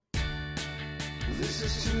This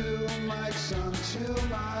is two mics on two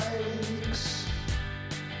mics,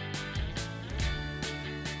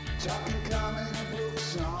 talking comic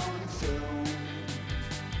books on film.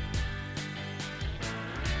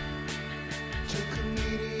 Two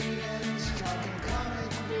comedians talking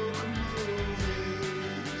comic book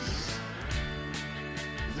movies.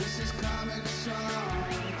 This is Comics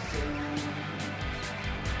on Film.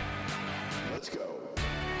 Let's go.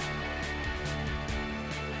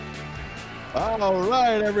 All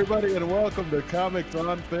right, everybody, and welcome to Comics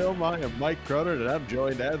on Film. I am Mike Cronin, and I'm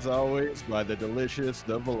joined, as always, by the delicious,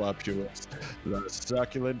 the voluptuous, the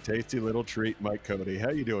succulent, tasty little treat, Mike Cody. How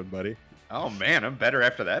you doing, buddy? Oh man, I'm better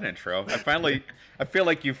after that intro. I feel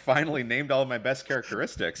like you finally named all of my best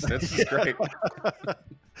characteristics. This is great.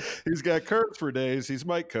 He's got curves for days. He's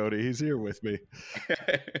Mike Cody. He's here with me.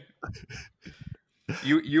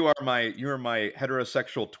 You are my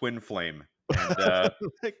heterosexual twin flame. And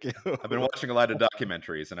Thank you. I've been watching a lot of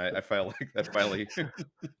documentaries, and I felt like that finally,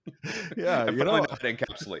 Yeah, I you finally know, know how to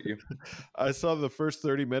encapsulate you. I saw the first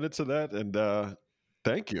 30 minutes of that, and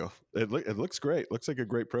thank you. It looks great. Looks like a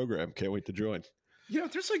great program. Can't wait to join. You know,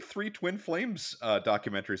 there's like 3 Twin Flames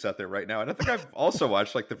documentaries out there right now, and I think I've also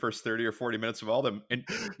watched like the first 30 or 40 minutes of all of them, and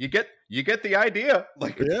you get the idea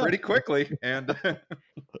like Yeah. pretty quickly. And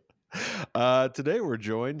Today we're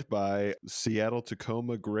joined by Seattle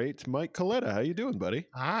Tacoma great Mike Coletta. How you doing, buddy?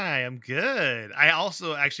 Hi, I'm good. I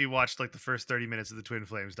also actually watched like the first 30 minutes of the Twin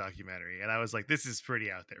Flames documentary, and I was like, this is pretty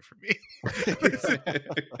out there for me.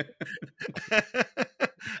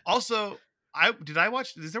 Also,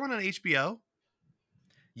 is there one on HBO?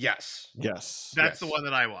 yes, Yes. That's Yes. the one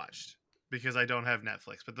that I watched because I don't have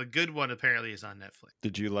Netflix, but the good one apparently is on Netflix.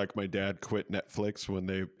 Did you like my dad quit Netflix when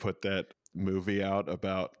they put that movie out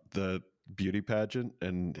about the beauty pageant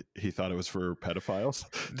and he thought it was for pedophiles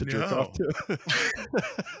to jerk off to?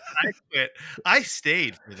 I quit. I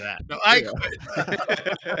stayed for that. No, I quit.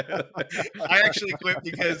 I actually quit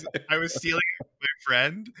because I was stealing it from my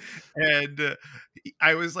friend, and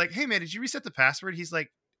I was like, "Hey man, did you reset the password?" He's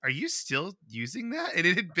like, "Are you still using that?" And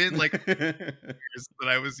it had been like years that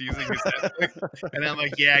I was using his Netflix, and I'm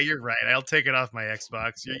like, "Yeah, you're right. I'll take it off my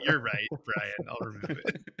Xbox. You're right, Brian. I'll remove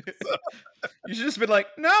it." So, You should just been like,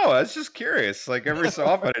 no, I was just curious. Like every so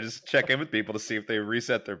often, I just check in with people to see if they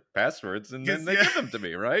reset their passwords, and then they Yeah. give them to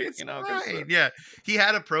me, right? it's 'cause, fine. Yeah, he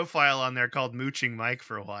had a profile on there called Mooching Mike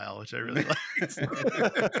for a while, which I really liked.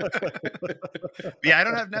 Yeah, I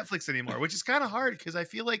don't have Netflix anymore, which is kind of hard because I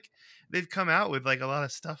feel like they've come out with like a lot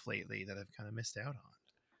of stuff lately that I've kind of missed out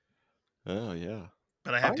on. Oh, yeah.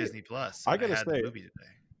 But I have I- Disney Plus. I and gotta had say- the movie today.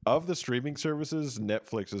 Of the streaming services,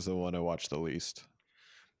 Netflix is the one I watch the least.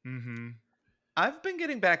 Mm-hmm. I've been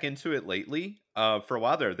getting back into it lately. For a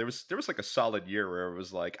while there was like a solid year where it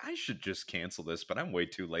was like, I should just cancel this, but I'm way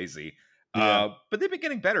too lazy. Yeah. But they've been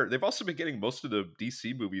getting better. They've also been getting most of the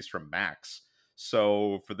DC movies from Max.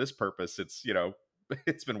 So for this purpose, it's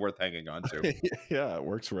it's been worth hanging on to. Yeah, it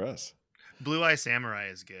works for us. Blue Eye Samurai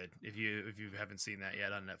is good if you haven't seen that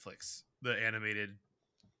yet on Netflix. The animated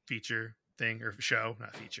feature thing or show,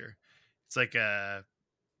 not feature. It's like a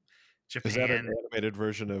Is that an Japan. animated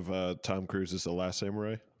version of Tom Cruise's The Last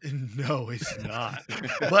Samurai? No, it's not.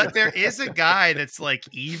 But there is a guy that's like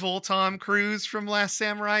evil Tom Cruise from Last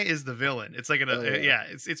Samurai is the villain. It's like Oh, yeah. yeah,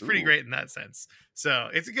 it's pretty Ooh. great in that sense. So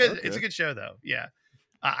it's a good Okay. show though. Yeah,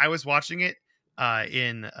 I was watching it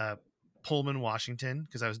in Pullman, Washington,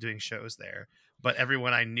 because I was doing shows there. But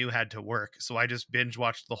everyone I knew had to work, so I just binge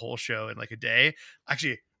watched the whole show in like a day.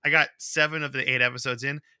 Actually, I got 7 of the 8 episodes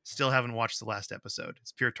in. Still haven't watched the last episode.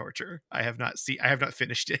 It's pure torture. I have not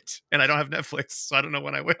finished it, and I don't have Netflix, so I don't know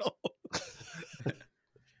when I will.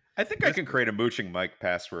 I think I can create a Mooching Mike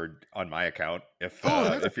password on my account if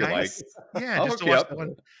That's you nice. Yeah, I'll just to hook you watch up. that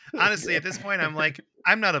one. Honestly, at this point, I'm like,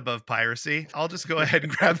 I'm not above piracy. I'll just go ahead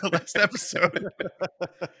and grab the last episode.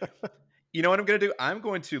 You know what I'm going to do? I'm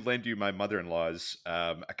going to lend you my mother-in-law's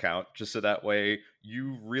account just so that way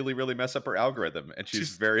you really, really mess up her algorithm and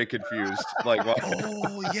she's very confused. Like, well,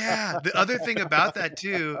 Oh yeah. The other thing about that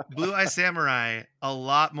too, Blue Eye Samurai, a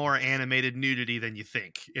lot more animated nudity than you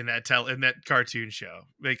think in that cartoon show,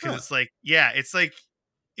 because it's like, yeah, it's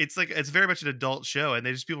very much an adult show, and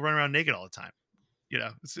they just people run around naked all the time. You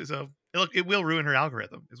know, so it will ruin her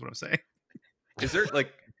algorithm, is what I'm saying. is there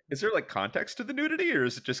like context to the nudity, or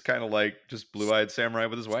is it just kind of like just blue-eyed samurai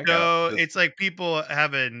with his wank So out? it's like people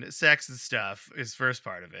having sex and stuff is first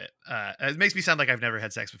part of it. It makes me sound like I've never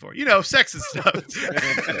had sex before. You know, sex and stuff.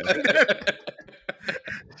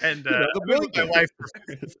 And the my wife,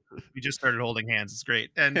 we just started holding hands. It's great.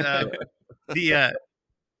 And the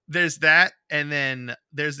there's that, and then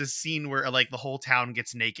there's this scene where like the whole town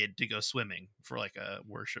gets naked to go swimming for like a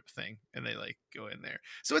worship thing, and they like go in there.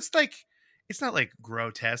 So it's like it's not like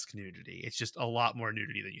grotesque nudity. It's just a lot more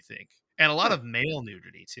nudity than you think, and a lot of male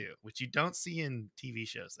nudity too, which you don't see in TV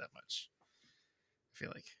shows that much. I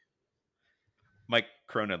feel like. Mike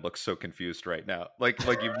Cronin looks so confused right now. Like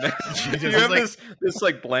you've Jesus, you have like- this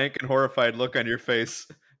like blank and horrified look on your face.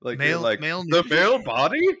 Like you're Male- like male the nudity? male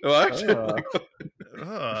body? What?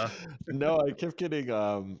 No, I kept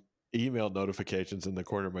getting email notifications in the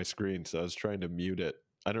corner of my screen, so I was trying to mute it.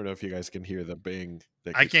 I don't know if you guys can hear the bing.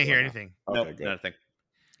 that I keeps can't hear going off. anything. Okay, Nope, good. nothing.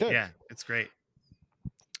 Good. Yeah, it's great.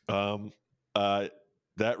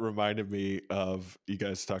 That reminded me of you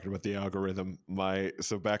guys talking about the algorithm.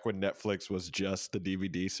 So back when Netflix was just the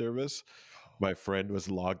DVD service, my friend was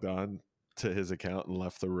logged on to his account and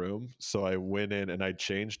left the room. So I went in and I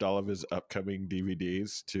changed all of his upcoming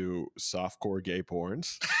DVDs to softcore gay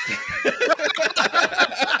porns.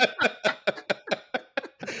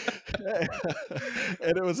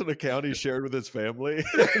 And it was an account he shared with his family.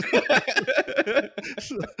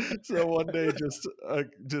 so one day,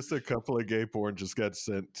 just a couple of gay porn just got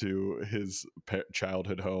sent to his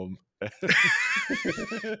childhood home.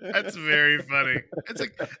 That's very funny.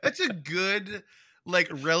 That's a good, like,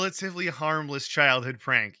 relatively harmless childhood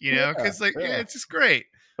prank, you know? Because it's just great.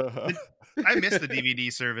 I miss the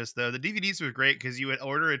DVD service though. The DVDs were great because you would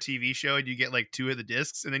order a TV show and you get like 2 of the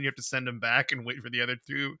discs, and then you have to send them back and wait for the other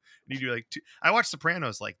 2. And you do like 2. I watched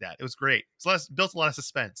Sopranos like that. It was great. It's built a lot of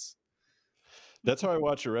suspense. That's how I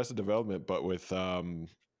watched Arrested Development, but with the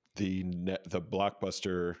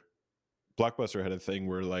Blockbuster. Blockbuster had a thing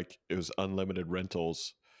where like it was unlimited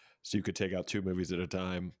rentals, so you could take out 2 movies at a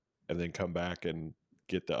time and then come back and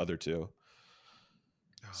get the other 2.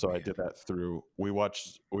 So I did that through. We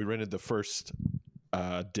rented the first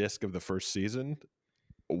disc of the first season,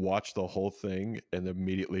 watched the whole thing, and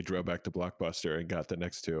immediately drove back to Blockbuster and got the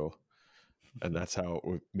next 2. And that's how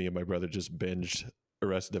me and my brother just binged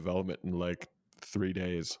Arrested Development in like 3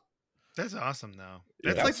 days. That's awesome though.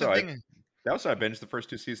 That's Yeah. like the thing. That was how I binged the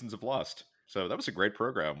first 2 seasons of Lost. So that was a great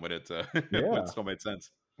program when it when it still made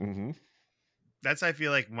sense. Mm-hmm. That's I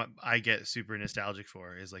feel like what I get super nostalgic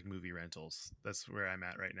for is like movie rentals. That's where I'm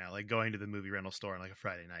at right now. Like going to the movie rental store on like a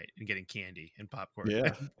Friday night and getting candy and popcorn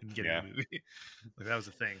Yeah. and getting a movie. Like that was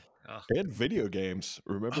a thing. Oh. And video games.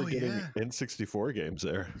 Remember getting yeah. N64 games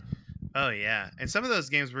there. Oh yeah. And some of those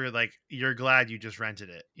games were like you're glad you just rented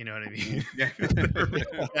it. You know what I mean? Yeah.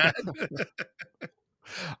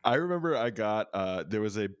 I remember I got there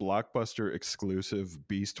was a Blockbuster exclusive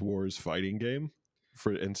Beast Wars fighting game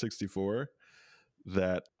for N64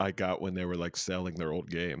 that I got when they were like selling their old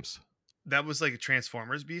games. That was like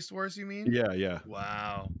Transformers Beast Wars, you mean? Yeah.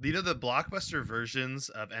 Wow. You know, the Blockbuster versions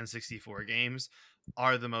of N64 games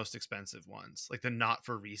are the most expensive ones, like the not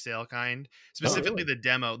for resale kind. Specifically, the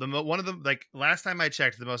demo. One of them, like last time I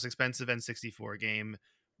checked, the most expensive N64 game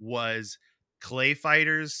was Clay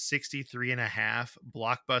Fighters 63.5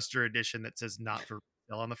 Blockbuster edition that says not for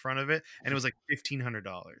resale on the front of it, and it was like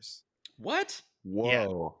 $1,500. What?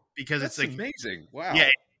 Whoa. Because That's it's like amazing. Wow. Yeah,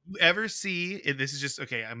 if you ever see, this is just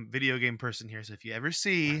okay, I'm a video game person here, so if you ever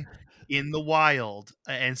see in the wild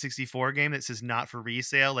an N64 game that says not for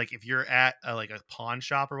resale, like if you're at like a pawn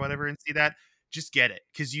shop or whatever and see that, just get it,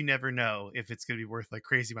 because you never know if it's going to be worth like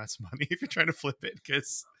crazy amounts of money if you're trying to flip it,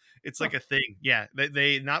 because it's like a thing. Yeah,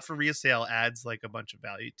 they not for resale adds like a bunch of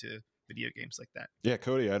value to video games like that. Yeah,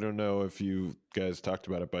 Cody, I don't know if you guys talked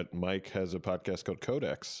about it, but Mike has a podcast called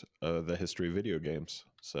Codex, the history of video games.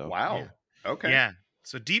 So Wow. Yeah. Okay. Yeah.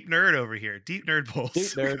 So deep nerd over here. Deep nerd pulse. Deep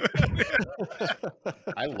nerd.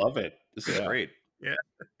 I love it. This is Yeah. great. Yeah.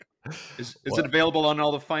 Is it available on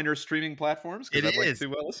all the finer streaming platforms? It I'd like is. to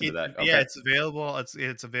listen to that. Yeah, it's available.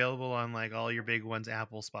 It's available on like all your big ones,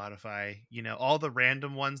 Apple, Spotify. You know, all the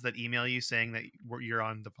random ones that email you saying that you're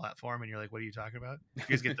on the platform, and you're like, "What are you talking about? You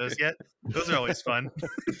guys get those yet?" Those are always fun.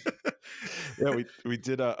 Yeah, we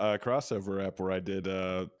did a crossover app where I did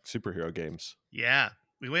superhero games. Yeah,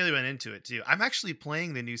 we really went into it too. I'm actually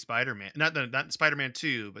playing the new Spider-Man, not Spider-Man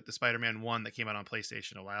 2, but the Spider-Man 1 that came out on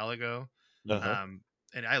PlayStation a while ago. Uh-huh.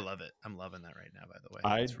 And I love it. I'm loving that right now, by the way.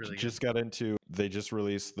 I It's really just got into. They just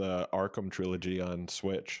released the Arkham trilogy on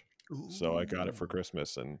Switch, good. so I got it for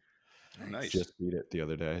Christmas and Oh, nice. just beat it the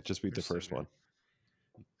other day. I just beat They're the so first good. one.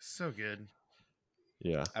 So good.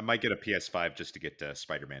 Yeah. I might get a PS5 just to get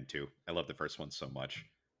Spider-Man 2. I love the first one so much,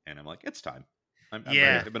 and I'm like, it's time. I'm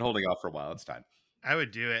Yeah. ready. I've been holding off for a while. It's time. I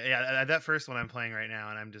would do it. Yeah, that first one I'm playing right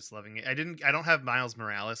now, and I'm just loving it. I don't have Miles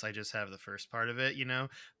Morales. I just have the first part of it.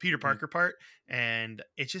 Peter Mhm. Parker part, and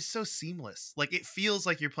it's just so seamless. Like it feels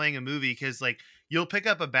like you're playing a movie because like you'll pick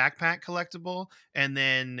up a backpack collectible, and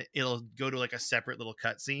then it'll go to like a separate little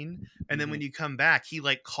cutscene, and then when Mhm. you come back, he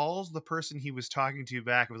like calls the person he was talking to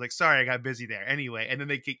back. It was like, sorry, I got busy there. Anyway, and then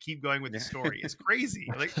they keep going with the story. It's crazy.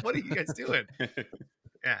 Like, what are you guys doing?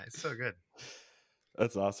 Yeah, it's so good.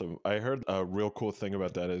 That's awesome. I heard a real cool thing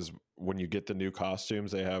about that is when you get the new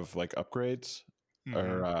costumes, they have like upgrades. Or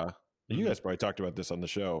Mhm. you Mhm. guys probably talked about this on the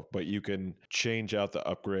show, but you can change out the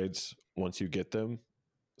upgrades once you get them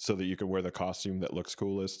so that you can wear the costume that looks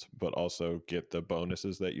coolest, but also get the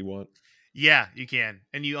bonuses that you want. Yeah, you can,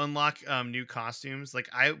 and you unlock new costumes. Like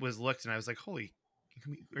I was looked, and I was like, "Holy,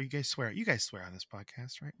 are you guys swear? You guys swear on this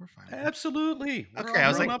podcast, right? We're fine with that." Absolutely. We're Okay, all I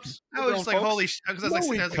was like, grown-ups. I We're was grown just like, folks. "Holy!" Because I was No, like, sitting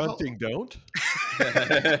we there, I was like, cunting don't.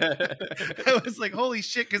 I was like, "Holy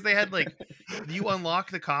shit!" Because they had like, you unlock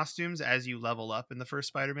the costumes as you level up in the first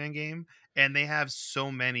Spider-Man game, and they have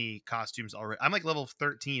so many costumes already. I'm like level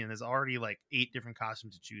 13, and there's already like 8 different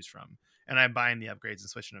costumes to choose from, and I'm buying the upgrades and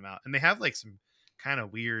switching them out. And they have like some kind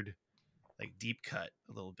of weird like deep cut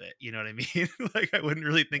a little bit. You know what I mean? Like I wouldn't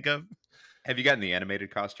really think of. Have you gotten the animated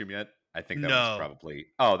costume yet? I think that one's No, probably.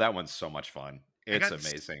 Oh, that one's so much fun. I It's got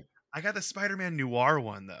this. amazing. I got the Spider-Man Noir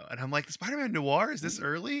one though, and I'm like, the Spider-Man Noir is this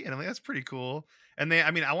early? And I'm like, that's pretty cool. And I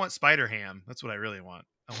mean, I want Spider Ham. That's what I really want.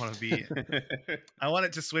 I want to be. I want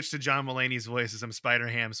it to switch to John Mulaney's voice as I'm Spider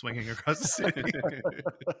Ham swinging across the city.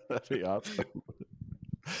 That'd be awesome.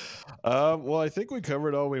 Well, I think we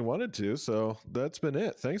covered all we wanted to, so that's been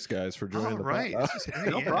it. Thanks, guys, for joining All the right, pod. this was great.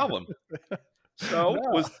 No Yeah. problem. So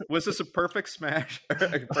No. was this a perfect smash, a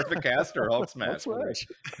perfect cast, or Hulk smash? Hulk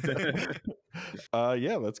smash.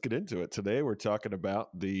 Yeah, let's get into it. Today we're talking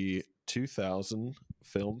about the 2000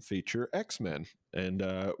 film feature X-Men. And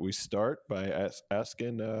we start by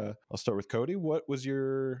asking, I'll start with Cody. What was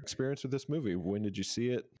your experience with this movie? When did you see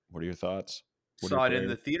it? What are your thoughts? What are Saw your it in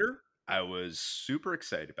the prayers? theater. I was super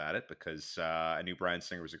excited about it because I knew Bryan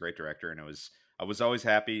Singer was a great director, and I was always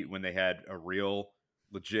happy when they had a real,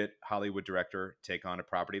 legit Hollywood director take on a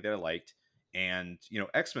property that I liked. And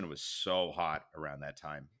X-Men was so hot around that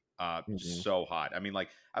time, Mhm. so hot. I mean, like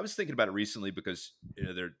I was thinking about it recently because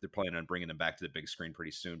they're planning on bringing them back to the big screen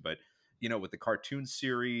pretty soon. But with the cartoon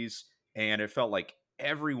series, and it felt like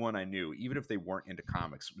everyone I knew, even if they weren't into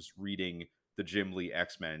comics, was reading the Jim Lee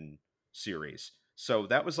X-Men series. So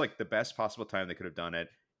that was like the best possible time they could have done it.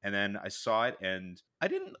 And then I saw it and I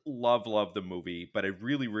didn't love the movie, but I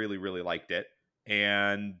really, really, really liked it.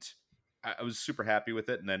 And I was super happy with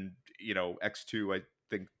it. And then, X2, I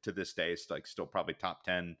think to this day is like still probably top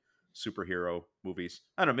 10 superhero movies.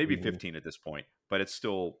 I don't know, maybe Mhm. 15 at this point, but it's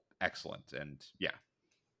still excellent. And yeah.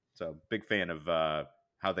 So big fan of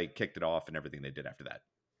how they kicked it off and everything they did after that.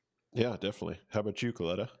 Yeah, definitely. How about you,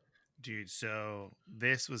 Coletta? Dude, so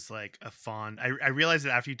this was like a fond. I realized it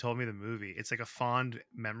after you told me the movie. It's like a fond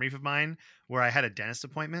memory of mine where I had a dentist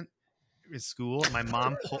appointment in school. And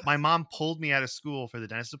my mom pulled me out of school for the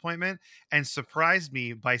dentist appointment and surprised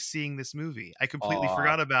me by seeing this movie. I completely Aw.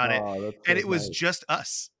 forgot about it, Oh, that's and so it was nice. just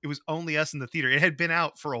us. It was only us in the theater. It had been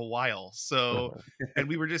out for a while, so and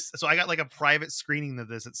we were just so I got like a private screening of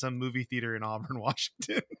this at some movie theater in Auburn,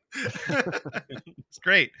 Washington. It's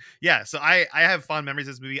great. Yeah, so I have fond memories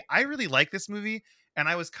of this movie. I really like this movie, and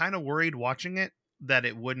I was kind of worried watching it that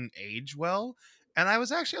it wouldn't age well, and I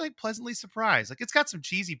was actually like pleasantly surprised. Like it's got some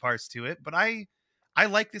cheesy parts to it, but I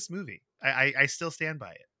like this movie. I still stand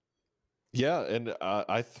by it. Yeah, and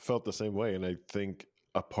I felt the same way. And I think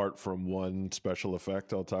apart from one special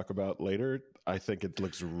effect I'll talk about later, I think it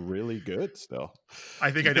looks really good still.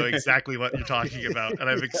 I think I know exactly what you're talking about, and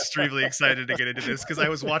I'm extremely excited to get into this because I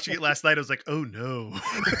was watching it last night. I was like, oh no.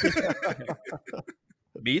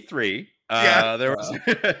 Me three. Yeah. There was.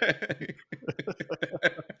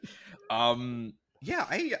 Yeah,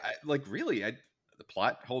 I like really. The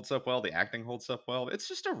plot holds up well. The acting holds up well. It's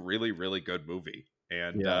just a really, really good movie.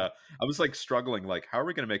 And Yeah. I was like struggling, like, how are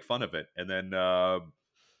we going to make fun of it? And then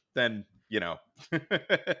there's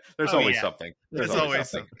Oh, always yeah. something. There's always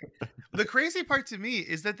something. The crazy part to me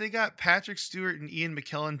is that they got Patrick Stewart and Ian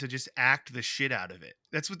McKellen to just act the shit out of it.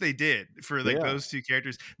 That's what they did for like Yeah. those two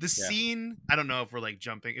characters. The Yeah. scene, I don't know if I'm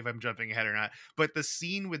jumping ahead or not, but the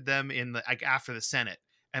scene with them in the like after the Senate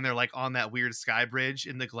and they're like on that weird sky bridge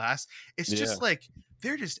in the glass, it's just like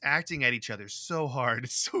they're just acting at each other so hard.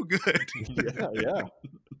 It's so good. Yeah.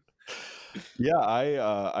 Yeah,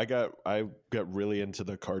 I got really into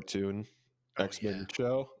the cartoon Oh, X-Men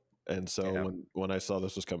show. And so Yeah. when I saw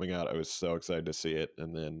this was coming out, I was so excited to see it.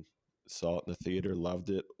 And then saw it in the theater, loved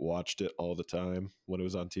it, watched it all the time when it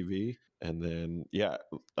was on TV. And then, yeah,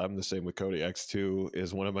 I'm the same with Cody. X2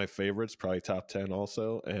 is one of my favorites, probably top 10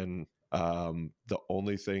 also. And the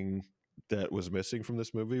only thing that was missing from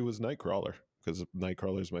this movie was Nightcrawler, because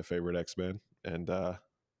Nightcrawler is my favorite X-Men. And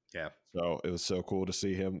Yeah. so it was so cool to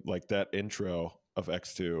see him. Like, that intro of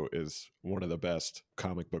X2 is one of the best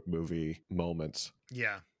comic book movie moments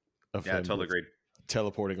Yeah. of Yeah, him totally agreed.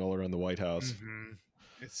 teleporting all around the White House. Mhm.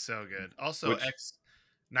 It's so good. Also, Which-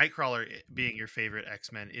 Nightcrawler being your favorite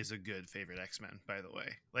X-Men is a good favorite X-Men, by the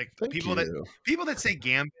way. Like Thank people you. that say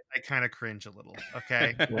Gambit, I kind of cringe a little.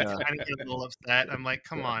 Okay, I Yeah. kind of get a little upset. I'm like,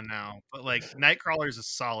 come on now. But like, Nightcrawler is a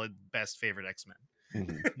solid best favorite X-Men.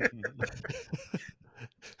 Mhm.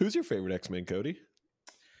 Who's your favorite X-Men, Cody?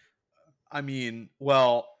 I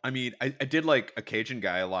did like a Cajun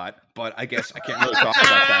guy a lot, but I guess I can't really talk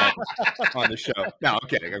about that on the show. No, I'm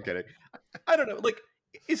kidding. I don't know. Like,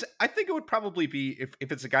 I think it would probably be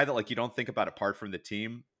if it's a guy that like you don't think about apart from the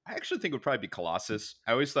team. I actually think it would probably be Colossus.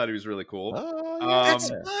 I always thought he was really cool. Oh, That's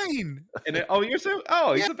yeah. fine. And he's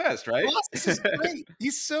Yeah. the best, right? Colossus is great.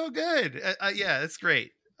 He's so good. Yeah, that's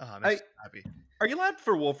great. Oh, I'm so happy. Are you allowed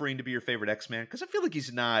for Wolverine to be your favorite X-Man? Because I feel like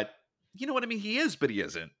he's not. You know what I mean? He is, but he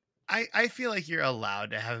isn't. I feel like you're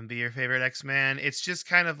allowed to have him be your favorite X-Men. It's just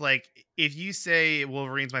kind of like if you say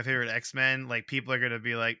Wolverine's my favorite X-Men, like people are gonna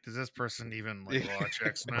be like, does this person even like watch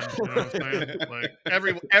X-Men? You know what I'm saying? Like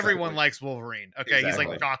everyone likes Wolverine. Okay, he's Exactly.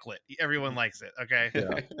 like chocolate. Everyone likes it. Okay,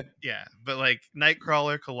 Yeah. yeah. But like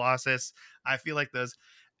Nightcrawler, Colossus, I feel like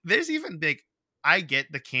there's even big. I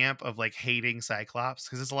get the camp of like hating Cyclops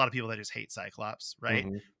because there's a lot of people that just hate Cyclops, right?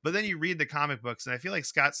 Mhm. But then you read the comic books, and I feel like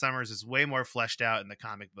Scott Summers is way more fleshed out in the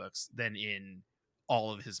comic books than in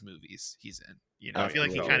all of his movies he's in. You know, I feel like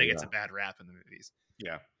he Absolutely, kind of gets yeah. a bad rap in the movies.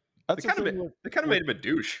 Yeah. That's They the kind thing of with- they kind of made him a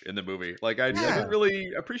douche in the movie. Like I Yeah. didn't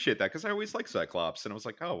really appreciate that because I always liked Cyclops, and I was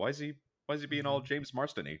like, oh, why is he being all Mm-hmm. James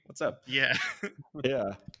Marsden-y? What's up? Yeah.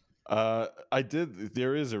 Yeah.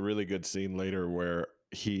 There is a really good scene later where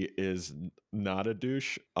he is not a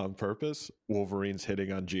douche on purpose. Wolverine's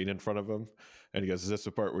hitting on Jean in front of him. And he goes, is this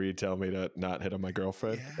the part where you tell me to not hit on my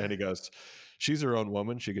girlfriend? Yeah. And he goes, she's her own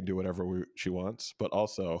woman. She can do whatever she wants. But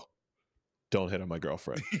also, don't hit on my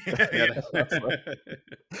girlfriend. Yeah,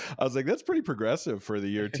 I was like, that's pretty progressive for the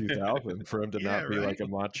year 2000 for him to Yeah, not be right? like a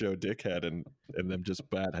macho dickhead and them just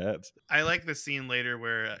bad heads. I like the scene later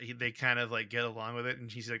where they kind of like get along with it,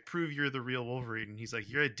 and he's like, "Prove you're the real Wolverine." And he's like,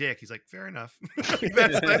 "You're a dick." He's like, "Fair enough."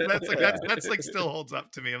 That's like still holds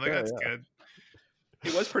up to me. I'm like, Yeah, that's yeah. good. He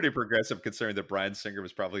was pretty progressive considering that Bryan Singer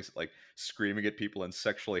was probably like screaming at people and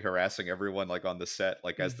sexually harassing everyone like on the set,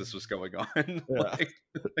 like as this was going on. Yeah. Like,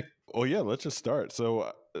 Well, yeah, let's just start.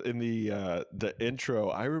 So in the intro,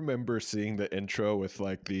 I remember seeing the intro with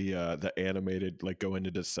like the animated like go into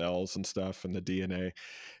the cells and stuff and the DNA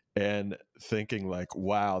and thinking like,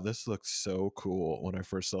 wow, this looks so cool when I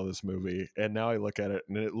first saw this movie. And now I look at it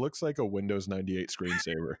and it looks like a Windows 98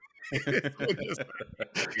 screensaver.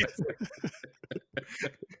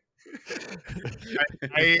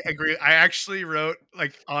 I agree. I actually wrote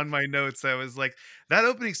like on my notes, I was like, that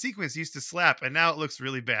opening sequence used to slap, and now it looks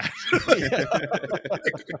really bad.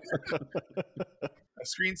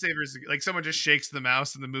 Screensavers, like someone just shakes the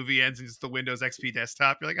mouse and the movie ends and it's the Windows XP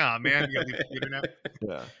desktop. You're like, oh man, you gotta leave the computer now.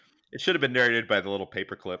 Yeah. it should have been narrated by the little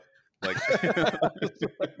paperclip. Like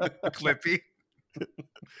Clippy.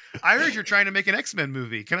 I heard you're trying to make an X-Men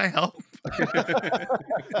movie. Can I help?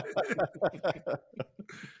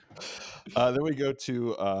 Then we go to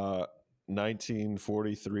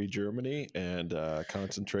 1943 Germany and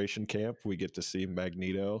concentration camp. We get to see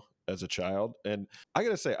Magneto as a child, and I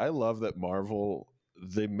gotta say, I love that Marvel,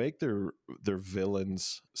 they make their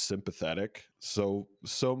villains sympathetic so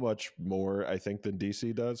much more, I think, than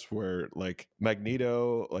DC does. Where like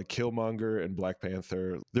Magneto, like Killmonger, and Black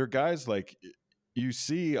Panther, they're guys like you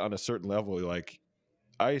see on a certain level, like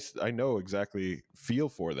I know exactly, feel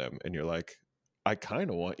for them, and you're like, I kind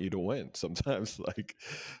of want you to win sometimes. Like,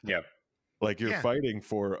 Yeah. like you're Yeah. fighting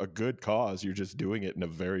for a good cause. You're just doing it in a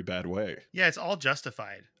very bad way. Yeah, it's all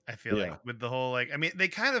justified. I feel Yeah. like with the whole like, I mean, they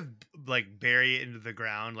kind of like bury it into the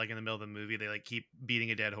ground, like in the middle of the movie. They like keep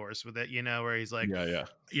beating a dead horse with it, you know, where he's like, Yeah.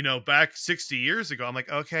 you know, back 60 years ago. I'm like,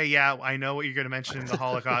 okay, yeah, I know what you're going to mention in the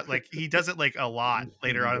Holocaust. Like he does it like a lot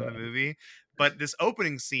later on in the movie. But this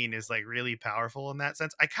opening scene is like really powerful in that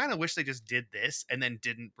sense. I kind of wish they just did this and then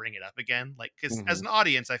didn't bring it up again. Like, because as an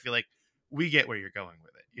audience, I feel like we get where you're going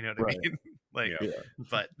with it. You know what Right. I mean? Like, Yeah.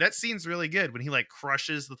 but that scene's really good when he like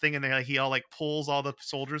crushes the thing and then like, he all like pulls all the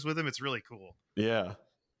soldiers with him. It's really cool. Yeah.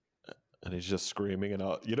 and he's just screaming and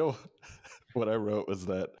all. You know, what I wrote was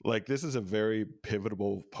that like this is a very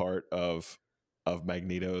pivotal part of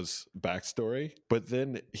Magneto's backstory, but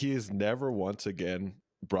then he is never once again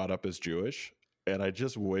brought up as Jewish, and I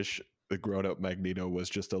just wish the grown-up Magneto was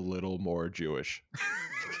just a little more Jewish.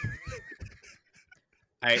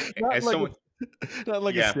 Not as like someone, not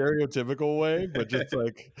like Yeah. a stereotypical way, but just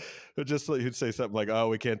like he'd say something like, "Oh,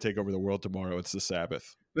 we can't take over the world tomorrow. It's the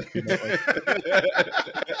Sabbath." You know, like,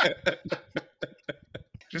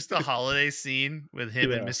 Just a holiday scene with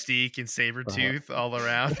him and Yeah. Mystique and Sabretooth all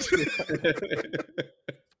around.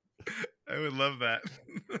 I would love that.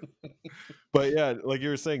 but yeah, like you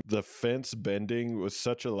were saying, the fence bending was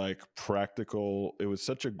such a like practical. It was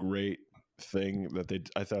such a great thing that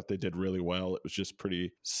I thought they did really well. It was just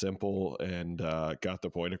pretty simple and got the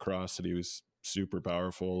point across that he was super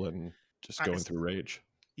powerful and just going through rage.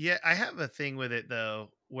 Yeah, I have a thing with it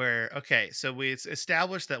though, where okay, so we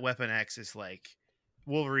established that Weapon X is like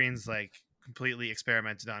Wolverine's like completely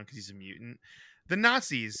experimented on because he's a mutant. The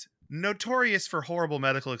Nazis, notorious for horrible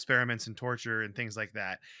medical experiments and torture and things like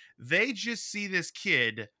that, they just see this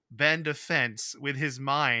kid bend a fence with his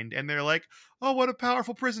mind and they're like, oh, what a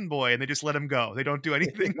powerful prison boy, and they just let him go. They don't do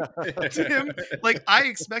anything to him. Like, I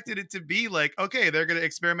expected it to be like, okay, they're gonna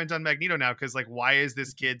experiment on Magneto now because like, why is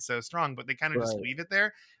this kid so strong? But they kind of just Right. leave it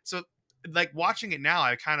there. So like watching it now,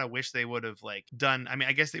 I kind of wish they would have like done, I mean,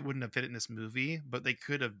 I guess they wouldn't have fit it in this movie, but they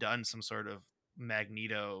could have done some sort of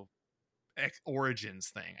Magneto origins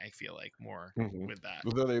thing, I feel like, more Mhm. with that.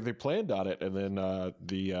 Although they planned on it, and then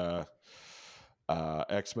the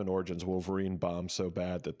X-Men Origins Wolverine bombed so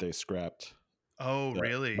bad that they scrapped Oh, the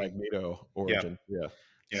really? Magneto origin. Yeah.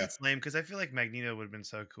 Yeah. It's lame because I feel like Magneto would have been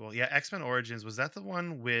so cool. Yeah, X-Men Origins, was that the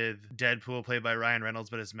one with Deadpool played by Ryan Reynolds,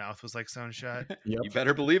 but his mouth was like sewn shut? Yep. You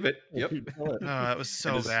better believe it. Yep. You know it. Oh, that was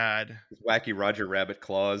so his- bad. Wacky Roger Rabbit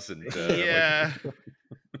claws and Yeah.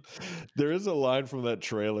 There is a line from that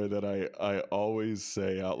trailer that I always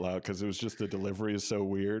say out loud because it was just the delivery is so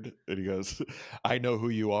weird. And he goes, "I know who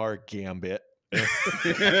you are, Gambit."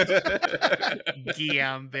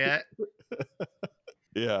 Gambit.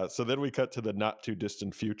 Yeah. So then we cut to the not too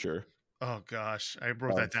distant future Oh gosh, I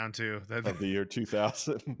wrote that down too. of the year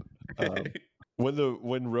 2000.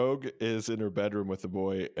 When Rogue is in her bedroom with the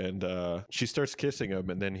boy and she starts kissing him,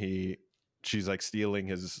 and then she's like stealing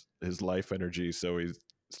his life energy, so he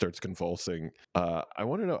starts convulsing. I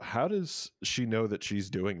want to know, how does she know that she's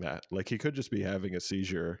doing that? Like, he could just be having a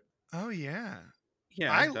seizure. Oh yeah.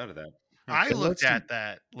 Yeah, I- I thought of that. I It looked lets you- at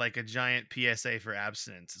that like a giant PSA for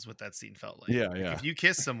abstinence is what that scene felt like. Yeah, Like, yeah. if you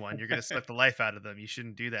kiss someone, you're gonna suck the life out of them. You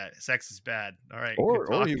shouldn't do that. Sex is bad. All right. Or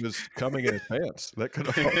good talk. he was coming in his pants. That could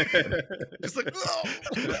have. Just like,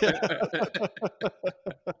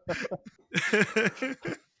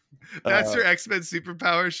 that's her X-Men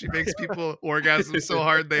superpower. She makes people orgasm so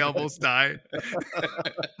hard they almost die.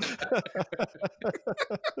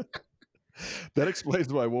 That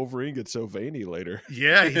explains why Wolverine gets so veiny later.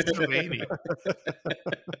 Yeah, he's so veiny.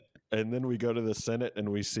 And then we go to the Senate and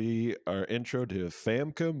we see our intro to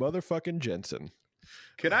Famke motherfucking Jensen.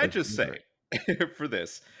 Can I Like, just say for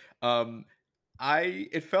this,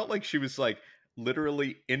 it felt like she was like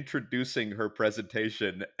literally introducing her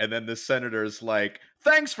presentation, and then the senator's like,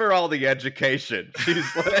 "Thanks for all the education." She's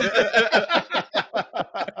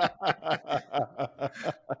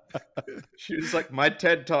she was like, "My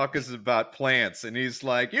TED talk is about plants," and he's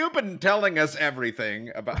like, "You've been telling us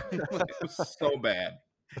everything about." It was so bad.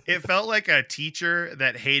 It felt like a teacher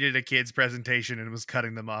that hated a kid's presentation and was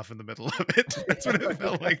cutting them off in the middle of it. That's what it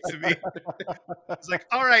felt like to me. It's like,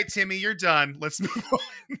 all right, Timmy, you're done. Let's move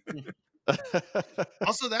on.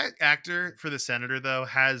 Also, that actor for the senator, though,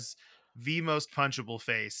 has the most punchable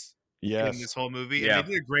face in this Yes, whole movie. Yeah. And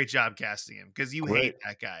they did a great job casting him because you Great. hate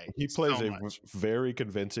that guy. he plays so a much. very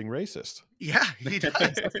convincing racist. Yeah, he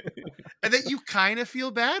does. And then you kind of feel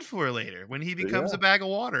bad for later when he becomes Yeah. a bag of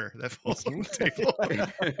water that falls on the table.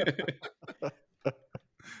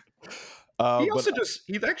 He But also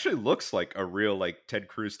he actually looks like a real like Ted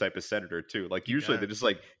Cruz type of senator too. Like usually they does. just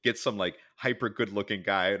like get some like hyper good looking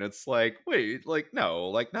guy, and it's like, wait, like no,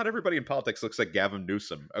 like not everybody in politics looks like Gavin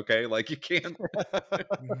Newsom. Okay, like you can't.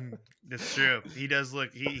 Mhm. That's true. He does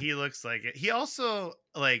look. He looks like it. He also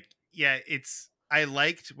like. Yeah, I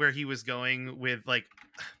liked where he was going with like.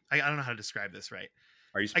 I don't know how to describe this right.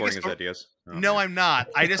 Are you I guess spoiling his ideas? Oh, No, man. I'm not.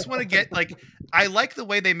 I just want to get like. I like the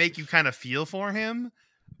way they make you kind of feel for him,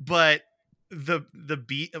 but the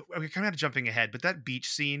beat. We're kind of jumping ahead, but that beach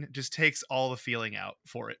scene just takes all the feeling out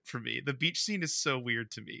for me. The beach scene is so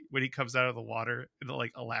weird to me when he comes out of the water in the,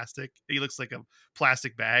 like, elastic. He looks like a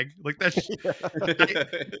plastic bag. Like that.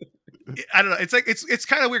 I don't know. It's like it's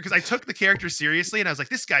kind of weird because I took the character seriously and I was like,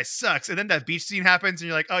 this guy sucks. And then that beach scene happens and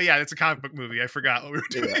you're like, oh yeah, it's a comic book movie. I forgot what we were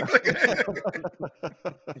doing.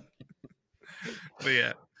 But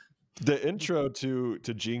yeah. The intro to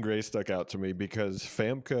Jean Grey stuck out to me because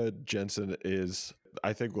Famke Janssen is,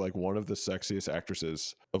 I think, like one of the sexiest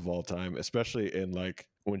actresses of all time, especially in like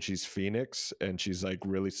when she's Phoenix and she's like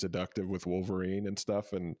really seductive with Wolverine and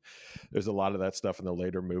stuff. And there's a lot of that stuff in the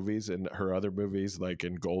later movies. And her other movies, like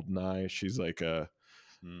in Goldeneye, she's like an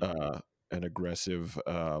aggressive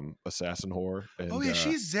assassin whore. And, oh yeah,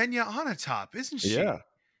 she's Xenia Onatopp, isn't she? Yeah.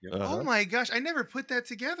 Oh my gosh, I never put that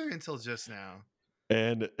together until just now.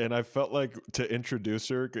 And I felt like to introduce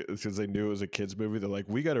her, because they knew it was a kids movie, they're like,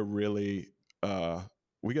 we gotta really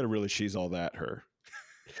she's all that her.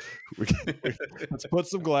 Let's put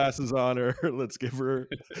some glasses on her. Let's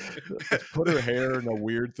put her hair in a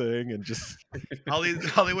weird thing and just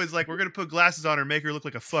Hollywood's like, we're gonna put glasses on her, make her look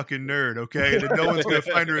like a fucking nerd, okay? And then no one's gonna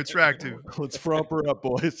find her attractive. Let's frump her up,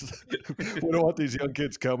 boys. We don't want these young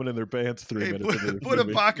kids coming in their pants 3 minutes into the put a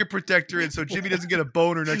movie. pocket protector in so Jimmy doesn't get a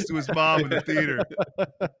boner next to his mom in the theater.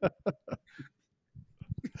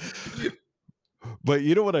 But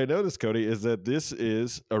you know what I noticed, Cody, is that this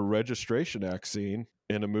is a Registration Act scene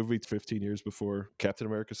in a movie 15 years before Captain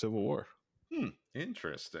America Civil War.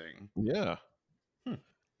 Interesting. Yeah.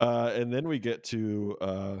 And then we get to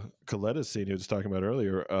Coletta's scene he was talking about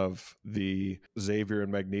earlier of the Xavier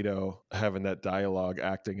and Magneto having that dialogue,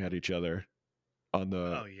 acting at each other on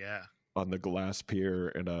the glass pier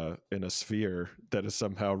in a sphere that is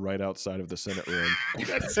somehow right outside of the Senate room.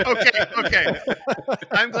 Okay.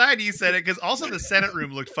 I'm glad you said it because also the Senate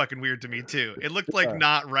room looked fucking weird to me too. It looked like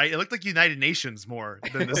not right. It looked like United Nations more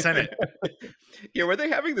than the Senate. Yeah, were they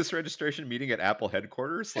having this registration meeting at Apple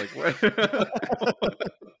headquarters? Like what?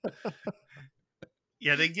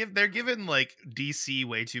 Yeah, they're giving like DC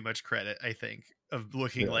way too much credit, I think, of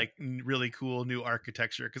looking like really cool new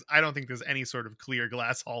architecture because I don't think there's any sort of clear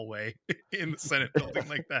glass hallway in the Senate building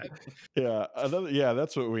like that. Yeah,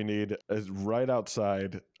 that's what we need is right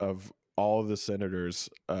outside of all of the senators.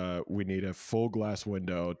 We need a full glass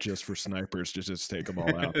window just for snipers to just take them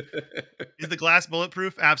all out. Is the glass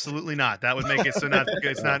bulletproof? Absolutely not. That would make it so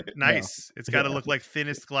it's not nice. It's got to look like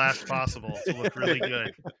thinnest glass possible to look really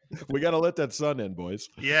good. We got to let that sun in, boys.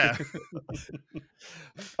 Yeah.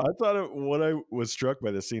 I thought what I was struck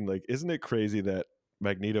by this scene, like, isn't it crazy that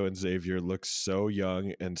Magneto and Xavier look so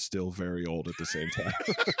young and still very old at the same time?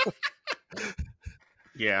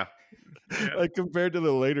 Yeah. Like compared to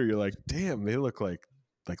the later, you're like, damn, they look like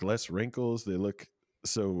less wrinkles. They look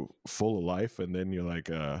so full of life. And then you're like,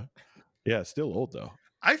 yeah, still old though.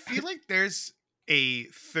 I feel like there's a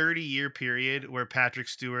 30-year period where Patrick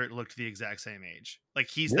Stewart looked the exact same age. Like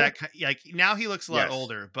he's that like now he looks a lot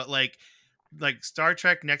older, but like Star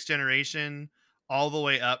Trek Next Generation all the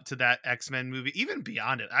way up to that X-Men movie, even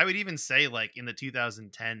beyond it. I would even say like in the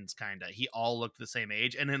 2010s kind of, he all looked the same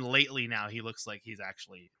age. And then lately now he looks like he's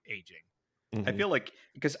actually aging. Mm-hmm. I feel like,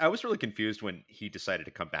 because I was really confused when he decided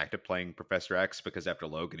to come back to playing Professor X, because after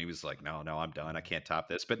Logan, he was like, no, I'm done. I can't top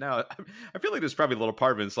this. But now I feel like there's probably a little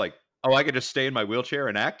part of it. It's like, oh, I could just stay in my wheelchair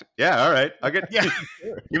and act? Yeah, all right. Give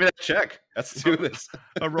me that check. Let's do this.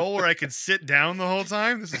 A role where I could sit down the whole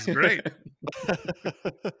time? This is great.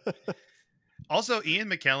 Also, Ian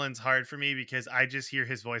McKellen's hard for me because I just hear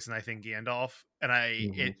his voice and I think Gandalf, and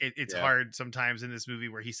it's hard sometimes in this movie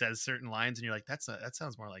where he says certain lines and you're like, that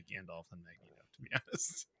sounds more like Gandalf than Magneto, to be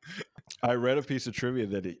honest. I read a piece of trivia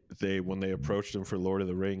that when they approached him for Lord of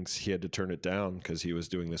the Rings, he had to turn it down because he was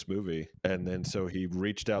doing this movie, and then so he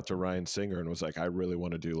reached out to Ryan Singer and was like, I really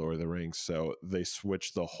want to do Lord of the Rings. So they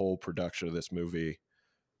switched the whole production of this movie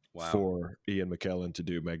for Ian McKellen to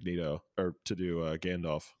do Magneto or to do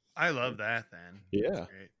Gandalf. I love that then. Yeah.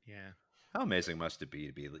 Yeah. How amazing must it be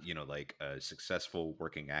to be, like a successful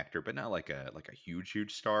working actor, but not like a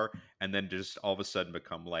huge star, and then just all of a sudden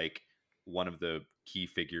become like one of the key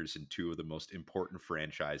figures in two of the most important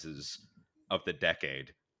franchises of the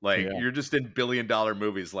decade. Like you're just in billion-dollar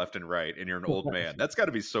movies left and right, and you're an old man. That's got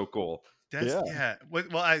to be so cool.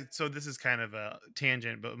 Well, so this is kind of a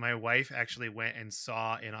tangent, but my wife actually went and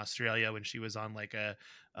saw in Australia when she was on like a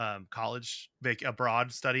college, like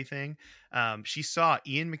abroad study thing. She saw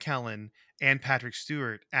Ian McKellen and Patrick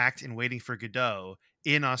Stewart act in Waiting for Godot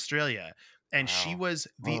in Australia, and she was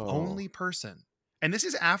the only person. And this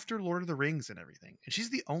is after Lord of the Rings and everything, and she's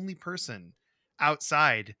the only person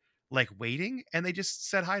outside like waiting, and they just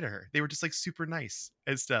said hi to her. They were just like super nice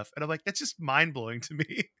and stuff. And I'm like, that's just mind blowing to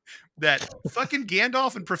me that fucking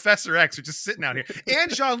Gandalf and Professor X are just sitting out here,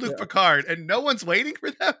 and Jean-Luc Picard, and no one's waiting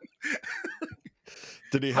for them.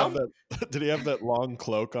 Did he have that? Did he have that long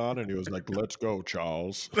cloak on? And he was like, "Let's go,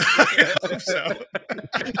 Charles." I hope so.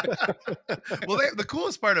 Well, the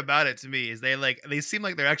coolest part about it to me is they seem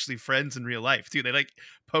like they're actually friends in real life too. They like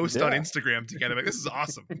post on Instagram together. Like, this is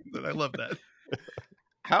awesome. I love that.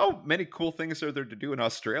 How many cool things are there to do in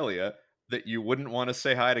Australia that you wouldn't want to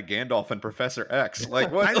say hi to Gandalf and Professor X?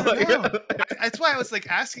 Like, what? I don't know. That's why I was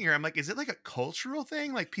like asking her. I'm like, is it like a cultural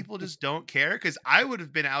thing? Like people just don't care? Because I would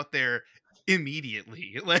have been out there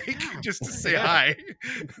immediately, like just to say hi.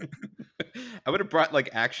 I would have brought like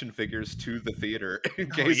action figures to the theater in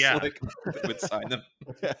case like they would sign them.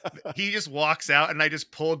 He just walks out, and I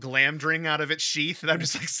just pull Glamdring out of its sheath, and I'm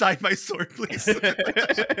just like, sign my sword, please.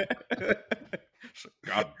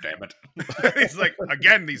 God damn it. He's like,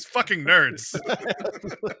 again, these fucking nerds.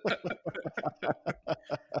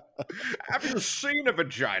 Have you seen a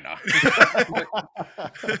vagina?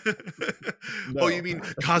 Oh, you mean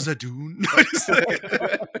Khazad-dûm?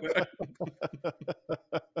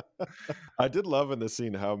 I did love in the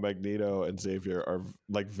scene how Magneto and Xavier are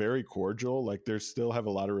like very cordial. Like they still have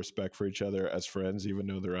a lot of respect for each other as friends, even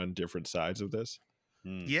though they're on different sides of this.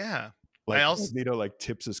 Yeah. Like Magneto like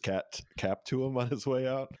tips his cap to him on his way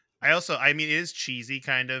out. I mean, it is cheesy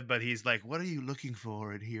kind of, but he's like, what are you looking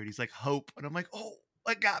for in here? And he's like, hope. And I'm like, oh,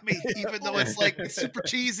 it got me. Even though it's like it's super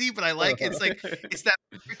cheesy, but I like it. It's like it's that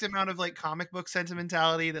perfect amount of like comic book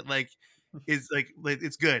sentimentality that like is like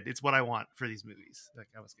it's good. It's what I want for these movies. Like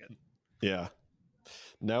that was good. Yeah.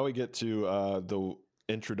 Now we get to the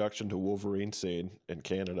introduction to Wolverine scene in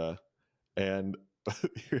Canada, and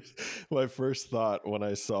my first thought when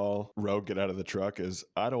I saw Rogue get out of the truck is,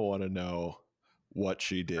 I don't want to know what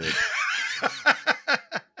she did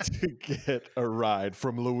to get a ride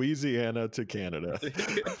from Louisiana to Canada.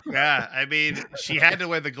 Yeah, I mean, she had to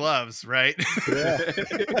wear the gloves, right? Yeah.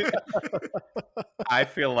 I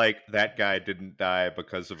feel like that guy didn't die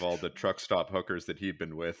because of all the truck stop hookers that he'd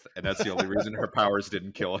been with, and that's the only reason her powers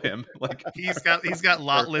didn't kill him. Like he's got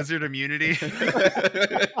lot lizard immunity.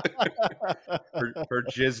 her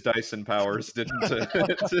jizz Dyson powers didn't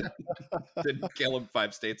kill him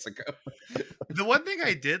 5 states ago. The one thing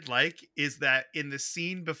I did like is that in the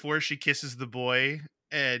scene before she kisses the boy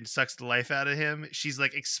and sucks the life out of him, she's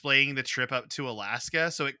like explaining the trip up to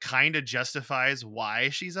Alaska, so it kind of justifies why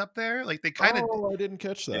she's up there. Like they kind of I didn't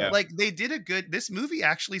catch that. Yeah. like they did this movie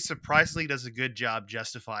actually surprisingly does a good job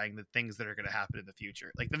justifying the things that are going to happen in the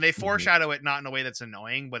future. Like then they foreshadow it, not in a way that's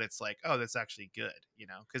annoying, but it's like, oh, that's actually good, you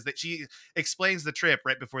know, because that she explains the trip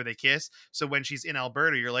right before they kiss. So when she's in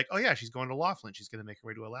Alberta, you're like, oh yeah, she's going to Laughlin, she's going to make her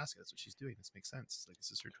way to Alaska. That's what she's doing. This makes sense. It's like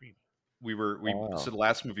this is her dream. So the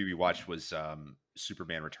last movie we watched was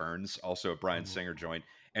Superman Returns, also a Bryan Singer joint,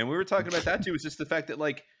 and we were talking about that too. It's just the fact that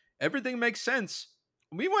like everything makes sense.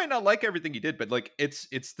 We might not like everything he did, but like it's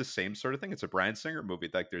the same sort of thing. It's a Bryan Singer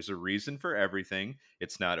movie. Like there's a reason for everything.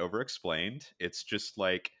 It's not over explained. It's just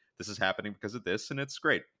like this is happening because of this, and it's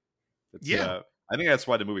great. I think that's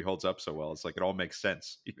why the movie holds up so well. It's like it all makes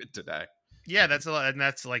sense even today. Yeah, that's a lot, and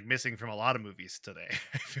that's like missing from a lot of movies today.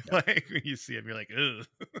 I feel like when you see them, you're like, ugh.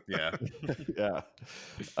 Yeah.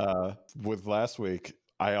 Yeah. With last week,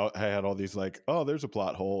 I had all these like, oh, there's a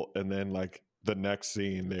plot hole, and then like the next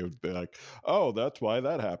scene they would be like, oh, that's why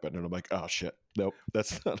that happened, and I'm like, oh shit, nope,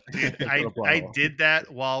 that's not. I did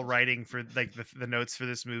that while writing for like the notes for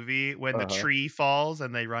this movie when the tree falls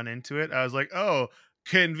and they run into it. I was like, oh,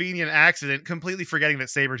 convenient accident, completely forgetting that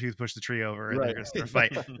Sabretooth pushed the tree over and they're gonna start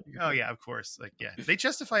fight. Oh yeah, of course. Like yeah, they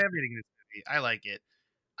justify everything in this movie. I like it.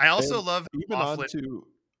 I also love even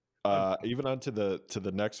onto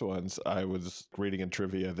the next ones. I was reading in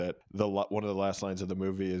trivia that one of the last lines of the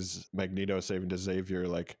movie is Magneto saying to Xavier,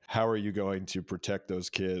 like, how are you going to protect those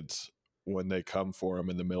kids when they come for him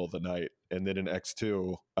in the middle of the night? And then in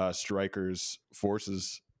X2, Stryker's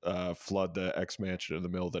forces flood the X mansion in the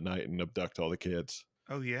middle of the night and abduct all the kids.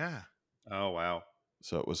 Oh yeah. Oh wow.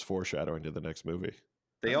 So it was foreshadowing to the next movie.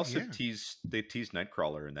 They also teased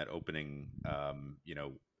Nightcrawler in that opening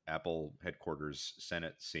Apple headquarters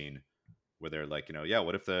Senate scene where they're like,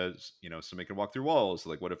 what if somebody can walk through walls?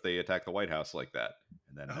 Like what if they attack the White House like that?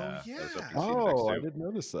 And then I didn't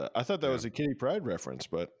notice that. I thought that was a Kitty Pryde reference,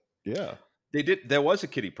 but yeah. They did. There was a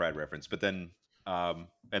Kitty Pryde reference, but then and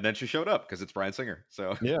then she showed up because it's Bryan Singer.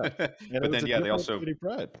 So yeah. But then they also Kitty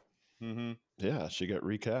Pryde. Mm-hmm. Yeah, she got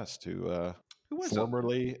recast to who was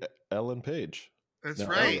formerly Ellen Page. That's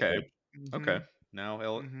right. Okay. Okay. Now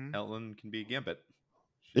Ellen can be Gambit.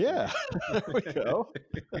 Yeah, there we go.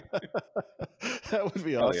 That would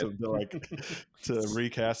be Hell yeah. awesome to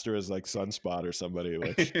recast her as like Sunspot or somebody.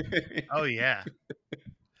 Which Oh yeah.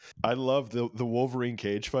 I love the Wolverine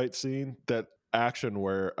cage fight scene. That action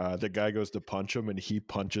where the guy goes to punch him and he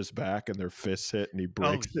punches back and their fists hit and he Oh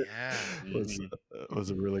breaks it yeah. was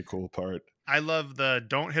a really cool part. I love the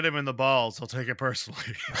don't hit him in the balls. He'll take it personally.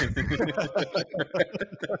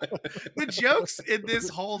 The jokes in this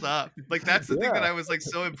hold up. Like that's the thing that Yeah. I was like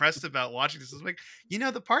so impressed about watching this. I was like,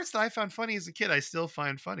 the parts that I found funny as a kid, I still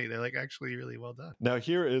find funny. They're like actually really well done. Now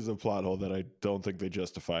here is a plot hole that I don't think they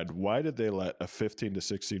justified. Why did they let a 15 to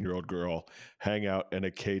 16-year-old girl hang out in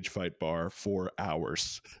a cage fight bar for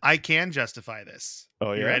hours? I can justify this.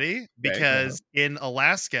 Oh You yeah. ready? Because in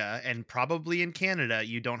Alaska and probably in Canada,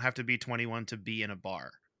 you don't have to be 21 to be in a bar.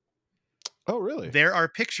 Oh really? There are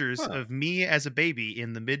pictures Huh. of me as a baby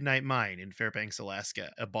in the Midnight Mine in Fairbanks, Alaska,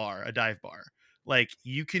 a dive bar. Like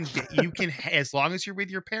you can as long as you're with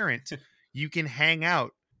your parent, you can hang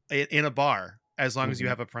out in a bar as long as you Mhm.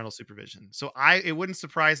 have a parental supervision. So it wouldn't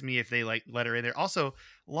surprise me if they like let her in there. Also,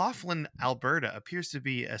 Laughlin, Alberta appears to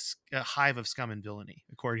be a hive of scum and villainy,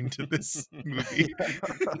 according to this movie.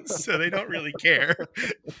 So they don't really care.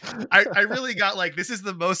 I really got like, this is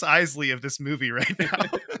the Mos Eisley of this movie right now.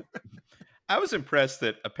 I was impressed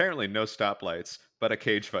that apparently no stoplights, but a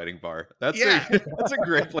cage fighting bar. That's Yeah. that's a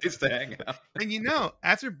great place to hang out. And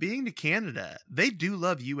after being to Canada, they do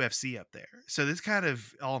love UFC up there. So this kind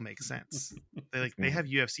of all makes sense. They have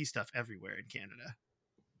UFC stuff everywhere in Canada.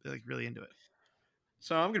 They're like really into it.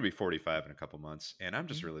 So I'm gonna be 45 in a couple months, and I'm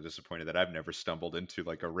just really disappointed that I've never stumbled into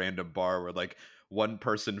like a random bar where like one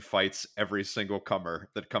person fights every single comer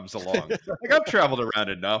that comes along. Like I've traveled around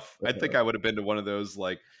enough. I think I would have been to one of those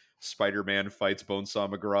like Spider-Man fights Bonesaw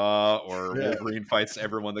McGraw or Yeah. Wolverine fights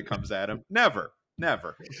everyone that comes at him. Never.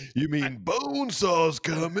 You mean Bonesaw's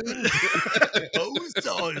coming?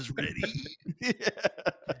 Bonesaw is ready.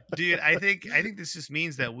 Dude, I think this just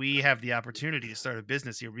means that we have the opportunity to start a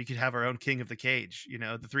business here. We could have our own King of the Cage,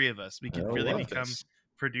 the three of us. We could I really love become this.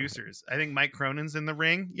 producers. I think Mike Cronin's in the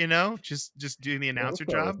ring, just doing the announcer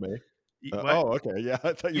That's fine job. with me. What? Oh, okay. Yeah,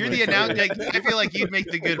 I thought you You're meant the for announcer. me. I feel like you'd make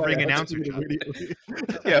the good My ring answer announcer job. immediately.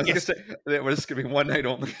 Yeah, I was gonna say that we're just gonna be one night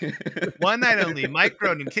only. One night only. Mike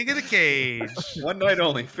Cronin, King of the Cage. One night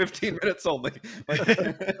only, 15 minutes only.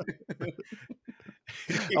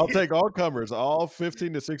 I'll take all comers, all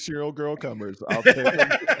 15 to 16-year-old girl comers. I'll take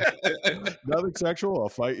them. Nothing sexual. I'll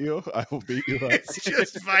fight you. I will beat you up. It's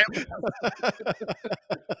just violent.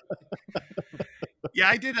 Yeah,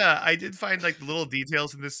 I did find like the little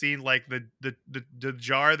details in this scene, like the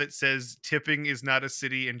jar that says tipping is not a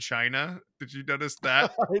city in China. Did you notice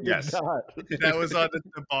that? I did Yes. not. That was on the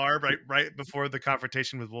bar right before the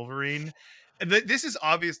confrontation with Wolverine. And this is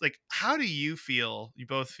obvious. Like, how do you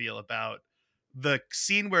both feel about the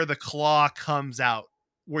scene where the claw comes out,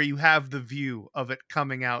 where you have the view of it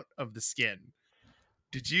coming out of the skin?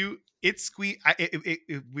 It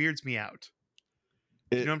weirds me out.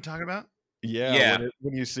 You know what I'm talking about? Yeah, Yeah.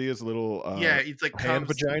 when you see his little Yeah, it's like hand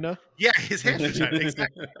comes- vagina. Yeah, his hand vagina.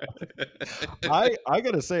 Exactly. I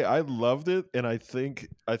gotta say, I loved it, and I thought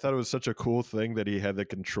it was such a cool thing that he had the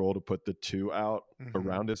control to put the two out Mhm.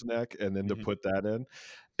 around his neck and then to Mhm. put that in.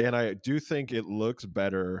 And I do think it looks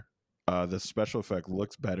better. The special effect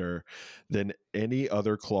looks better than any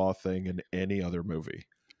other claw thing in any other movie.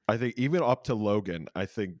 I think even up to Logan, I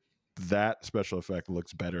think that special effect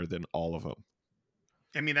looks better than all of them.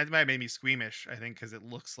 I mean, that might have made me squeamish, I think, because it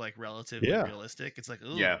looks like relatively Yeah. realistic. It's like,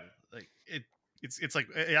 ooh, Yeah. like it's like,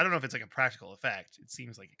 I don't know if it's like a practical effect. It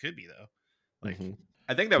seems like it could be though. Like, Mhm.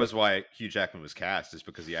 I think that was why Hugh Jackman was cast, is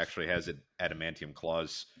because he actually has adamantium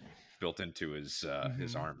claws built into his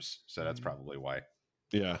Mhm. arms. So that's Mhm. probably why.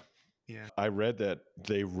 Yeah. yeah. I read that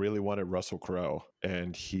they really wanted Russell Crowe,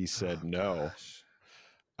 and he said Oh, no. gosh.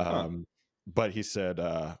 Huh. But he said,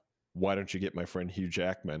 why don't you get my friend Hugh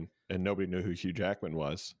Jackman? And nobody knew who Hugh Jackman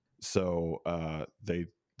was. So they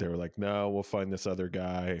were like, no, we'll find this other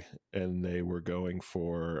guy. And they were going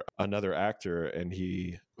for another actor, and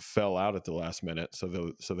he fell out at the last minute. So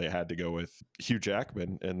they had to go with Hugh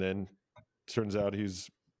Jackman. And then turns out he's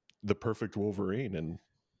the perfect Wolverine and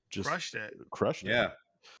just Crushed it. crushed it. Yeah.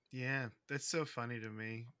 Yeah, that's so funny to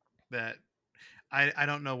me that I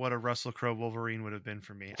don't know what a Russell Crowe Wolverine would have been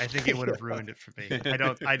for me. I think it would have ruined it for me.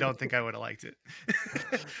 I don't think I would have liked it.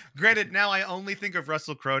 Granted, now I only think of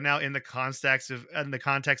Russell Crowe now in the context of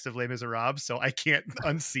Les Miserables, so I can't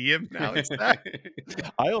unsee him now. It's that.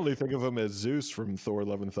 I only think of him as Zeus from Thor: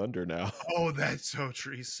 Love and Thunder now. Oh, that's so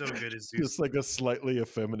true. He's so good as Zeus. Just like a slightly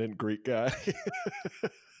effeminate Greek guy.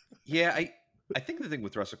 Yeah, I think the thing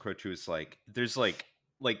with Russell Crowe too is like there's like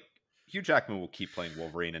like Hugh Jackman will keep playing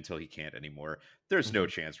Wolverine until he can't anymore. There's no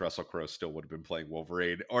chance Russell Crowe still would have been playing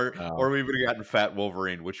Wolverine, or we would have gotten Fat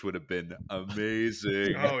Wolverine, which would have been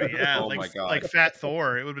amazing. Oh yeah, Oh like my God. like Fat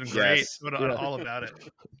Thor. It would have been great. Yes. Would have all about it.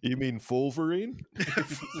 You mean Wolverine?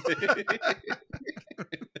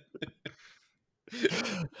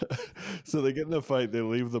 So they get in a fight, they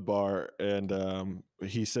leave the bar, and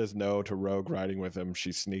he says no to Rogue riding with him.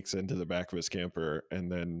 She sneaks into the back of his camper,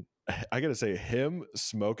 and then I gotta say, him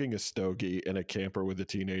smoking a stogie in a camper with a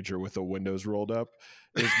teenager with the windows rolled up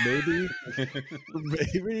is maybe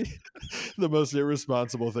the most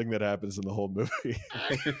irresponsible thing that happens in the whole movie.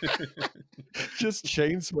 Just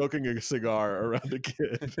chain smoking a cigar around a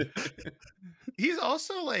kid. He's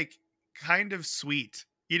also like kind of sweet.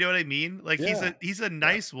 You know what I mean? Like he's a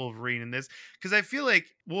nice Wolverine in this, because I feel like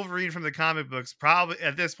Wolverine from the comic books probably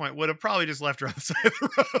at this point would have probably just left her on the side of the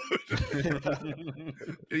road.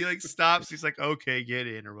 And he like stops. He's like, "Okay, get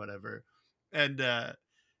in," or whatever. And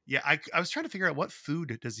yeah, I was trying to figure out what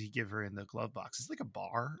food does he give her in the glove box. It's like a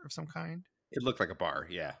bar of some kind. It looked like a bar,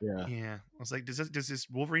 yeah. Yeah. I was like, does this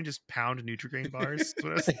Wolverine just pound Nutri-Grain bars?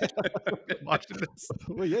 That's what I was watching this.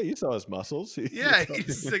 Well, yeah, you saw his muscles. Yeah,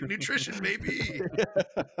 he's like nutrition, maybe.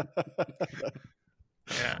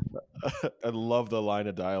 Yeah. I love the line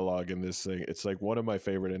of dialogue in this thing. It's like one of my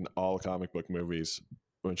favorite in all comic book movies.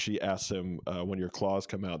 When she asks him, when your claws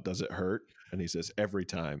come out, does it hurt? And he says, every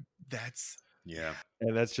time. Yeah.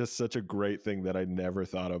 And that's just such a great thing that I never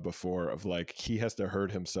thought of before, of like, he has to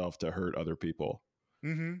hurt himself to hurt other people.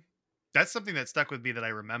 Mm-hmm. That's something that stuck with me that I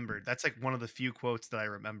remembered. That's like one of the few quotes that I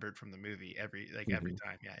remembered from the movie every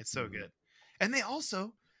time. Yeah, it's so good. And they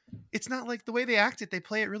also, it's not like the way they act it, they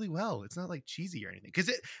play it really well. It's not like cheesy or anything.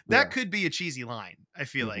 Because that could be a cheesy line, I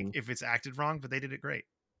feel like, if it's acted wrong, but they did it great.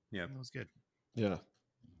 Yeah. That was good. Yeah.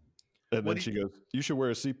 And then she goes, "You should wear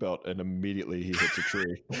a seatbelt." And immediately he hits a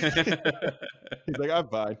tree. He's like, "I'm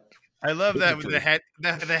fine." I love that with the head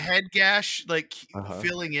gash, like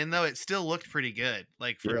filling in though, it still looked pretty good.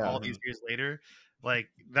 Like for all these years later, like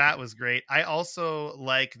that was great. I also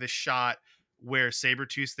like the shot where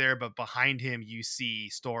Sabretooth's there, but behind him you see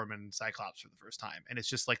Storm and Cyclops for the first time, and it's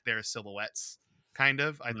just like their silhouettes, kind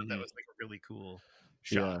of. I thought that was like a really cool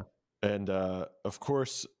shot. Yeah, and of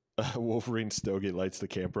course. Wolverine stogie lights the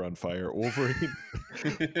camper on fire. Wolverine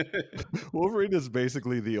is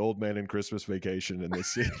basically the old man in Christmas Vacation in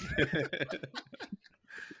this scene.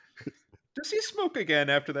 Does he smoke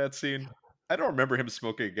again after that scene? I don't remember him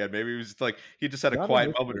smoking again. Maybe he was like, he just had a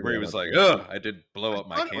quiet moment where he was like, "Oh, I did blow up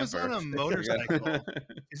my camper." It was on a motorcycle.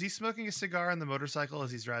 Is he smoking a cigar on the motorcycle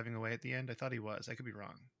as he's driving away at the end? I thought he was. I could be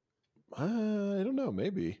wrong. I don't know.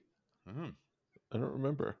 Maybe. I don't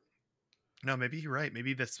remember. No, maybe you're right.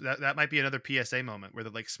 Maybe that might be another PSA moment where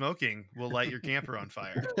they're like, smoking will light your camper on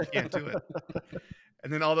fire. You can't do it.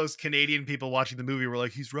 And then all those Canadian people watching the movie were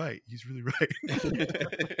like, he's right. He's really right.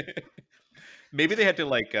 Maybe they had to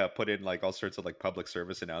like put in like all sorts of like public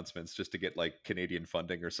service announcements just to get like Canadian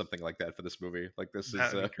funding or something like that for this movie. Like this is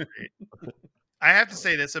great. I have to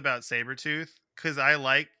say this about Sabretooth, because I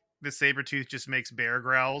like the Sabretooth just makes bear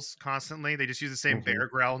growls constantly. They just use the same bear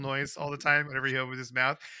growl noise all the time whenever he opens his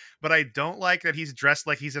mouth. But I don't like that he's dressed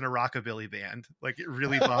like he's in a rockabilly band. Like, it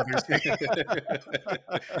really bothers me.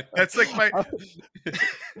 That's like my... How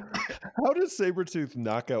does Sabretooth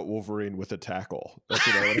knock out Wolverine with a tackle? That's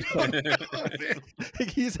what I want to know.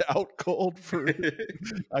 He's out cold for,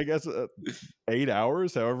 I guess, 8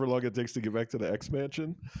 hours, however long it takes to get back to the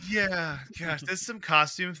X-Mansion. Yeah, gosh, there's some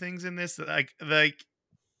costume things in this that like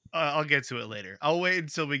I'll get to it later. I'll wait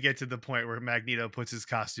until we get to the point where Magneto puts his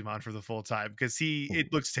costume on for the full time, because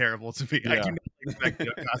it looks terrible to me. Yeah. I do not expect a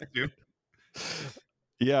costume.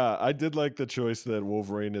 Yeah, I did like the choice that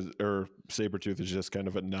Wolverine or Sabretooth is just kind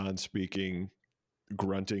of a non-speaking,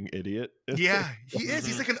 grunting idiot. Yeah, he is.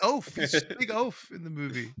 He's like an oaf. He's just a big oaf in the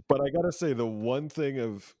movie. But I gotta say, the one thing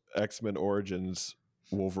of X-Men Origins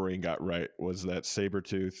Wolverine got right was that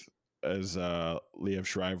Sabretooth as Liev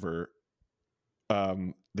Schreiber,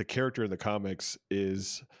 the character in the comics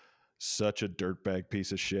is such a dirtbag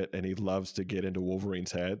piece of shit, and he loves to get into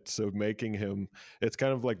Wolverine's head. So making him, it's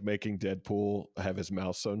kind of like making Deadpool have his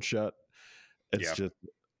mouth sewn shut.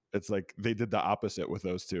 It's like they did the opposite with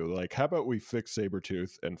those two. Like, how about we fix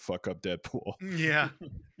Sabretooth and fuck up Deadpool? Yeah.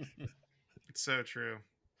 It's so true.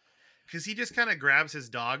 Because he just kind of grabs his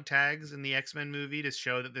dog tags in the X-Men movie to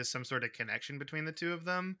show that there's some sort of connection between the two of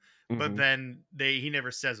them. But then he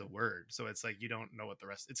never says a word. So it's like, you don't know what the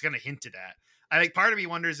rest, it's kind of hinted at. I think part of me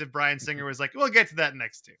wonders if Bryan Singer was like, we'll get to that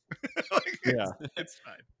next too. It's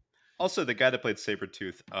fine. Also, the guy that played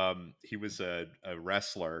Sabretooth, he was a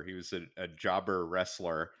wrestler. He was a jobber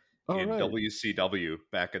wrestler. Oh, in right. WCW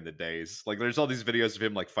back in the days. Like there's all these videos of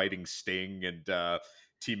him like fighting Sting and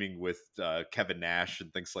teaming with Kevin Nash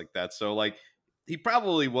and things like that. So like he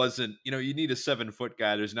probably wasn't, you need a 7-foot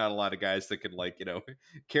guy. There's not a lot of guys that can like,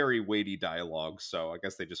 carry weighty dialogue. So I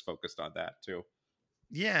guess they just focused on that too.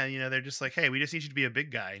 Yeah, they're just like, hey, we just need you to be a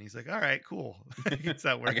big guy. And he's like, all right, cool. I guess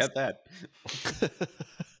that works. I got that.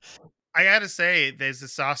 I gotta say, there's a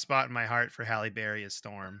soft spot in my heart for Halle Berry as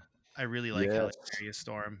Storm. I really like Halle Yes. Berry as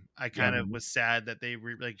Storm. I kind of was sad that they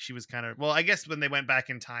she was kind of, well, I guess when they went back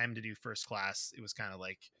in time to do First Class, it was kind of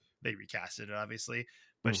like they recasted it, obviously.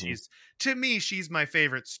 But to me, she's my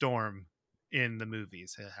favorite Storm in the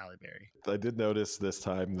movies, Halle Berry. I did notice this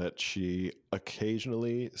time that she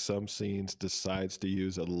occasionally, some scenes, decides to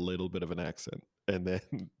use a little bit of an accent and then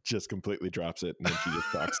just completely drops it, and then she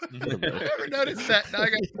just talks. I never noticed that. Now I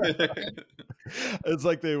got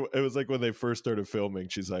it was like when they first started filming,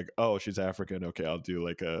 she's like, oh, she's African. Okay, I'll do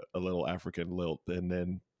like a little African lilt, and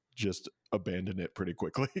then just abandon it pretty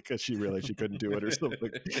quickly because she realized she couldn't do it or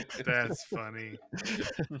something. That's funny.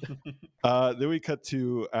 Then we cut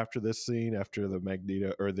to, after this scene, after the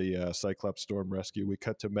Magneto or the Cyclops Storm rescue, we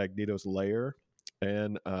cut to Magneto's lair.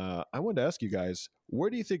 And I wanted to ask you guys, where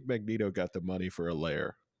do you think Magneto got the money for a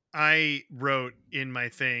lair? I wrote in my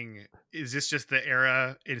thing, is this just the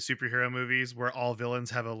era in superhero movies where all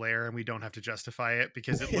villains have a lair and we don't have to justify it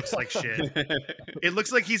because it looks like shit? It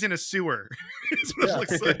looks like he's in a sewer. That's what it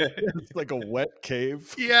looks like. It's like a wet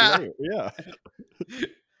cave. Yeah. lair. Yeah.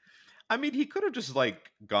 I mean, he could have just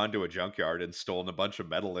like gone to a junkyard and stolen a bunch of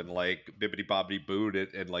metal and like bibbity bobbity booed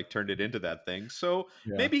it and like turned it into that thing. So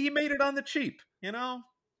maybe he made it on the cheap,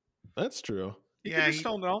 That's true. He could have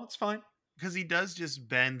stolen it all. It's fine. Because he does just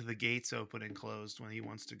bend the gates open and closed when he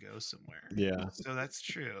wants to go somewhere. Yeah. So that's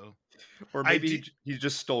true. Or maybe he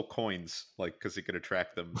just stole coins, like, because he could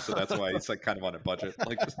attract them. So that's why he's like kind of on a budget.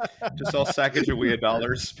 Like just all Sacagawea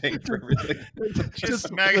dollars paying for everything. Just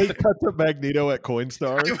they cut to Magneto at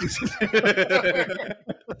Coinstar.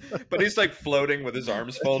 But he's like floating with his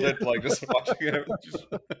arms folded, like just watching it.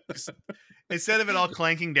 Instead of it all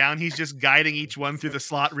clanking down, he's just guiding each one through the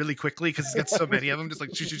slot really quickly because he's got so many of them. Just like,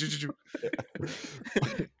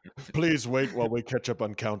 please wait while we catch up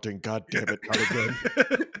on counting. God damn it, not again.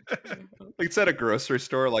 Like it's at a grocery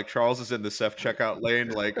store. Like Charles is in the self checkout lane,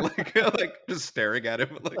 like just staring at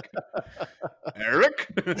him, like Eric.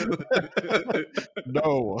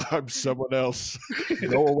 No, I'm someone else.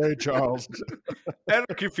 Go away, Charles.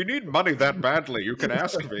 Eric, if you need money that badly, you can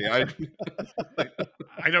ask me. I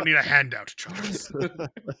don't need a handout, Charles.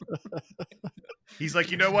 He's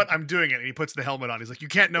like, you know what? I'm doing it. And he puts the helmet on. He's like, you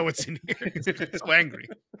can't know what's in here. He's so angry.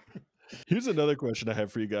 Here's another question I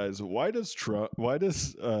have for you guys. Why does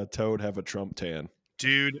Toad have a Trump tan?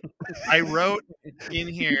 Dude, I wrote in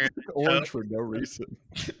here orange for no reason.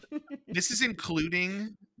 This is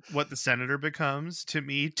including what the Senator becomes. To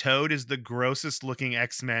me, Toad is the grossest looking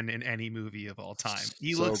X-Men in any movie of all time.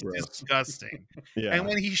 He looks disgusting. Yeah. And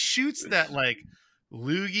when he shoots that like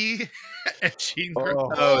loogie at Jean Grey,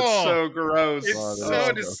 it's so gross. It's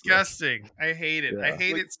so disgusting. I hate it. I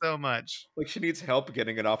hate it so much. Like she needs help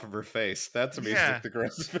getting it off of her face. That's amazing. Yeah. The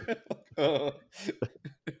gross.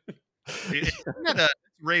 It's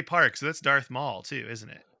Ray Park, so that's Darth Maul too, isn't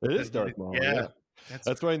it? It is Darth Maul. Yeah.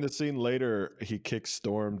 That's why in the scene later he kicks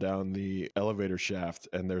Storm down the elevator shaft,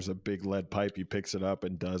 and there's a big lead pipe. He picks it up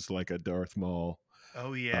and does like a Darth Maul.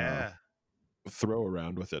 Oh yeah. Throw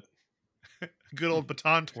around with it. Good old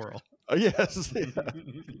baton twirl. Yes. Yeah.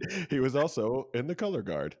 He was also in the color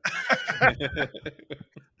guard.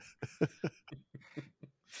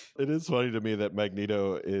 It is funny to me that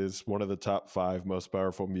Magneto is one of the top 5 most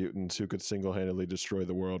powerful mutants who could single-handedly destroy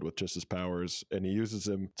the world with just his powers, and he uses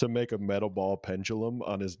him to make a metal ball pendulum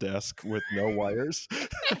on his desk with no wires.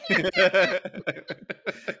 It's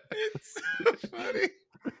so funny.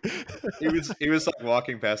 He was like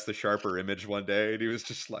walking past the Sharper Image one day, and he was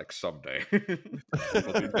just like, someday.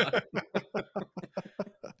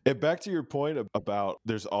 And back to your point about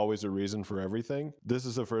there's always a reason for everything. This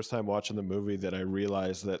is the first time watching the movie that I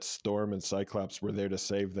realized that Storm and Cyclops were there to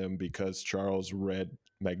save them because Charles read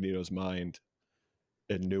Magneto's mind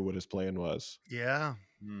and knew what his plan was. Yeah.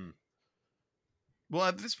 Well,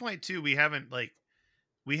 at this point too, we haven't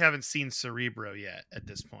seen Cerebro yet at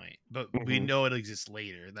this point, but we know it exists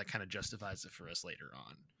later. That kind of justifies it for us later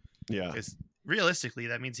on. Yeah. Because realistically,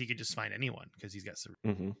 that means he could just find anyone because he's got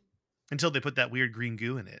Cerebro. Until they put that weird green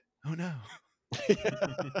goo in it. Oh no.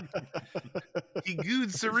 He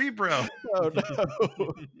gooed Cerebro. Oh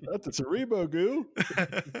no. That's a Cerebro goo.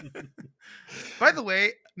 By the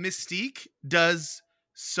way, Mystique does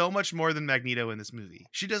so much more than Magneto in this movie.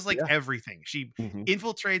 She does like Yeah. everything. She Mhm.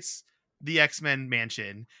 infiltrates the X-Men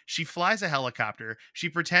mansion. She flies a helicopter. She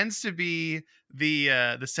pretends to be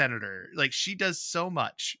the senator. Like, she does so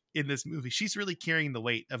much in this movie. She's really carrying the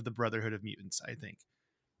weight of the Brotherhood of Mutants, I think.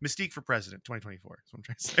 Mystique for president 2024.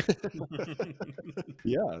 That's what I'm trying to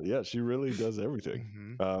say. Yeah, she really does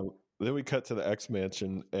everything. Mhm. Then we cut to the X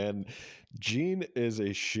Mansion, and Jean is a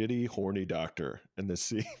shitty, horny doctor in this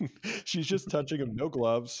scene. She's just touching him, no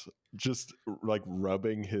gloves, just like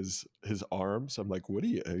rubbing his arms. I'm like, what are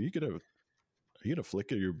you gonna flick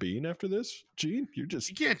your bean after this, Jean? You're just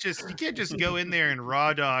You can't just go in there and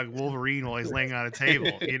raw dog Wolverine while he's laying on a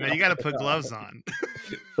table. You know, you got to put gloves on.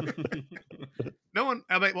 No one.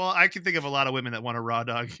 I can think of a lot of women that want to raw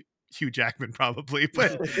dog Hugh Jackman, probably,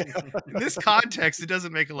 but in this context, it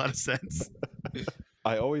doesn't make a lot of sense.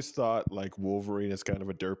 I always thought like Wolverine is kind of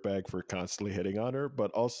a dirtbag for constantly hitting on her,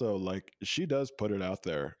 but also like she does put it out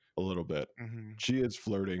there a little bit. Mm-hmm. She is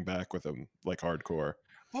flirting back with him like hardcore.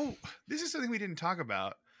 Oh, this is something we didn't talk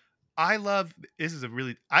about. I love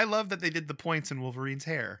that they did the points in Wolverine's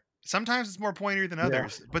hair. Sometimes it's more pointier than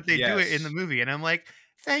others, but they do it in the movie, and I'm like,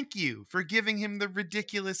 thank you for giving him the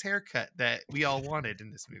ridiculous haircut that we all wanted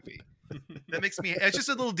in this movie. That makes me. It's just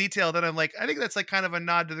a little detail that I'm like, I think that's like kind of a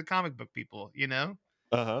nod to the comic book people, you know?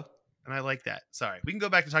 Uh-huh. And I like that. Sorry, we can go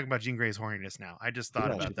back to talking about Jean Grey's horniness now. I just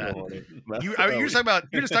thought about that.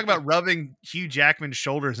 You're just talking about rubbing Hugh Jackman's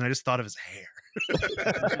shoulders, and I just thought of his hair.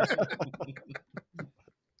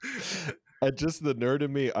 And just the nerd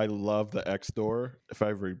in me, I love the X door. If I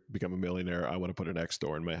ever become a millionaire, I want to put an X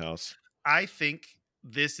door in my house. I think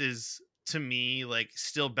this is, to me, like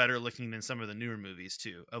still better looking than some of the newer movies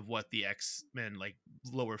too, of what the X-Men like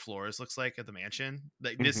lower floors looks like at the mansion.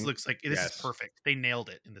 Like this looks like this is perfect. They nailed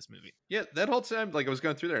it in this movie. Yeah, that whole time, like I was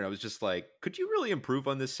going through there and I was just like, could you really improve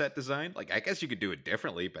on this set design? Like, I guess you could do it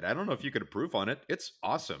differently, but I don't know if you could improve on it. It's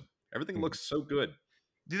awesome. Everything looks so good.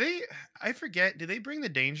 I forget, do they bring the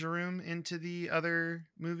Danger Room into the other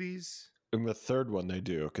movies? In the third one they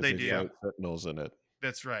do, because they fight Sentinels in it.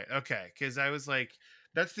 That's right. Okay, because I was like,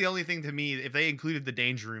 that's the only thing to me. If they included the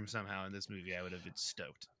Danger Room somehow in this movie, I would have been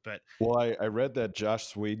stoked. But well, I read that Josh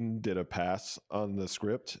Sweden did a pass on the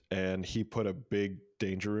script, and he put a big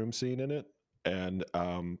Danger Room scene in it. And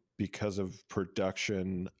because of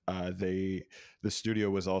production, the studio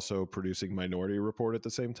was also producing Minority Report at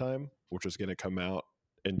the same time, which was going to come out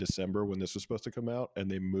in December when this was supposed to come out,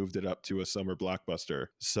 and they moved it up to a summer blockbuster.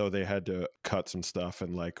 So they had to cut some stuff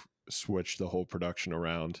and like switch the whole production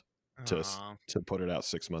around to put it out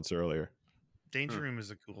 6 months earlier. Danger Room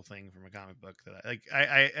is a cool thing from a comic book that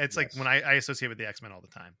it's like when I associate with the X-Men all the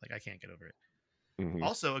time. Like I can't get over it. Mm-hmm.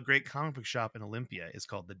 Also, a great comic book shop in Olympia is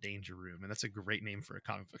called the Danger Room, and that's a great name for a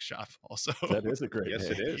comic book shop. Also, that is a great name. Yes,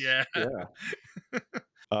 it is. Yeah.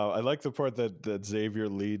 I like the part that Xavier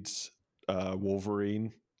leads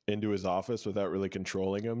Wolverine into his office without really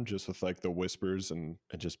controlling him, just with like the whispers and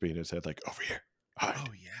just being in his head like, over here. Hide. Oh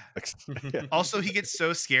yeah. Yeah. Also, he gets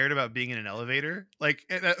so scared about being in an elevator. Like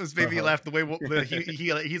that was made me laugh. The way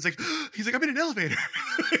he's like I'm in an elevator.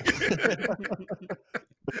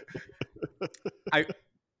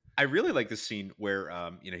 I really like this scene where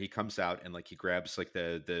he comes out and like he grabs like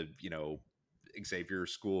the Xavier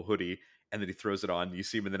school hoodie and then he throws it on. You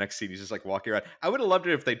see him in the next scene. He's just like walking around. I would have loved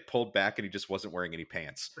it if they'd pulled back and he just wasn't wearing any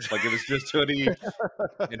pants. Like it was just hoodie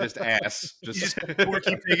and just ass. Just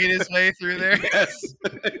Porky Pigging his way through there. Yes.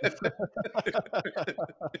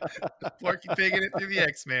 Porky Pigging it through the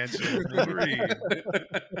X-Mansion. Wolverine.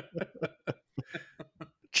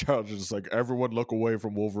 Charles is like, everyone look away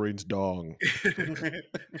from Wolverine's dong.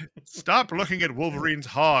 Stop looking at Wolverine's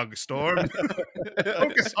hog, Storm.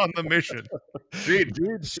 Focus on the mission.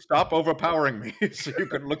 Gene, stop overpowering me so you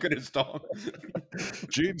can look at his dong.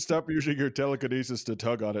 Gene, stop using your telekinesis to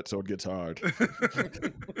tug on it so it gets hard.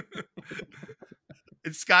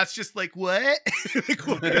 And Scott's just like, what? Like,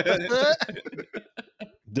 what?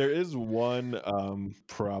 There is one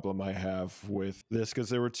problem I have with this, because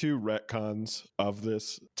there were 2 retcons of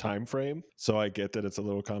this time frame, so I get that it's a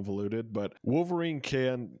little convoluted, but Wolverine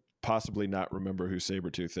can possibly not remember who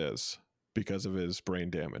Sabretooth is because of his brain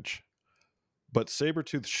damage. But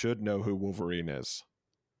Sabretooth should know who Wolverine is.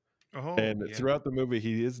 Throughout the movie,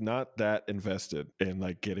 he is not that invested in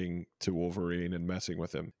like getting to Wolverine and messing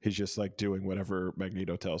with him. He's just like doing whatever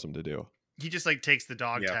Magneto tells him to do. He just like takes the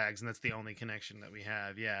dog tags, and that's the only connection that we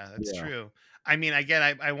have. Yeah, that's true. I mean,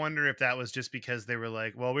 again, I wonder if that was just because they were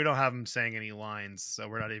like, well, we don't have him saying any lines, so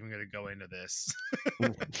we're not even going to go into this.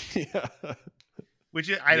 Yeah. Which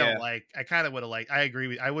I don't like. I kind of would have liked. I agree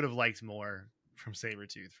with. I would have liked more from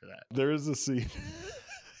Sabretooth for that. There is a scene.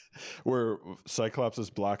 where Cyclops is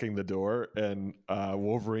blocking the door and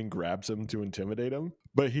Wolverine grabs him to intimidate him,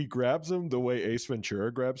 but he grabs him the way Ace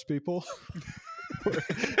Ventura grabs people.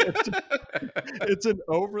 It's an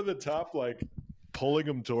over the top, like pulling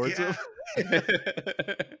him towards him.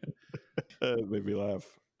 It made me laugh.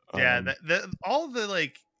 Yeah, all the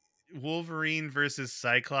like Wolverine versus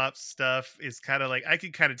Cyclops stuff is kind of like I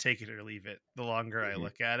could kind of take it or leave it the longer I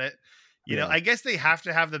look at it. You know, Yeah. I guess they have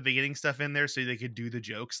to have the beginning stuff in there so they could do the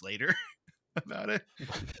jokes later about it.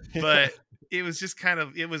 But it was just kind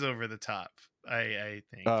of, it was over the top, I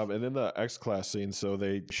think. And then the X-Class scene, so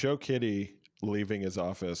they show Kitty leaving his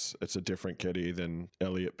office. It's a different Kitty than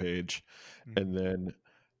Elliot Page. And then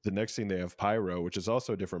the next scene they have Pyro, which is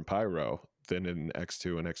also a different Pyro than in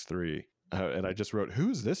X2 and X3. And I just wrote,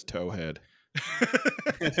 who's this towhead?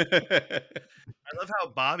 I love how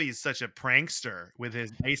Bobby's such a prankster with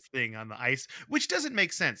his ice thing on the ice, which doesn't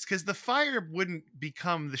make sense because the fire wouldn't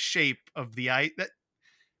become the shape of the ice.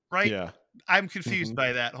 Right? Yeah. I'm confused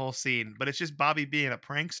by that whole scene, but it's just Bobby being a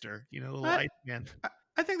prankster, you know, little ice man.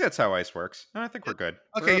 I think that's how ice works. I think we're good.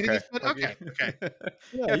 Okay, We're you think it's good? Okay.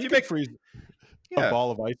 Yeah, if you you can make freeze a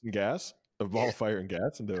ball of ice and gas, a ball of fire and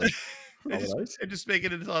gas into all of ice. And just make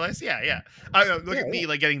it into all ice. Yeah. I know, look at me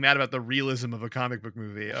like getting mad about the realism of a comic book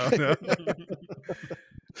movie. Oh no.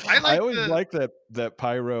 I always like that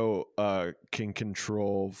Pyro can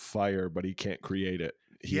control fire, but he can't create it.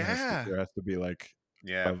 There has to be like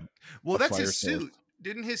well, that's fire his suit.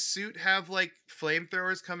 Didn't his suit have like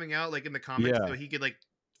flamethrowers coming out like in the comics so he could like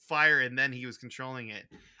fire and then he was controlling it?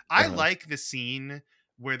 I like the scene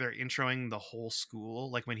where they're introing the whole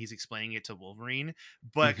school, like when he's explaining it to Wolverine,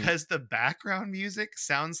 but because the background music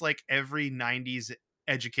sounds like every 90s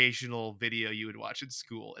educational video you would watch in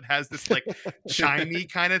school. It has this like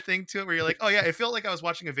chimey kind of thing to it where you're like, oh yeah, it felt like I was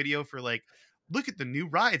watching a video for like, look at the new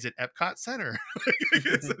rides at Epcot Center.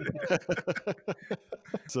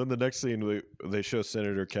 So in the next scene, they show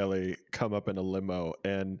Senator Kelly come up in a limo.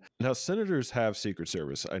 And now senators have Secret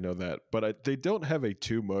Service. I know that. But they don't have a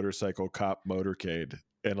 2-motorcycle cop motorcade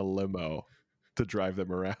and a limo to drive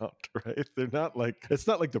them around, right? They're not like, it's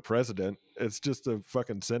not like the president. It's just a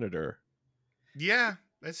fucking senator. Yeah,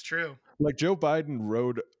 that's true. Like Joe Biden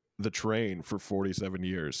rode the train for 47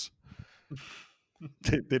 years.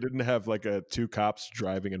 They didn't have like 2 cops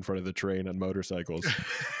driving in front of the train on motorcycles.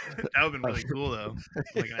 That would have been really cool though,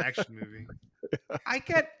 like an action movie. I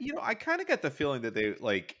kind of get the feeling that they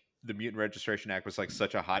like the Mutant Registration Act was like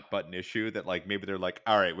such a hot button issue that like maybe they're like,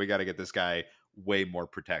 all right, we got to get this guy way more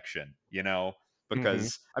protection, you know?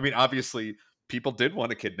 Because I mean, obviously people did want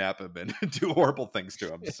to kidnap him and do horrible things to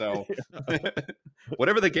him. So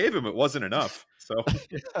whatever they gave him, it wasn't enough. So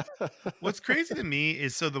what's crazy to me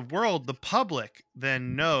is so the public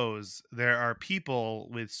then knows there are people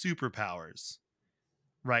with superpowers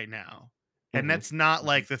right now. And that's not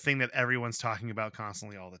like the thing that everyone's talking about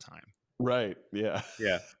constantly all the time. Right. Yeah.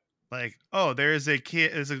 Yeah. Like, oh, there's a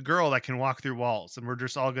girl that can walk through walls and we're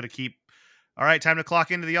just all going to keep, all right, time to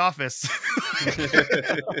clock into the office.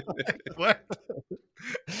 What?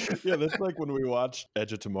 Yeah, that's like when we watched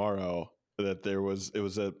Edge of Tomorrow, that it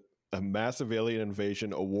was a massive alien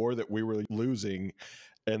invasion, a war that we were losing,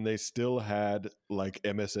 and they still had like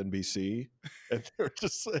MSNBC and they were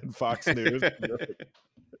just in Fox News.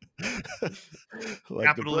 Like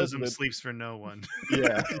capitalism sleeps for no one.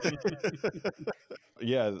 Yeah.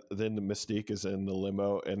 Yeah, then the Mystique is in the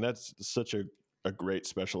limo, and that's such a great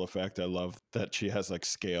special effect. I love that she has like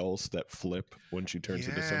scales that flip when she turns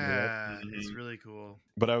into something else. Yeah, it's really cool.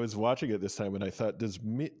 But I was watching it this time and I thought, does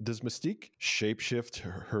Mystique shapeshift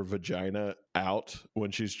her vagina out when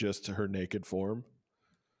she's just her naked form?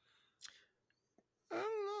 I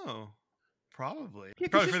don't know. Probably. Yeah,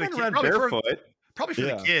 probably she's for the running kids. around barefoot. Probably for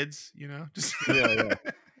the kids, you know. Just yeah.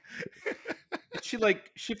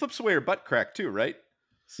 She flips away her butt crack too, right?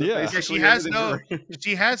 So yeah, she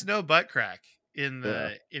has no butt crack in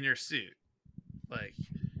her suit. Like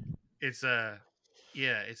it's a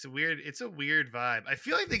weird vibe. I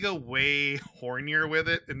feel like they go way hornier with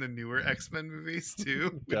it in the newer X-Men movies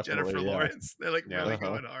too, with Jennifer Lawrence. They're like really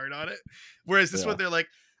going hard on it. Whereas this one, they're like,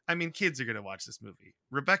 I mean, kids are gonna watch this movie.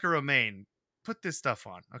 Rebecca Romaine, put this stuff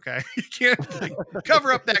on, okay? You can't like,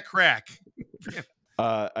 cover up that crack.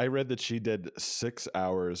 I read that she did 6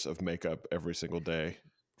 hours of makeup every single day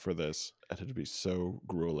for this. It had to be so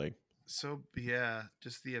grueling. So yeah,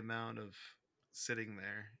 just the amount of sitting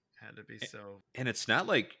there had to be so. And it's not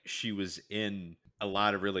like she was in a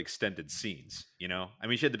lot of really extended scenes, you know? I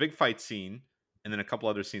mean, she had the big fight scene and then a couple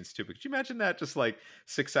other scenes too. But could you imagine that? Just like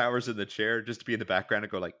 6 hours in the chair, just to be in the background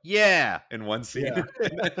and go like, yeah, in one scene.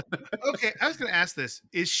 Yeah. Okay, I was gonna ask this: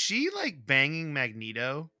 is she like banging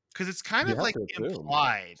Magneto because it's kind You of have like to assume.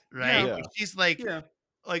 implied, right? Yeah. Like, she's like Yeah.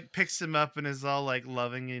 picks him up and is all like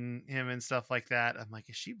loving in him and stuff like that. I'm like,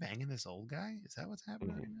 is she banging this old guy? Is that what's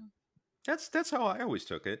happening right now? That's how I always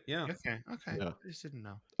took it. Yeah. Okay. Yeah. I just didn't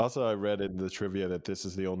know. Also, I read in the trivia that this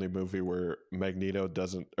is the only movie where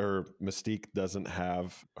Mystique doesn't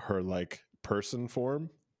have her like person form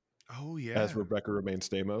Oh yeah. as Rebecca Romaine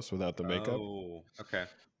Stamos without the makeup. Oh, okay.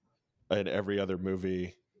 In every other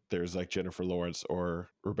movie, there's like Jennifer Lawrence or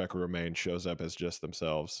Rebecca Romaine shows up as just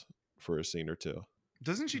themselves for a scene or two.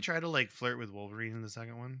 Doesn't she try to like flirt with Wolverine in the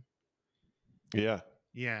second one? Yeah.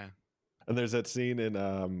 Yeah. And there's that scene in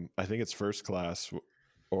I think it's First Class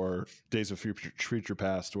or Days of Future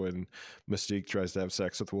Past when Mystique tries to have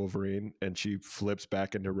sex with Wolverine and she flips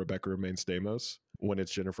back into Rebecca Romaine Stamos when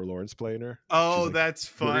it's Jennifer Lawrence playing her. Oh, like, that's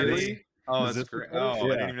funny. Really? Oh, Is that's this great. the Oh, case? I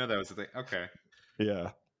Yeah. didn't even know that was the thing. Okay.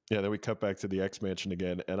 Yeah. Yeah, then we cut back to the X-Mansion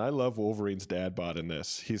again, and I love Wolverine's dad bod in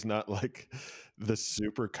this. He's not like the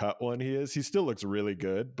super cut one he is. He still looks really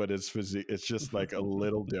good, but his physique, it's just like a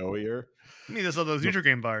little doughier. I mean, there's all those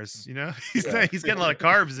Nutrigrain bars, you know? Yeah. He's getting a lot of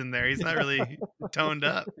carbs in there. He's not really toned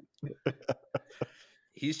up.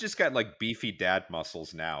 He's just got like beefy dad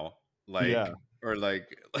muscles now. Like, Yeah. or like,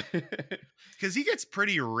 Because he gets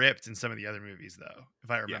pretty ripped in some of the other movies, though,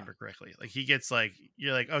 if I remember correctly. Like, he gets like,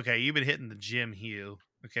 you're like, okay, you've been hitting the gym, Hugh.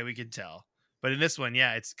 Okay, we can tell. But in this one,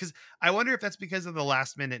 yeah, it's because I wonder if that's because of the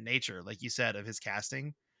last minute nature, like you said, of his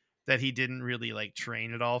casting, that he didn't really like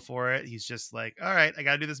train at all for it. He's just like, all right, I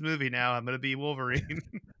got to do this movie now. I'm going to be Wolverine.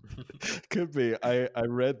 Could be. I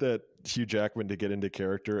read that Hugh Jackman, to get into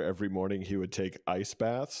character, every morning he would take ice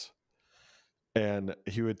baths, and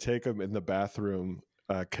he would take them in the bathroom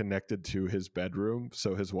connected to his bedroom,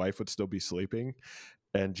 so his wife would still be sleeping.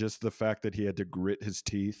 And just the fact that he had to grit his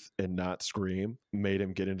teeth and not scream made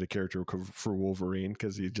him get into character for Wolverine,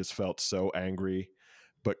 because he just felt so angry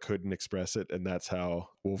but couldn't express it. And that's how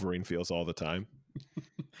Wolverine feels all the time.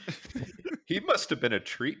 he must have been a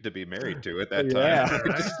treat to be married to at that Yeah.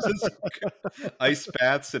 time. Just ice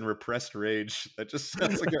baths and repressed rage. That just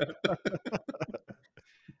sounds like a...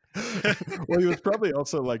 Well, he was probably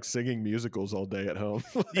also like singing musicals all day at home.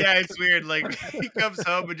 Yeah, it's weird. Like, he comes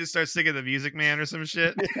home and just starts singing The Music Man or some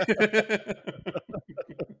shit.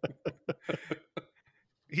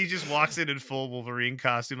 He just walks in full Wolverine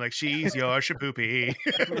costume, like, she's your shapoopy.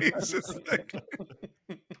 It's just like,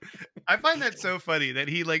 I find that so funny that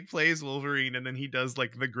he like plays Wolverine and then he does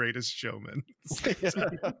like The Greatest Showman.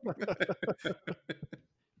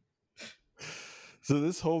 So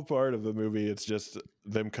this whole part of the movie, it's just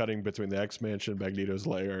them cutting between the X-Mansion, Magneto's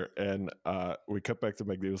lair, and we cut back to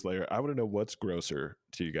Magneto's lair. I want to know what's grosser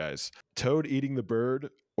to you guys: Toad eating the bird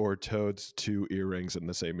or Toad's 2 earrings in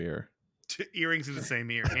the same ear? Earrings in the same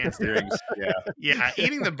ear, hands down. Earrings, yeah. Yeah,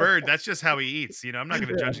 eating the bird, that's just how he eats. You know, I'm not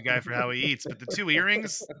going to judge a guy for how he eats, but the 2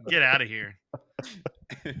 earrings, get out of here.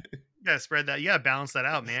 You got to spread that. You got to balance that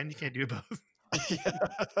out, man. You can't do both.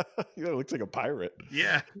 It looks like a pirate.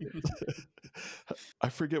 Yeah. I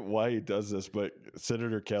forget why he does this, but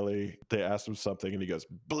Senator Kelly, they asked him something and he goes,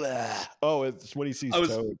 blah. Oh, it's when he sees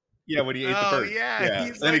Toad. Yeah, when he ate the Oh, bird. yeah. Then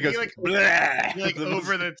He's he like, goes, he like, "Blah." he like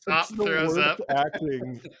over the top It's the throws worst up.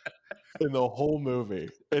 acting in the whole movie,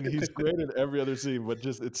 and he's great in every other scene, but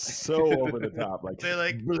just it's so over the top. Like They're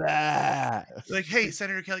like, blah. like, hey,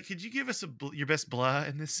 Senator Kelly, could you give us your best blah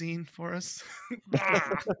in this scene for us?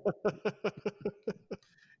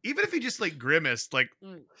 Even if he just like grimaced, like,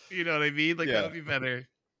 you know what I mean? Like, Yeah. that would be better.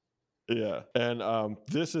 Yeah, and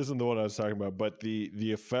this isn't the one I was talking about, but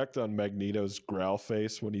the effect on Magneto's growl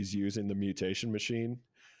face when he's using the mutation machine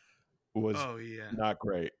was Oh yeah, not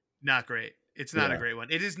great. not great. It's not a Yeah. great one.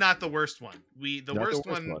 It is not the worst one. The Not worst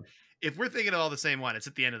one. If we're thinking of all the same one, it's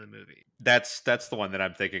at the end of the movie That's the one that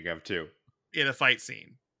I'm thinking of too. in a fight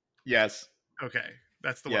scene. Yes. Okay,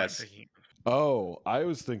 that's the Yes. one I'm thinking of. Oh, I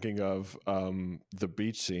was thinking of the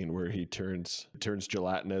beach scene where he turns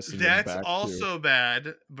gelatinous. And then That's back also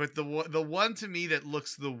bad, but the one to me that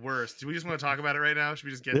looks the worst. Do we just want to talk about it right now? Should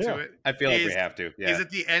we just get Yeah. to it? I feel like we Is- have to. Yeah. Is at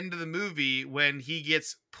the end of the movie when he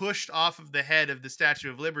gets pushed off of the head of the Statue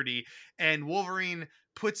of Liberty and Wolverine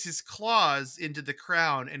puts his claws into the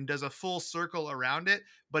crown and does a full circle around it,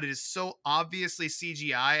 but it is so obviously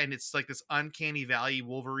CGI and it's like this uncanny valley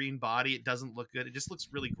Wolverine body. It doesn't look good. It just looks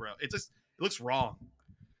really gross. It looks wrong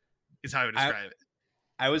is how I would describe it.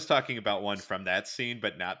 I was talking about one from that scene,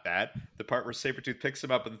 but not that. The part where Sabretooth picks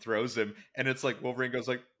him up and throws him, and it's like Wolverine goes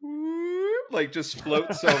like, "Whoop," like just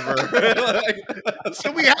floats over.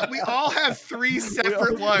 So we all have 3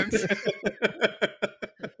 separate ones.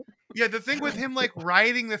 Yeah, the thing with him like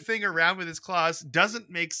riding the thing around with his claws doesn't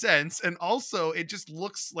make sense, and also it just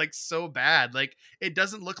looks like so bad. Like it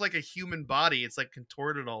doesn't look like a human body. It's like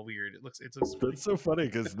contorted all weird. It looks really That's so funny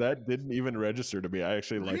because that didn't even register to me. I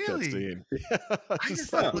actually liked that Really? scene. I just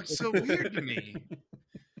thought it looked so weird to me.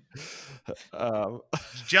 um,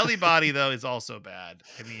 Jelly Body though is also bad.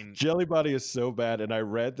 I mean, Jelly Body is so bad, and I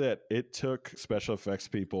read that it took special effects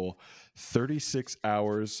people 36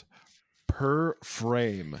 hours per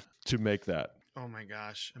frame to make that. oh my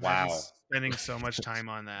gosh. Imagine Wow. spending so much time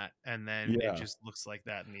on that and then Yeah. it just looks like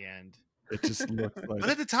that in the end. It just looks But like,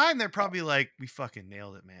 at the time they're probably like, we fucking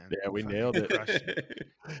nailed it, man. yeah, we fucking nailed it. crushed it.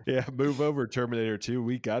 Yeah, move over, Terminator 2.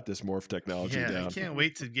 We got this morph technology Yeah, I down. can't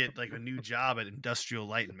wait to get like a new job at Industrial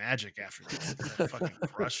Light and Magic after this. I fucking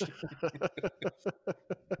crushed it.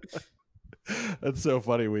 That's so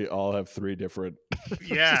funny. We all have three different.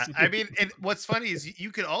 Yeah, I mean, and what's funny is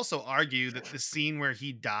you could also argue that the scene where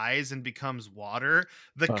he dies and becomes water,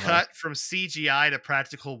 the Uh-huh. cut from CGI to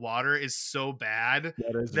practical water is so bad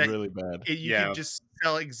That is that really bad. you Yeah. can just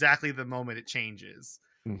tell exactly the moment it changes.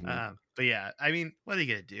 Mhm. But yeah, I mean, what are you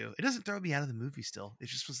gonna do? It doesn't throw me out of the movie. Still, it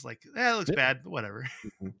just was like, it looks Yeah. bad, but whatever.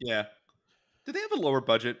 Yeah. Did they have a lower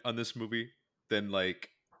budget on this movie than like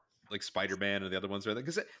Spider-Man and the other ones?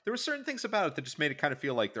 Because there were certain things about it that just made it kind of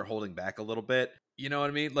feel like they're holding back a little bit. You know what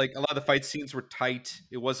I mean? Like a lot of the fight scenes were tight.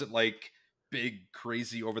 It wasn't like big,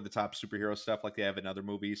 crazy, over-the-top superhero stuff like they have in other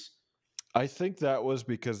movies. I think that was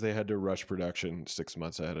because they had to rush production 6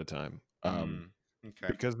 months ahead of time. Okay.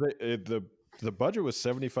 Because the budget was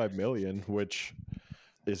 75 million, which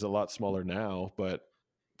is a lot smaller now. But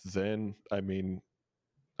then, I mean,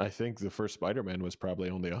 I think the first Spider-Man was probably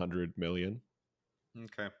only 100 million.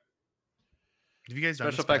 Okay. Have you guys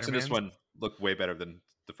done Special effects in this Spider-Mans? one look way better than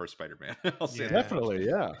the first Spider-Man. I'll say Yeah. that. Definitely,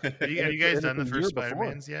 yeah. Have you And guys it's done the a first year before.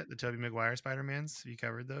 Spider-Mans yet? The Tobey Maguire Spider-Mans? Have you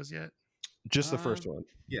covered those yet? Just the first one.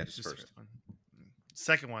 Yeah, just Just the first. first one.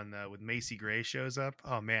 Second one though, with Macy Gray shows up.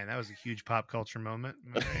 Oh man, that was a huge pop culture moment.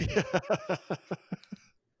 Am I right?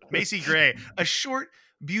 Macy Gray, a short,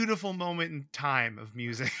 beautiful moment in time of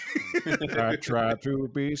music. I try to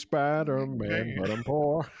be Spider-Man, but I'm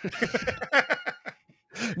poor.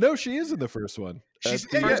 No, she is in the first one. She's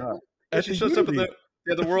At in the the, first uh, Yeah, at she the shows up at Unity.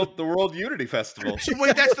 the World Unity Festival. So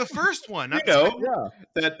wait, that's the first one. You not the know second-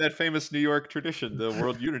 Yeah. that famous New York tradition, the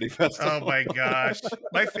World Unity Festival. Oh my gosh,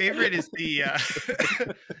 my favorite is the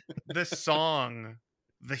the song,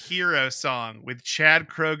 the hero song with Chad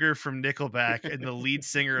Kroeger from Nickelback and the lead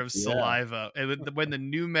singer of Yeah. Saliva. And when the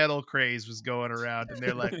new metal craze was going around, and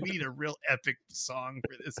they're like, we need a real epic song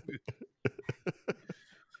for this movie.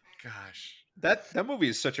 Gosh. That movie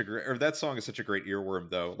is such a great, or that song is such a great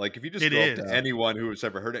earworm, though. Like if you just It go is. up to anyone who has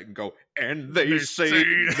ever heard it and go, and they They say,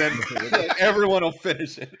 say- then everyone will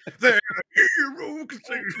finish it. Hero can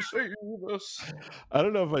sing. Save us. I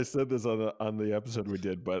don't know if I said this on the episode we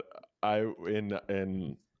did, but I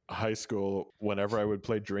in high school, whenever I would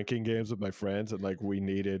play drinking games with my friends and like we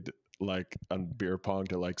needed like on beer pong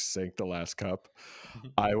to like sink the last cup,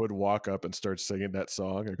 I would walk up and start singing that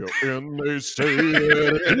song and go, and they say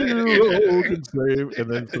that a hero can save,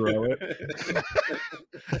 and then throw it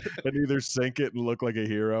and either sink it and look like a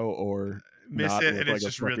hero or Miss not it, look and it's like a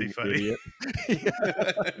just really fucking funny.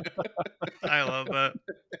 idiot. I love that.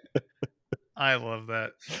 I love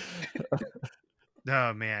that.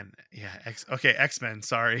 Oh man, yeah. X-Men.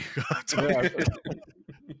 Sorry. Yeah.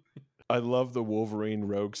 I love the Wolverine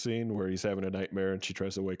rogue scene where he's having a nightmare and she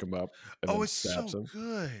tries to wake him up and Oh, then it's stabs so him.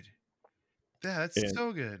 good. Yeah, that's And-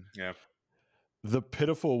 so good. Yeah. The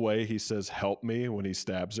pitiful way he says "help me" when he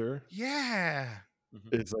stabs her, Yeah.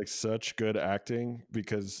 it's like such good acting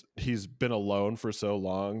because he's been alone for so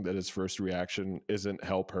long that his first reaction isn't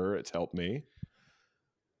help her, it's help me.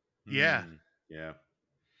 Yeah. Yeah.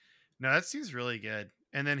 No, that seems really good.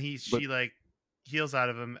 And then she But- like heals out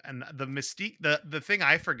of him, and the Mystique. The thing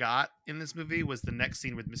I forgot in this movie was the next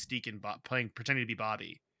scene with Mystique and pretending to be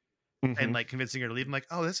Bobby and Mhm. like convincing her to leave. I'm like,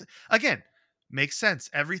 oh, this again makes sense.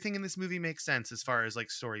 Everything in this movie makes sense as far as like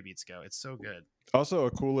story beats go. It's so good. Also,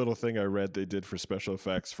 a cool little thing I read they did for special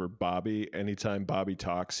effects for Bobby. Anytime Bobby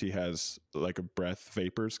talks, he has like a breath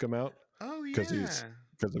vapors come out Oh yeah. 'Cause he's-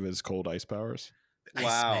 because of his cold ice powers.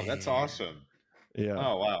 Wow, that's Iceman. awesome. Yeah.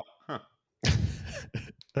 Oh wow. Huh.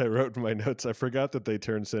 I wrote in my notes, I forgot that they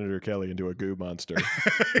turned Senator Kelly into a goo monster.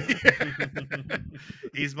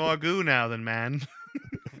 He's more goo now than man.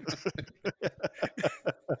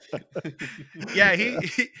 Yeah,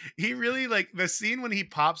 he really like the scene when he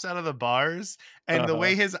pops out of the bars and the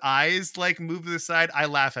way his eyes like move to the side. I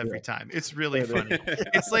laugh every time. It's really funny.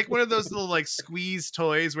 It's like one of those little like squeeze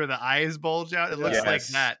toys where the eyes bulge out. It looks like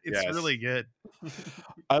Yes, that. It's yes. really good.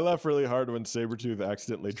 I laugh really hard when Sabretooth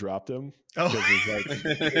accidentally dropped him. Oh, Because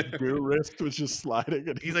his like goo wrist was just sliding,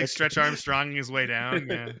 and he's like Stretch Armstronging his way down.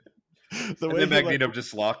 Yeah. the And way then he, like, Magneto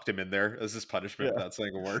just locked him in there as his punishment Yeah. without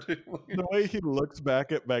saying a word. the way he looks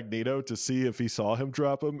back at Magneto to see if he saw him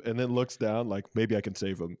drop him, and then looks down like maybe I can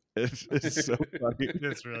save him. It's so funny.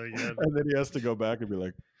 It's really good. And then he has to go back and be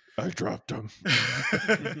like, I dropped him.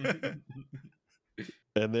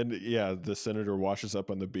 And then the senator washes up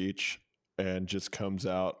on the beach and just comes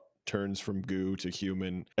out, turns from goo to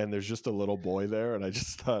human, and there's just a little boy there. And I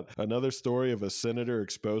just thought, another story of a senator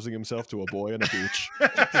exposing himself to a boy on a beach.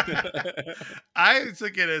 I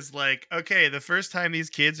took it as like, okay, the first time these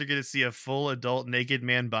kids are going to see a full adult naked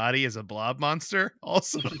man body as a blob monster.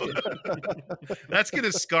 Also, that's going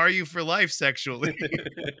to scar you for life sexually.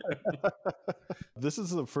 This is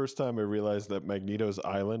the first time I realized that Magneto's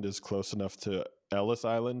island is close enough to Ellis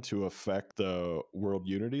Island to affect the World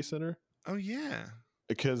Unity Center. Oh yeah.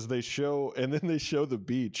 Because they show the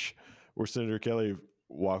beach where Senator Kelly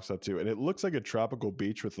walks up to, and it looks like a tropical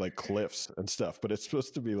beach with like cliffs and stuff, but it's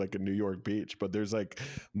supposed to be like a New York beach, but there's like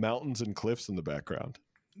mountains and cliffs in the background.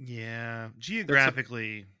 Yeah.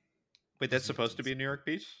 Geographically. Wait, that's supposed to be New York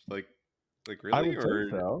Beach? Like really? I would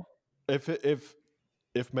think so.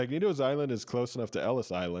 If Magneto's island is close enough to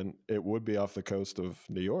Ellis Island, it would be off the coast of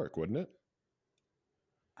New York, wouldn't it?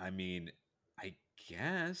 I mean, I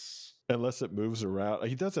guess. Unless it moves around.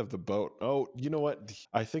 He does have the boat. Oh, you know what?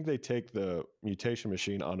 I think they take the mutation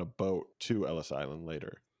machine on a boat to Ellis Island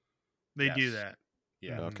later. They do Yes. that.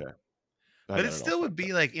 Yeah. Okay. But it still would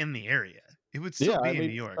be like in the area. It would still be in New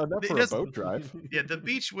York. Enough It for a doesn't- boat drive. Yeah, the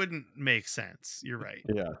beach wouldn't make sense. You're right.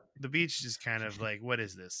 Yeah. The beach is kind of like, what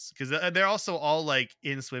is this? Because they're also all like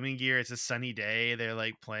in swimming gear. It's a sunny day. They're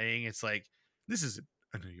like playing. It's like, this isn't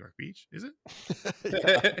a New York beach, is it?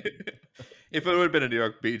 If it would have been a New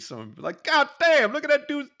York Beach, someone would be like, God damn, look at that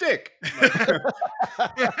dude's dick.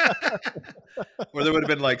 Or there would have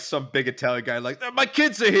been like some big Italian guy like, my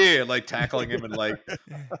kids are here, like tackling him and like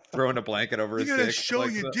throwing a blanket over his You gotta dick. show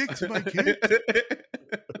like your the- dick to my kids.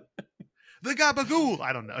 The gabagool.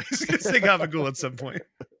 I don't know. He's gonna say gabagool at some point.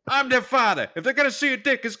 I'm their father. If they're gonna see a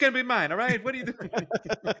dick, it's gonna be mine. All right. What do you do?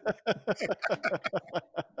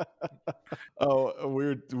 Oh,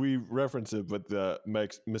 we reference it, but the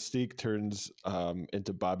Mystique turns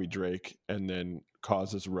into Bobby Drake and then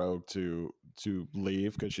causes Rogue to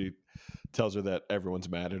leave because she tells her that everyone's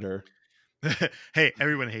mad at her. Hey,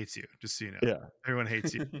 everyone hates you. Just so you know. Yeah. Everyone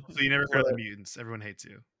hates you. So you never heard of the mutants. Everyone hates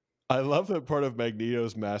you. I love that part of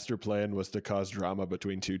Magneto's master plan was to cause drama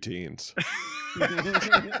between two teens.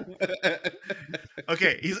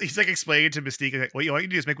 Okay, he's like explaining it to Mystique. Like, what you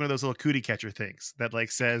do is make one of those little cootie catcher things that like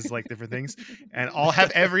says like different things, and I'll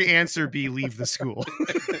have every answer be leave the school.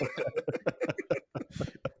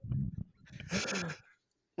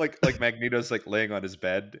 like Magneto's like laying on his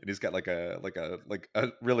bed and he's got like a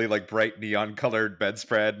really like bright neon colored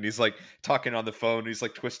bedspread and he's like talking on the phone and he's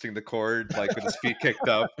like twisting the cord like with his feet kicked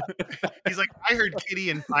up. He's like, I heard Kitty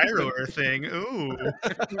and Pyro are a thing. Ooh,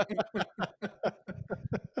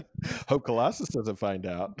 Hope Colossus doesn't find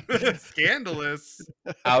out. scandalous.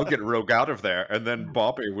 I'll get Rogue out of there and then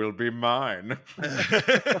Bobby will be mine.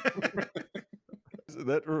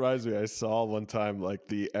 That reminds me, I saw one time like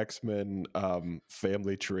the X-Men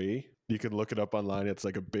family tree. You can look it up online. It's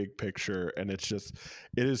like a big picture, and it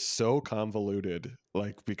is so convoluted,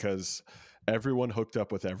 like because everyone hooked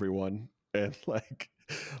up with everyone, and like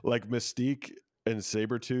Mystique and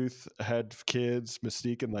Sabretooth had kids.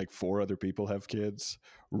 Mystique and like 4 other people have kids.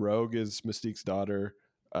 Rogue is Mystique's daughter.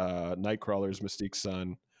 Nightcrawler's Mystique's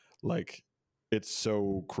son. Like, it's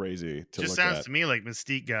so crazy to Just look sounds at. to me like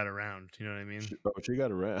Mystique got around. You know what I mean? She got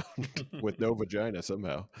around with no vagina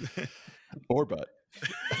somehow, or butt.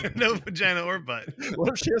 No vagina or butt.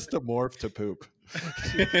 What if she has to morph to poop?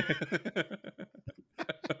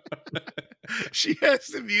 She has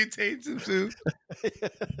to mutate to poop.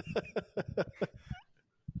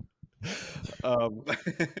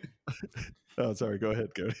 Oh, sorry. Go ahead,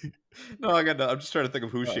 Cody. No, I got no. I'm just trying to think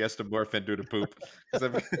of who she has to morph into to poop. 'Cause I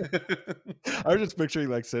was just picturing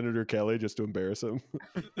like Senator Kelly just to embarrass him.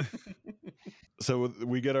 So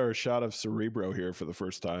we get our shot of Cerebro here for the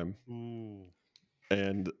first time, Ooh.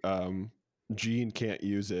 and Jean can't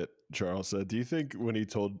use it. Charles said, "Do you think when he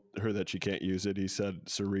told her that she can't use it, he said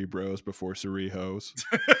Cerebros before Cerejos?"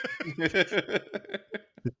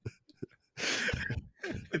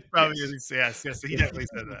 Probably Yes. yes. He definitely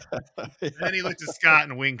said that. And then he looked at Scott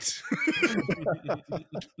and winked.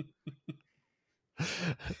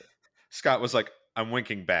 Scott was like, "I'm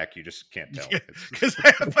winking back. You just can't tell." Because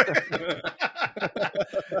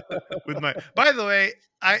with my. By the way,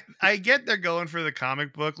 I get they're going for the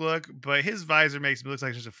comic book look, but his visor makes me look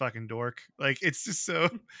like just a fucking dork. Like it's just so,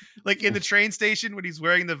 like in the train station when he's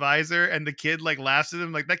wearing the visor and the kid like laughs at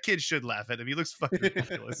him. Like that kid should laugh at him. He looks fucking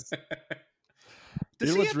ridiculous. Does You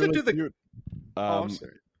know he what's have really to do the? cute? Oh, I'm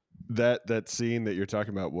sorry. That scene that you're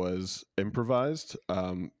talking about was improvised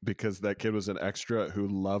because that kid was an extra who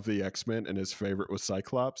loved the X-Men and his favorite was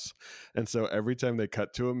Cyclops, and so every time they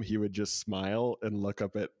cut to him he would just smile and look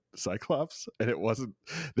up at Cyclops, and it wasn't,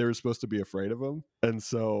 they were supposed to be afraid of him, and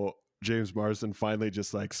so James Marsden finally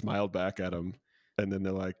just like smiled back at him, and then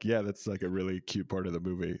they're like, yeah, that's like a really cute part of the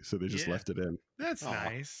movie, so they just left it in. That's Aw.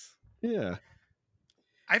 nice. Yeah,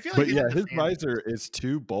 I feel like but he's yeah, in the his fan- visor is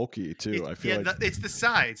too bulky too. I feel like it's the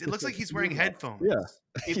sides. It looks like like he's wearing earmuffs. headphones. Yeah.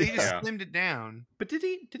 If they just Yeah. slimmed it down. But did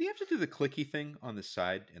he have to do the clicky thing on the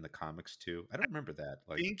side in the comics too? I don't remember that.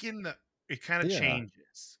 I Like, think it kind of Yeah.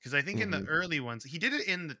 changes because I think in the Mhm. early ones he did it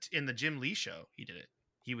in the Jim Lee show. He did it.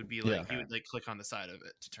 He would be like Yeah. he would like click on the side of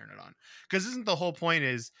it to turn it on because isn't the whole point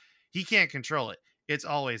is he can't control it. It's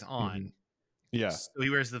always on. yeah, So he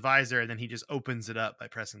wears the visor and then he just opens it up by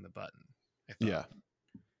pressing the button. I thought. yeah.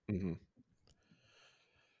 Hmm.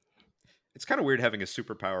 it's kind of weird having a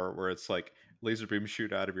superpower where it's like laser beams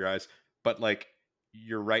shoot out of your eyes, but like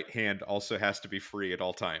your right hand also has to be free at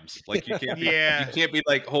all times. Like you can't, Yeah. you can't be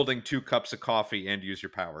like holding 2 cups of coffee and use your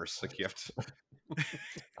powers. Like you have to. Unless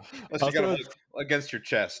you Also, got it like, against your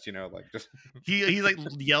chest, you know, like just. He like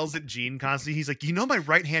yells at Gene constantly. He's like, my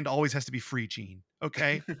right hand always has to be free, Gene.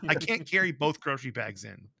 Okay, I can't carry both grocery bags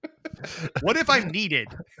in. What if I'm needed?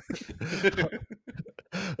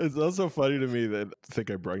 It's also funny to me that I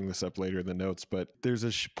think I bring this up later in the notes, but there's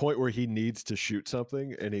a point where he needs to shoot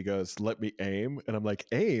something and he goes, "Let me aim." And I'm like,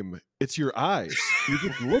 "Aim? It's your eyes. You're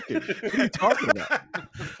just looking. What are you talking about?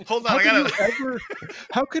 Hold on, I gotta.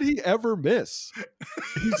 How could he ever miss?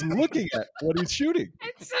 He's looking at what he's shooting."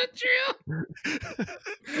 It's so true.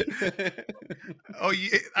 Oh,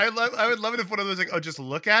 I would love it if one of those like, oh, just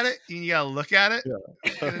look at it. You gotta look at it.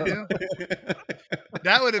 Yeah.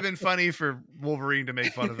 That would have been funny for Wolverine to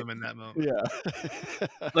make fun of him in that moment. Yeah.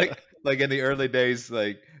 like in the early days,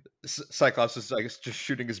 like Cyclops is like just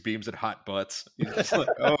shooting his beams at hot butts. He's just like,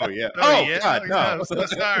 oh yeah, God, no. I'm so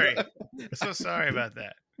sorry. I'm so sorry about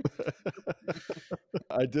that.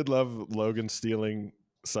 I did love Logan stealing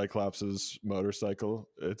Cyclops's motorcycle.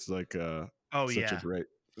 It's like such a great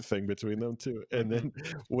thing between them too. And then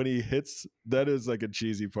when he hits, that is like a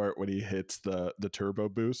cheesy part when he hits the turbo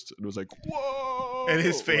boost. It was like, whoa, and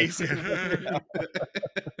his face.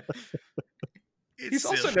 He's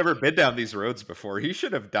also never been down these roads before. He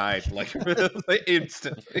should have died like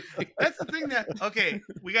instantly. That's the thing okay,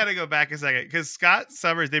 we got to go back a second because Scott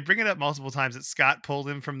Summers, they bring it up multiple times that Scott pulled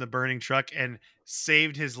him from the burning truck and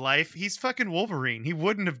saved his life. He's fucking Wolverine. He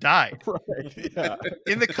wouldn't have died. Right. Yeah.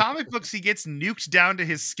 In the comic books, he gets nuked down to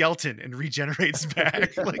his skeleton and regenerates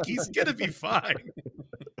back. Like he's gonna be fine.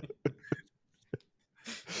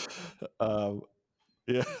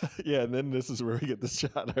 Yeah, and then this is where we get the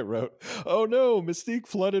shot I wrote. Oh no, Mystique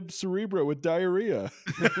flooded Cerebro with diarrhea.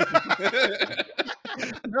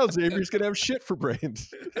 Now Xavier's gonna have shit for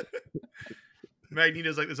brains.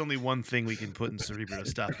 Magneto's like, there's only one thing we can put in Cerebro to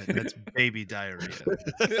stop it. That's baby diarrhea.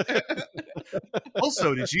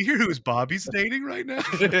 Also, did you hear who's Bobby's dating right now?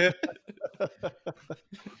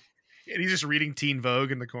 And he's just reading Teen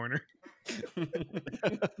Vogue in the corner.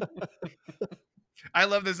 I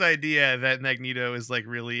love this idea that Magneto is like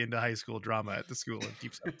really into high school drama at the school and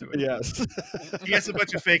keeps up to it. Yes. He has a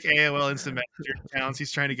bunch of fake AOL Instant Messenger accounts.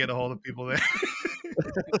 He's trying to get a hold of people there.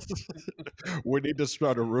 We need to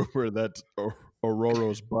spread a rumor that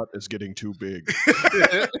Aurora's butt is getting too big.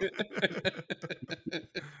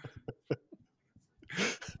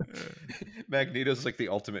 Magneto's like the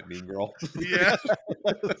ultimate mean girl. Yeah.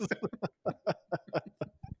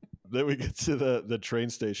 Then we get to the train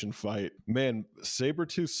station fight. Man,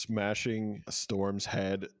 Sabretooth smashing Storm's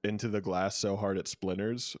head into the glass so hard it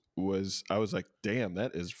splinters I was like, damn,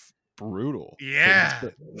 that is brutal. Yeah.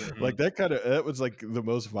 Like that was like the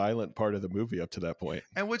most violent part of the movie up to that point.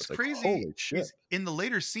 And what's Like, crazy holy shit. is in the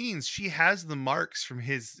later scenes, she has the marks from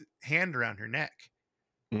his hand around her neck.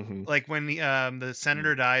 Mm-hmm. Like when the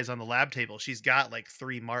senator dies on the lab table, she's got like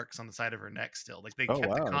 3 marks on the side of her neck still. Like they kept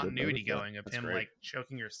the continuity going of him like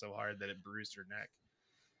choking her so hard that it bruised her neck.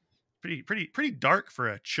 Pretty dark for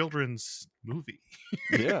a children's movie.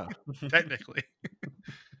 Yeah. Technically.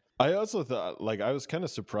 I also thought, like, I was kind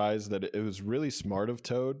of surprised that it was really smart of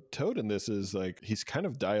Toad. Toad in this is like, he's kind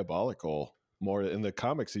of diabolical. More in the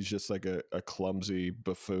comics, he's just like a clumsy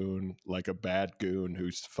buffoon, like a bad goon who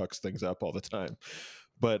fucks things up all the time.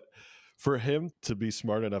 But for him to be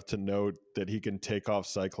smart enough to know that he can take off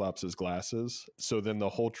Cyclops' glasses, so then the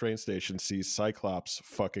whole train station sees Cyclops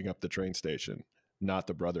fucking up the train station, not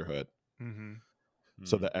the Brotherhood. Mm-hmm.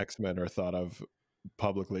 So the X-Men are thought of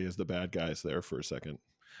publicly as the bad guys there for a second.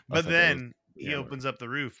 But then he opens up the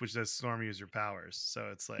roof, which says Storm use your powers. So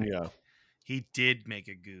it's like, yeah, he did make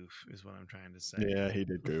a goof, is what I'm trying to say. yeah, he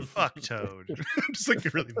did goof. Fuck Toad. I'm just like,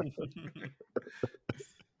 really.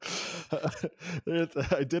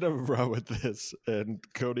 I did have a problem with this, and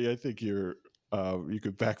Cody, I think you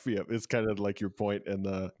could back me up. It's kind of like your point in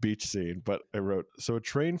the beach scene, but I wrote, so a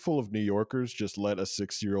train full of New Yorkers just let a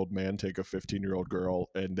 6-year-old man take a 15-year-old girl,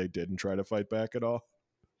 and they didn't try to fight back at all.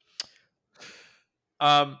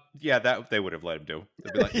 Yeah, that they would have let him do.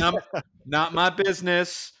 They'd be like, no, not my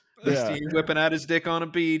business. Yeah. He's whipping out his dick on a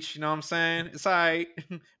beach. You know what I'm saying? It's all right.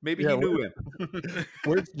 Maybe he knew him.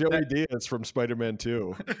 Where's Joey Diaz from Spider-Man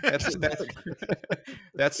 2? That's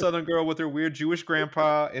that Southern girl with her weird Jewish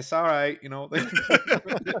grandpa. It's all right, you know.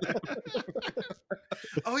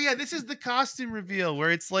 Oh yeah, this is the costume reveal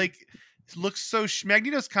where it's like, it looks so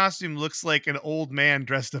Magneto's costume looks like an old man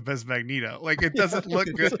dressed up as Magneto. Like, it doesn't look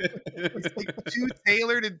good. It's like too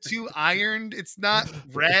tailored and too ironed. It's not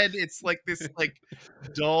red. It's like this like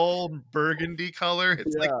dull burgundy color.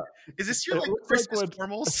 It's like, is this your like Christmas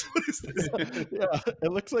normals? What is this? Yeah,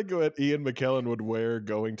 it looks like what Ian McKellen would wear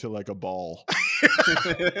going to like a ball.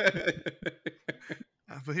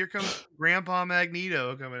 But here comes Grandpa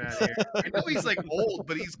Magneto coming out here. I know he's like old,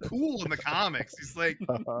 but he's cool in the comics. He's like,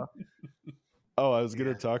 oh, I was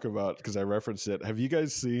going to talk about, because I referenced it. Have you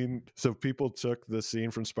guys seen, so people took the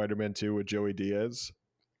scene from Spider-Man 2 with Joey Diaz,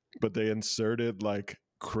 but they inserted like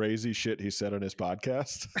crazy shit he said on his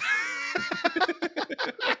podcast.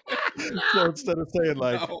 So instead of saying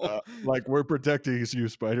like we're protecting you,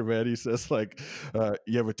 Spider-Man, he says like,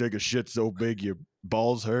 you ever take a shit so big your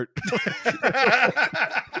balls hurt?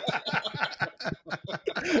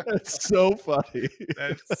 It's so funny.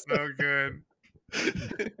 That's so good.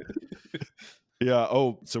 Yeah.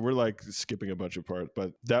 Oh, so we're like skipping a bunch of parts,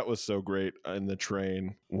 but that was so great in the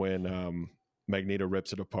train when Magneto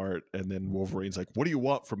rips it apart, and then Wolverine's like, "What do you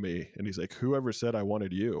want from me?" And he's like, "Whoever said I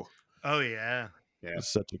wanted you." Oh yeah. Yeah,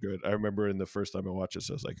 it's such a good. I remember in the first time I watched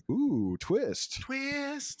this, I was like, "Ooh, twist!"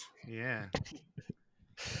 Yeah.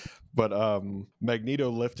 But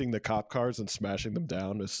Magneto lifting the cop cars and smashing them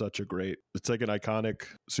down is such a great. It's like an iconic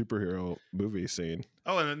superhero movie scene.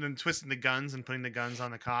 Oh, and then twisting the guns and putting the guns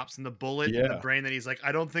on the cops and the bullet in Yeah. the brain that he's like,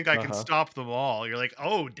 I don't think I can stop them all. You're like,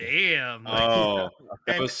 oh damn. Like, Oh,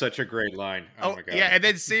 that was such a great line. Oh my god. Yeah, and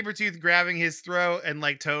then Sabretooth grabbing his throat and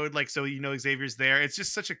like Toad, like, so you know Xavier's there. It's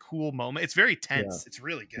just such a cool moment. It's very tense. It's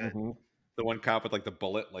really good. Mm-hmm. The one cop with like the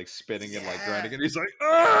bullet like spinning and like grinding, and he's like,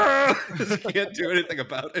 "Ah!" Just can't do anything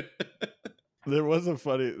about it. There was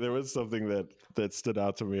something that stood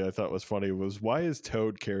out to me. I thought was funny. Was why is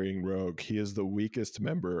Toad carrying Rogue? He is the weakest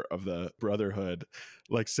member of the Brotherhood.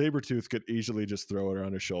 Like Sabretooth could easily just throw it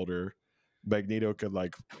on his shoulder. Magneto could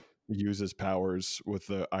like use his powers with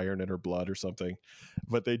the iron in her blood or something,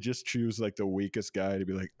 but they just choose like the weakest guy to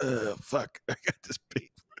be like, fuck, I got this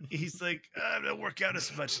beat. He's like, it don't work out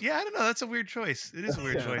as much. Yeah, I don't know. That's a weird choice. It is a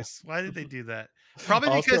weird choice. Why did they do that? Probably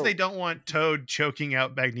because Also, they don't want Toad choking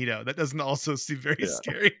out Magneto. That doesn't also seem very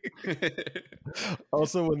scary.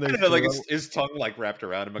 Also, when they I don't know, like his tongue like wrapped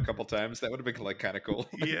around him a couple times, that would have been like kind of cool.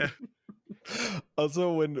 Yeah.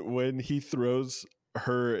 Also, when he throws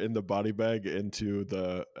her in the body bag into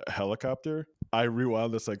the helicopter, I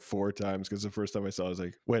rewound this like 4 times because the first time I saw it, I was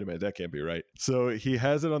like, wait a minute, that can't be right. So he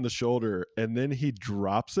has it on the shoulder and then he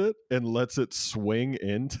drops it and lets it swing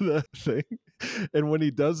into the thing. And when he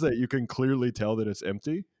does that, you can clearly tell that it's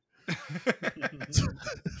empty.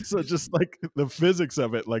 So just like the physics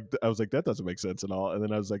of it, like I was like, that doesn't make sense at all. And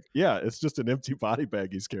then I was like, yeah, it's just an empty body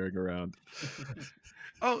bag he's carrying around.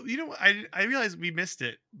 Oh, you know what? I realized we missed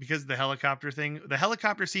it because of the helicopter thing. The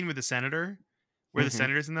helicopter scene with the senator, where the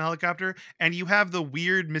senator's in the helicopter, and you have the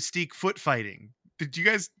weird Mystique foot fighting. Did you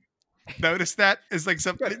guys notice that? It's like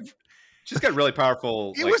something. She's got really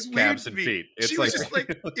powerful It like, was weird calves to and me. feet. It's She like, was just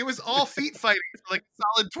like, it was all feet fighting for like a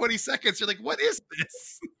solid 20 seconds. You're like, what is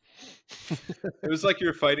this? it was like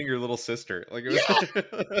you're fighting your little sister. Like it was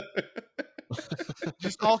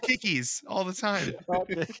Just all kickies all the time.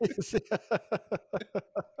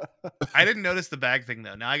 I didn't notice the bag thing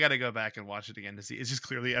though. Now I got to go back and watch it again to see. It's just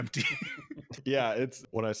clearly empty. Yeah, it's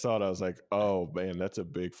when I saw it, I was like, oh man, that's a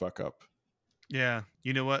big fuck up. Yeah.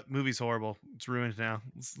 You know what? Movie's horrible. It's ruined now.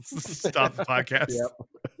 Let's stop the podcast. Yep.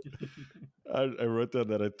 I wrote down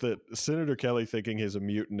that I thought Senator Kelly thinking he's a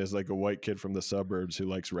mutant is like a white kid from the suburbs who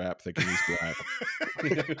likes rap thinking he's black.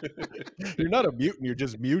 You're not a mutant, you're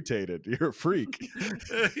just mutated. You're a freak.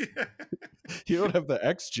 You don't have the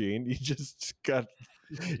X gene. You just got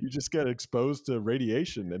exposed to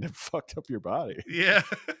radiation and it fucked up your body. Yeah.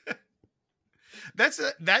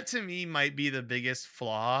 That to me might be the biggest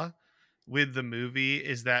flaw with the movie,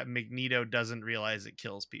 is that Magneto doesn't realize it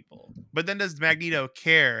kills people. But then does Magneto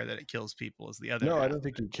care that it kills people is the other No, half. I don't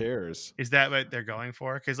think he cares. Is that what they're going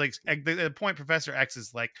for? Because like the point Professor X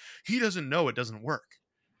is like, he doesn't know it doesn't work.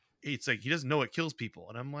 It's like he doesn't know it kills people.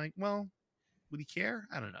 And I'm like, well, would he care?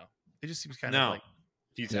 I don't know. It just seems kind of like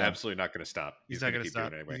he's absolutely not going to stop. He's not going to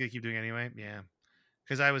stop. He's going to keep doing it anyway. Yeah.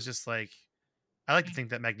 Because I was just like, I like to think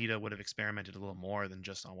that Magneto would have experimented a little more than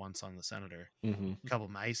just on once on the Senator. Mm-hmm. A couple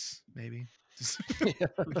mice, maybe.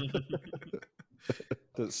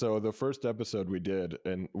 So the first episode we did,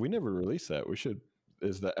 and we never released that. We should.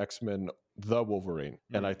 Is the X-Men the Wolverine?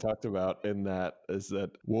 Mm-hmm. And I talked about in that is that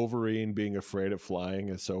Wolverine being afraid of flying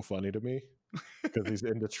is so funny to me. Because he's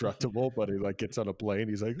indestructible, but he like gets on a plane,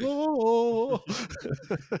 he's like, oh,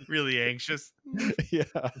 really anxious. Yeah.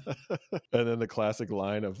 And then the classic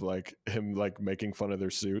line of like him like making fun of their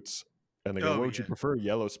suits, and they go, what would you prefer,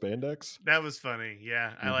 yellow spandex? That was funny.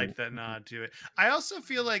 Yeah, I like that nod to it. I also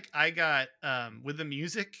feel like I got with the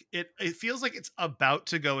music, it feels like it's about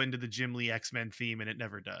to go into the Jim Lee X-Men theme, and it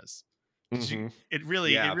never does. It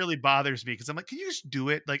really bothers me because I'm like, can you just do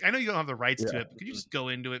it? Like, I know you don't have the rights to it, but could you just go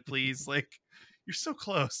into it, please? Like, you're so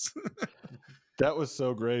close. That was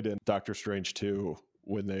so great in Doctor Strange 2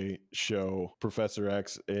 when they show Professor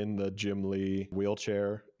X in the Jim Lee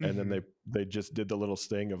wheelchair, and then they just did the little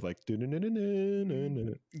sting of like,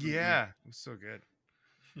 yeah, it was so good.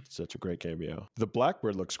 Such a great cameo. The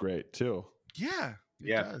Blackbird looks great too. Yeah,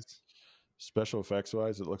 it does. Special effects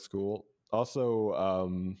wise, it looks cool.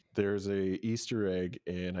 Also, there's a Easter egg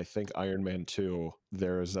in, I think, Iron Man 2.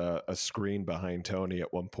 There's a screen behind Tony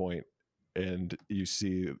at one point, and you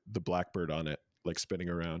see the Blackbird on it, like spinning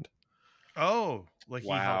around. Oh, like he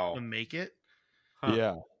helped them make it? Huh.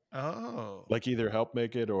 Yeah. Oh. Like either help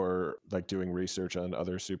make it or like doing research on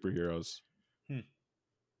other superheroes.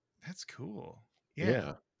 That's cool.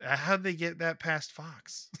 Yeah. How'd they get that past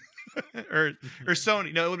Fox? or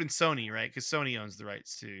Sony? No, it would have been Sony, right? Because Sony owns the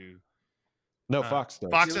rights to... No, Fox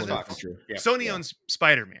does. Fox does. Yeah. Sony owns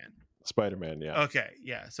Spider-Man. Spider-Man, yeah. Okay,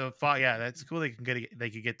 yeah. So, that's cool. They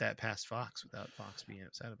could get that past Fox without Fox being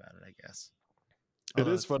upset about it, I guess. It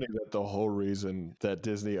is funny that the whole reason that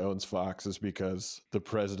Disney owns Fox is because the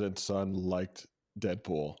president's son liked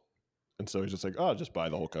Deadpool. And so he's just like, oh, just buy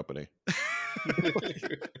the whole company.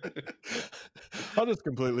 I'll just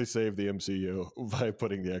completely save the MCU by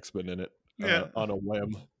putting the X-Men in it on a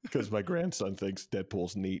whim because my grandson thinks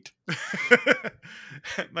Deadpool's neat.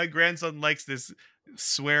 My grandson likes this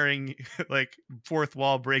swearing, like fourth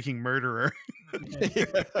wall breaking murderer.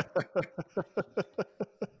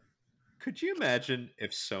 Could you imagine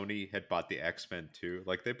if Sony had bought the X-Men too?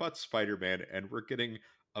 Like they bought Spider-Man and we're getting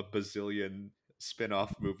a bazillion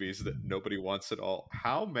spin-off movies that nobody wants at all.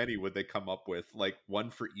 How many would they come up with? Like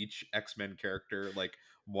one for each X-Men character. Like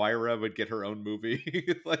Moira would get her own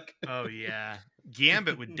movie. Like, oh yeah,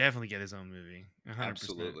 Gambit would definitely get his own movie. 100%.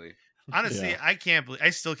 Absolutely. Honestly, I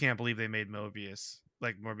still can't believe they made Morbius.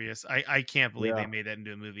 I can't believe they made that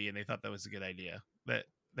into a movie and they thought that was a good idea. That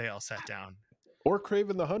they all sat down. Or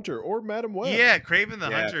Kraven the Hunter, or Madam Web. Yeah, Kraven the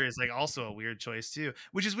Hunter is like also a weird choice too,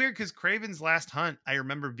 which is weird because Kraven's Last Hunt, I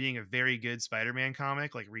remember being a very good Spider-Man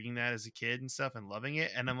comic, like reading that as a kid and stuff and loving it.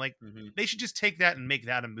 And I'm like, they should just take that and make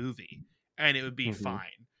that a movie, and it would be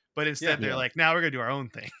fine. But instead, they're like, "Now we're gonna do our own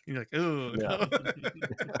thing." And you're like, "Ooh." No.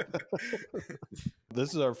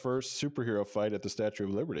 This is our first superhero fight at the Statue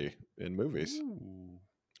of Liberty in movies. Ooh.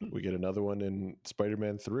 We get another one in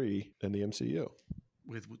Spider-Man 3 in the MCU.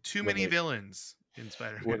 With too many villains in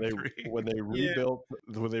Spider-Man 3. When they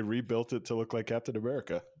rebuilt it to look like Captain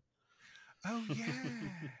America. Oh yeah.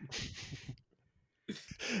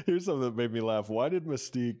 Here's something that made me laugh. Why did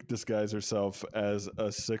Mystique disguise herself as a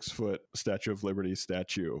 6-foot Statue of Liberty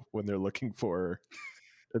statue when they're looking for her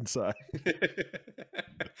inside?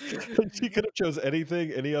 She could have chose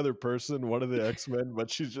anything, any other person, one of the X-Men, but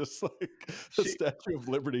she's just like a Statue of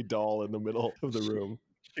Liberty doll in the middle of the room.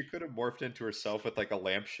 She could have morphed into herself with like a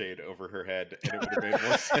lampshade over her head, and it would have made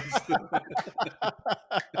more sense.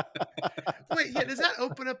 Wait, does that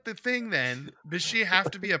open up the thing then? Does she have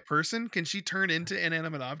to be a person? Can she turn into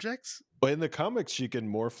inanimate objects? Well, in the comics, she can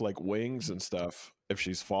morph like wings and stuff if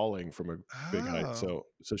she's falling from a big height. So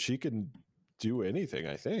she can do anything,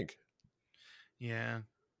 I think. Yeah.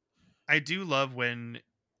 I do love when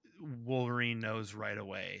Wolverine knows right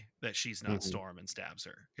away that she's not Mhm. Storm and stabs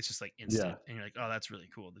her. It's just like instant. And you're like, oh, that's really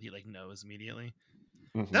cool that he like knows immediately.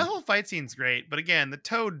 Mhm. That whole fight scene's great. But again, the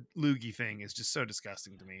Toad loogie thing is just so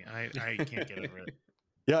disgusting to me. I can't get over it.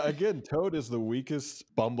 Yeah, again, Toad is the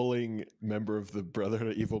weakest, bumbling member of the Brotherhood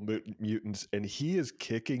of Evil Mutants, and he is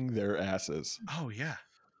kicking their asses. Oh, yeah.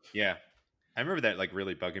 Yeah. I remember that like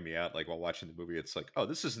really bugging me out, like while watching the movie. It's like, oh,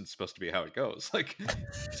 this isn't supposed to be how it goes. Like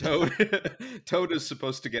Toad is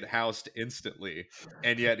supposed to get housed instantly,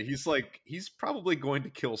 and yet he's probably going to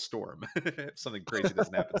kill Storm if something crazy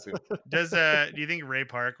doesn't happen soon. Do you think Ray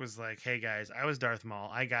Park was like, hey guys, I was Darth Maul.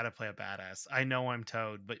 I gotta play a badass. I know I'm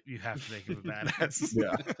Toad, but you have to make him a badass.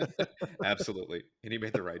 Yeah. Absolutely. And he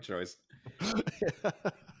made the right choice.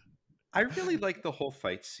 I really like the whole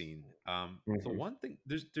fight scene. The Mhm. one thing,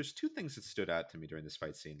 there's two things that stood out to me during this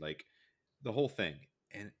fight scene, like the whole thing,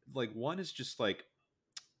 and like one is just like,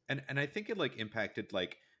 and I think it like impacted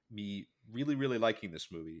like me really liking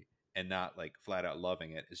this movie and not like flat out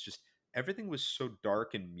loving it. It's just everything was so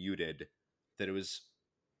dark and muted that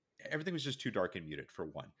everything was just too dark and muted for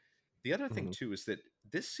one. The other thing Mhm. too is that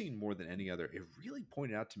this scene more than any other, it really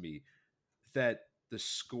pointed out to me that the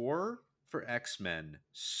score for X-Men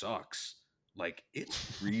sucks. Like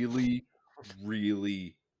it's really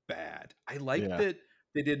bad. I like Yeah. that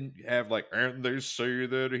they didn't have like and they say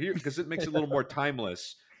that here because it makes it a little more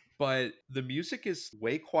timeless. But the music is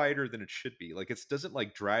way quieter than it should be. Like it doesn't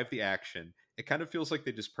like drive the action. It kind of feels like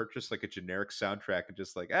they just purchased like a generic soundtrack and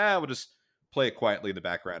just like, we'll just play it quietly in the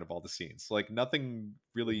background of all the scenes. Like nothing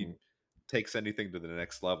really Mhm. takes anything to the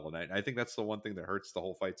next level. And I think that's the one thing that hurts the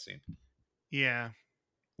whole fight scene. Yeah,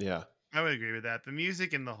 Yeah. I would agree with that. The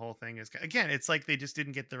music and the whole thing is, again, it's like they just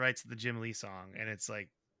didn't get the rights to the Jim Lee song, and it's like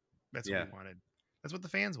that's what Yeah. we wanted. That's what the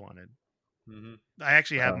fans wanted. Mm-hmm. I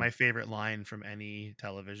actually have Um, my favorite line from any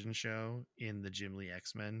television show in the Jim Lee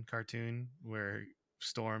X-Men cartoon, where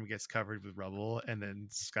Storm gets covered with rubble, and then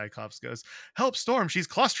Cyclops goes, "Help, Storm! She's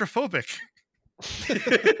claustrophobic."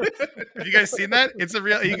 Have you guys seen that? It's a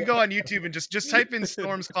real. You can go on YouTube and just type in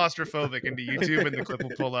 "Storm's claustrophobic" into YouTube, and the clip will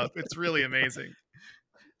pull up. It's really amazing.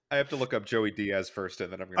 I have to look up Joey Diaz first,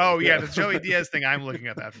 and then I'm going. Oh yeah, the Joey Diaz thing I'm looking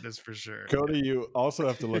up after this for sure. Cody, you also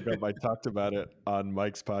have to look up. I talked about it on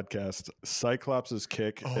Mike's podcast. Cyclops'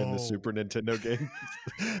 kick in the Super Nintendo game,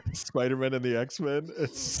 Spider-Man and the X-Men.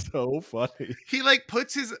 It's so funny. He like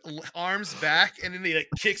puts his arms back and then he like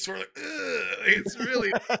kicks for like, it's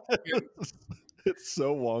really. It's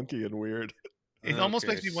so wonky and weird. It almost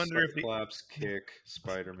makes me wonder if Cyclops kick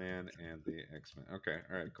Spider-Man and the X-Men. Okay,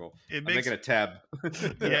 all right, cool. I'm making a tab.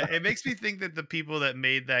 Yeah, it makes me think that the people that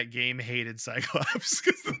made that game hated Cyclops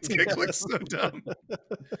because the kick looks so dumb.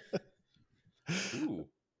 Ooh,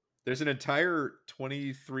 there's an entire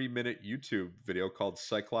 23-minute YouTube video called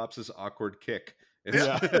Cyclops' awkward kick.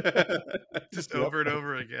 Just over and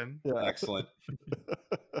over again. Yeah. Excellent.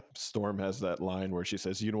 Storm has that line where she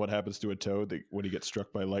says, "You know what happens to a toad when he gets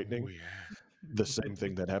struck by lightning? Oh, yeah. The same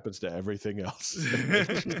thing that happens to everything else."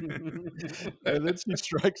 And then she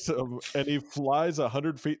strikes him, and he flies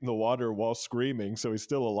 100 feet in the water while screaming, so he's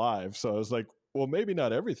still alive. So I was like, well, maybe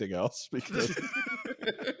not everything else, because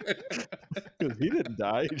he didn't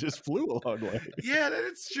die; he just flew a long way. Yeah,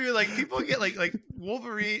 that's true. Like people get like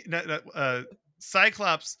Wolverine,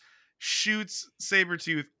 Cyclops shoots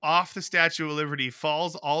Sabretooth off the Statue of Liberty,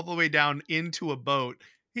 falls all the way down into a boat.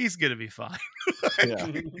 He's gonna be fine. Yeah.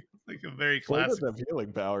 Like a very Well, he classic. doesn't have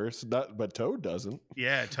healing powers, but Toad doesn't.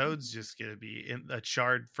 Yeah, Toad's just gonna be in a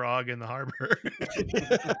charred frog in the harbor.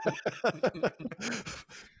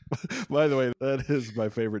 By the way, that is my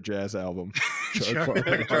favorite jazz album. Charred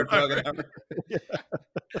Frog. Charred Frog and Hammer. Yeah.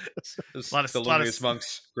 It's Lot of- the lot of- Loneliest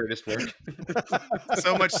Monk's greatest work.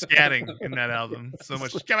 So much scatting in that album. So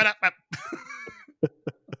much.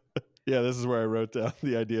 Yeah, this is where I wrote down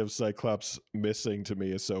the idea of Cyclops missing. To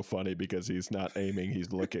me is so funny because he's not aiming,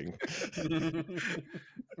 he's looking.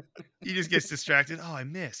 He just gets distracted. Oh, I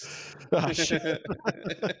missed. Ah, shit.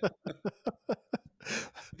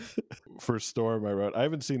 For Storm, I wrote, "I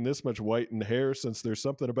haven't seen this much white in hair since There's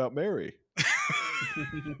Something About Mary."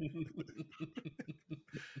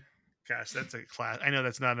 Gosh, that's a class. I know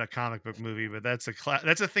that's not a comic book movie, but that's a class.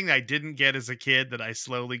 That's a thing that I didn't get as a kid that I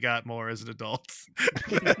slowly got more as an adult.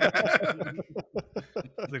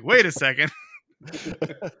 Like, wait a second.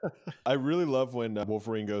 I really love when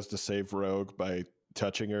Wolverine goes to save Rogue by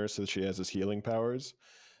touching her so she has his healing powers.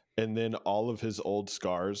 and then all of his old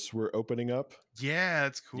scars were opening up Yeah,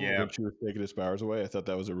 that's cool. Yeah. when she was taking his powers away. I thought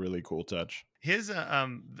that was a really cool touch. His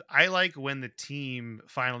I like when the team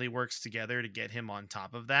finally works together to get him on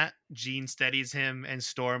top of that. Jean steadies him and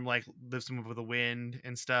Storm like lifts him up with the wind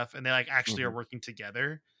and stuff, and they like actually are working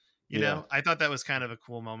together. You Yeah. know, I thought that was kind of a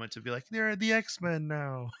cool moment to be like, they're the X-Men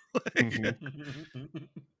now.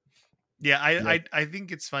 Yeah, I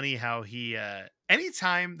think it's funny how he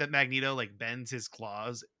anytime that Magneto like bends his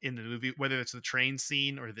claws in the movie, whether it's the train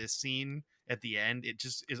scene or this scene at the end, it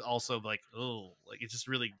just is also like, oh, like it's just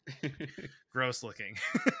really gross looking.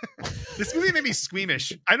 This movie made me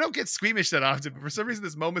squeamish. I don't get squeamish that often, but for some reason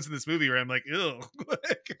there's moments in this movie where I'm like, ew.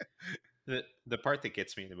 The part that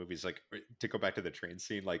gets me in the movie is like, to go back to the train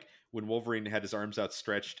scene, like when Wolverine had his arms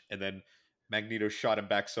outstretched and then Magneto shot him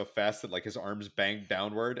back so fast that like his arms banged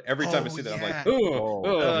downward. Every time I see that, I'm like,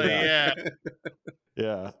 Oh, yeah.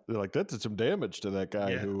 Yeah, they're like, that did some damage to that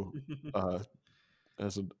guy Yeah. who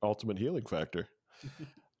has an ultimate healing factor.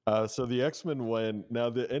 So the X-Men win. Now,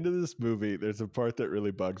 the end of this movie, there's a part that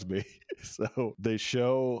really bugs me. So they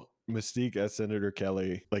show Mystique as Senator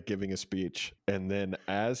Kelly, like giving a speech. And then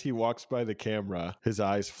as he walks by the camera, his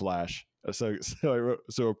eyes flash. So I wrote,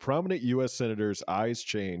 so a prominent U.S. senator's eyes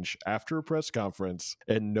change after a press conference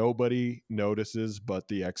and nobody notices but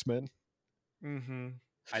the X-Men. Mm-hmm.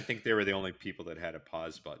 I think they were the only people that had a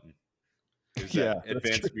pause button. It was Yeah, that that's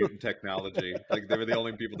advanced true. mutant technology. Like they were the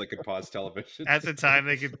only people that could pause television. At the time,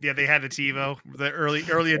 they could, yeah, they had the TiVo, the early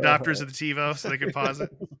adopters of the TiVo, so they could pause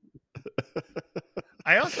it.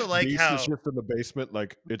 I also like Beast how is just in the basement,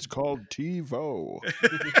 like, it's called TiVo.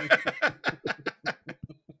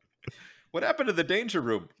 What happened to the danger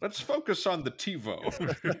room? Let's focus on the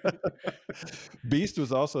TiVo. Beast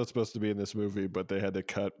was also supposed to be in this movie, but they had to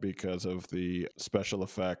cut because of the special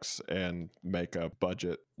effects and makeup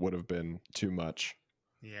budget would have been too much.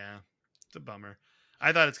 yeah, it's a bummer.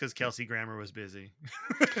 I thought it's because Kelsey Grammer was busy.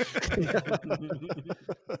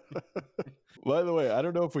 By the way, I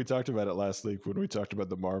don't know if we talked about it last week when we talked about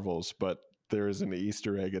the Marvels, but there is an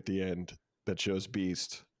Easter egg at the end that shows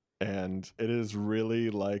Beast. And it is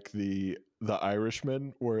really like the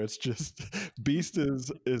Irishman, where it's just Beast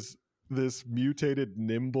is this mutated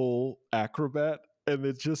nimble acrobat, and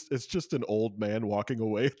it's just an old man walking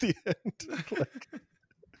away at the end. Like,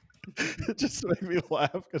 it just made me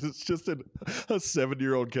laugh because it's just a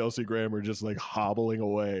 7-year-old Kelsey Grammer just like hobbling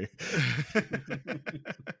away.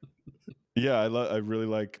 Yeah, I really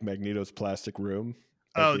like Magneto's plastic room.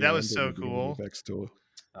 at Oh, the that was end so and the cool. effects tool.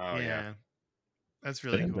 Oh yeah. That's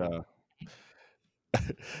really And cool.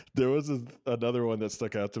 there was another one that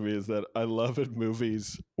stuck out to me is that I love in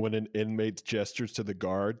movies when an inmate gestures to the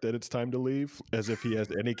guard that it's time to leave, as if he has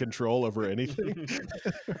any control over anything.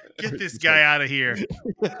 Get this It's guy out of here.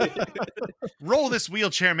 Roll this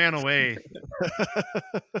wheelchair man away.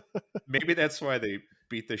 Maybe that's why they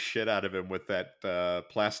beat the shit out of him with that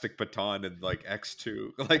plastic baton in like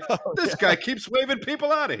X2. Like, this guy keeps waving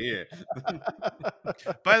people out of here.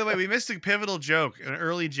 By the way, we missed a pivotal joke. An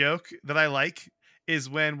early joke that I like is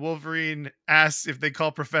when Wolverine asks if they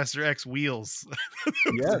call Professor X Wheels.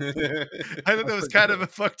 Yeah, I thought that was kind of a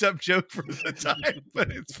fucked up joke for the time,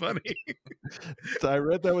 but it's funny. I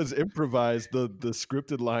read that was improvised. The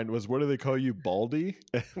scripted line was, "What do they call you, Baldy?"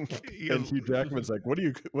 And Hugh Jackman's like, "What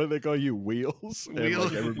do they call you, Wheels?" And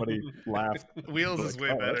Wheels. like everybody laughed. Wheels Like, is way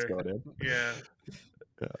 "Oh, that's better. going in." Yeah.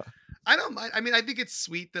 Yeah. I don't mind. I mean, I think it's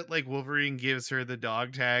sweet that like Wolverine gives her the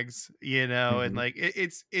dog tags, you know, and Mhm. like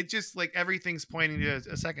it just like everything's pointing to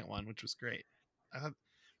a second one, which was great. I thought,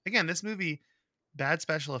 again, this movie, bad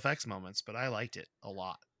special effects moments, but I liked it a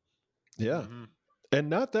lot. Yeah, Mhm. and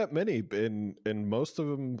not that many, and most of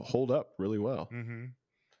them hold up really well. Mm-hmm.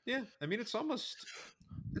 Yeah, I mean it's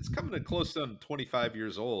coming to close on 25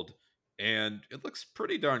 years old, and it looks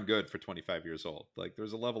pretty darn good for 25 years old. Like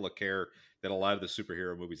there's a level of care that a lot of the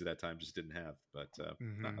superhero movies at that time just didn't have. But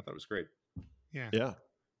no, I thought it was great. Yeah. Yeah,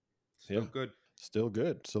 Still Yeah. good. still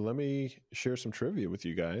good. So let me share some trivia with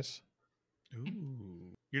you guys.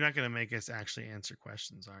 Ooh. You're not gonna make us actually answer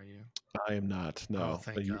questions, are you? I am not. No,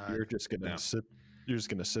 thank God. you're just gonna No. sit. You're just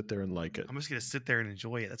gonna sit there and like it. I'm just gonna sit there and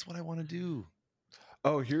enjoy it. That's what I want to do.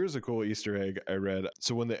 Oh, here's a cool Easter egg I read.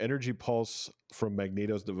 So when the energy pulse from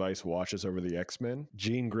Magneto's device washes over the X-Men,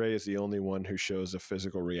 Jean Grey is the only one who shows a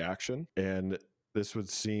physical reaction. And this would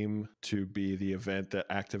seem to be the event that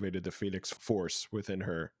activated the Phoenix Force within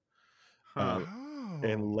her. Huh.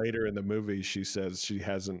 And later in the movie, she says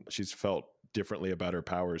she's felt differently about her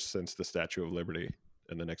powers since the Statue of Liberty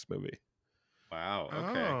in the next movie. Wow.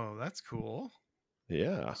 Okay. Oh, that's cool.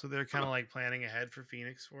 Yeah. So they're kind of like planning ahead for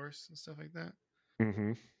Phoenix Force and stuff like that.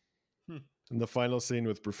 Mm-hmm. In the final scene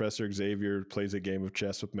with Professor Xavier plays a game of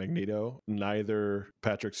chess with Magneto, neither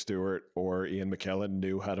Patrick Stewart or Ian McKellen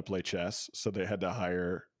knew how to play chess, so they had to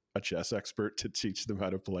hire a chess expert to teach them how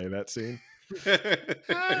to play that scene.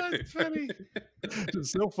 That's funny.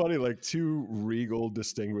 It's so funny, like two regal,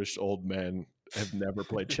 distinguished old men have never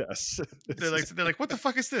played chess. They're like, what the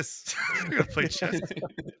fuck is this? I'm gonna play chess.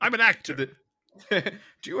 I'm an actor. Do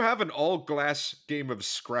you have an all-glass game of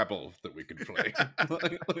Scrabble that we can play?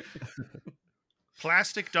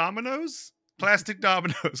 Plastic dominoes? Plastic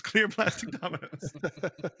dominoes. Clear plastic dominoes.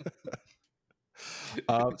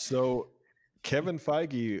 So Kevin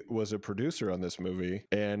Feige was a producer on this movie,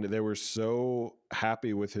 and they were so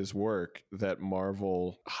happy with his work that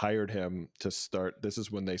Marvel hired him to start. This is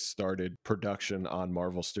when they started production on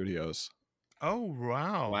Marvel Studios. Oh,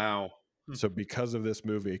 wow. Wow. So because of this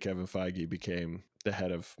movie, Kevin Feige became the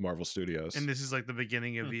head of Marvel Studios. And this is like the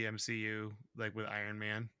beginning of the MCU, like with Iron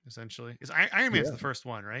Man, essentially. Is Iron Man's the first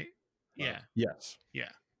one, right? Yeah. Yes. Yeah.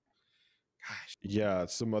 Gosh. Yeah,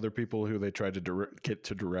 some other people who they tried to get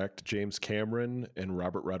to direct, James Cameron and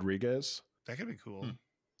Robert Rodriguez. That could be cool.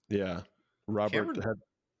 Yeah. Robert Cameron-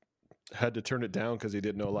 had to turn it down because he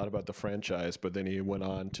didn't know a lot about the franchise, but then he went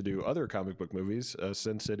on to do other comic book movies,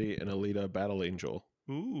 Sin City and Alita Battle Angel.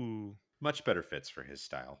 Ooh. Much better fits for his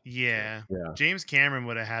style. Yeah. Yeah. James Cameron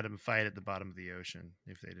would have had him fight at the bottom of the ocean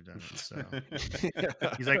if they'd have done it. So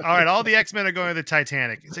He's he's like, all right, all the X-Men are going to the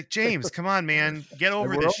Titanic. It's like, James, come on, man. Get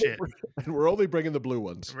over this shit. And we're only bringing the blue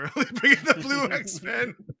ones. We're only bringing the blue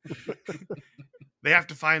X-Men. They have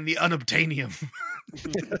to find the unobtainium.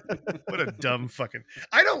 What a dumb fucking.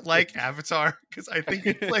 I don't like Avatar because I think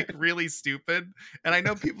it's like really stupid. And I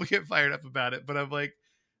know people get fired up about it, but I'm like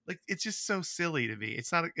it's just so silly to me.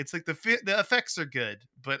 It's not, it's like the effects are good,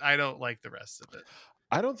 but I don't like the rest of it.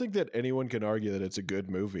 I don't think that anyone can argue that it's a good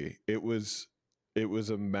movie. It was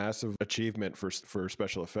a massive achievement for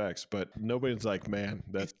special effects, but nobody's like, man,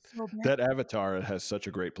 that Avatar has such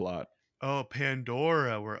a great plot. Oh,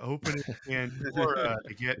 Pandora, we're opening Pandora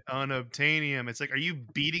to get unobtainium. It's like, are you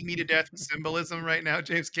beating me to death with symbolism right now,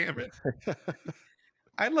 James Cameron?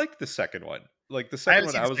 I liked the second one. Like the I second haven't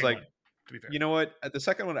one, seen I the was second like, one, to be fair. you know what? At the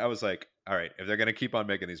second one, I was like, all right, if they're gonna keep on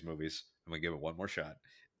making these movies, I'm gonna give it one more shot.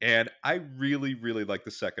 And I really, really like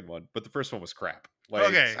the second one, but the first one was crap. Like,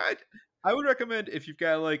 Okay. I would recommend if you've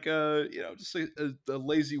got like just a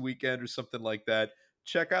lazy weekend or something like that,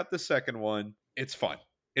 check out the second one. It's fun.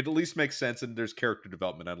 It at least makes sense, and there's character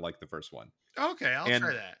development, unlike the first one. Okay, I'll And-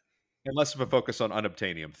 try that. And less of a focus on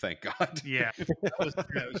unobtainium, thank God. Yeah, that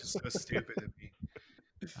was just so stupid to me.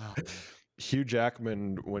 Oh, man. Hugh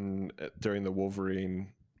Jackman, when during the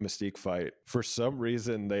Wolverine Mystique fight, for some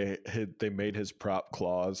reason they made his prop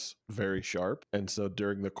claws very sharp, and so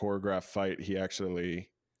during the choreographed fight, he actually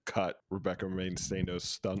cut Rebecca Mainstaino's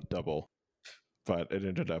stunt double. But it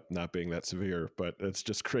ended up not being that severe. But it's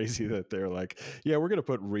just crazy that they're like, yeah, we're gonna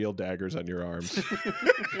put real daggers on your arms. I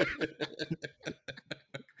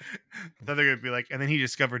thought they were gonna be like, and then he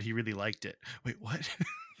discovered he really liked it. Wait, what?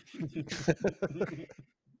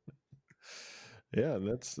 Yeah,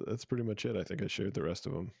 that's pretty much it. I think I shared the rest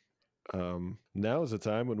of them. Now is the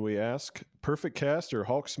time when we ask perfect cast or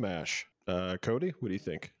Hulk smash. Cody, what do you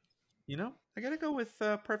think? You know, I gotta go with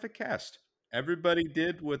perfect cast. Everybody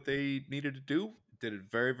did what they needed to do. Did it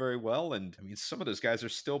very, very well. And I mean, some of those guys are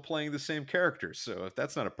still playing the same characters. So if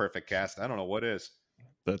that's not a perfect cast, I don't know what is.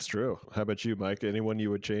 That's true. How about you, Mike? Anyone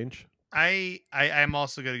you would change? I'm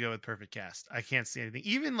also going to go with perfect cast. I can't see anything.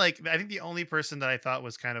 Even like, I think the only person that I thought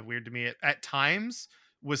was kind of weird to me at times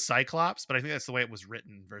was Cyclops, but I think that's the way it was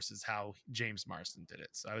written versus how James Marsden did it.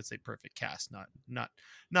 So I would say perfect cast, not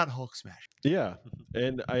Hulk smash. Yeah,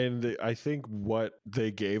 and I think what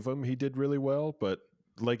they gave him, he did really well. But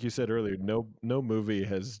like you said earlier, no movie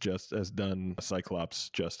has done Cyclops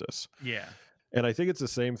justice. Yeah. And I think it's the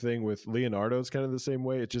same thing with Leonardo's kind of the same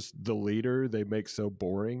way. It's just the leader they make so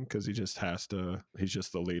boring because he just has to. He's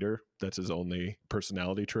just the leader. That's his only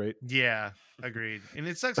personality trait. Yeah, agreed. And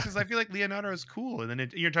it sucks because I feel like Leonardo is cool. And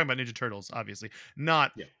then you're talking about Ninja Turtles, obviously,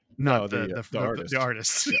 not No, the artist. The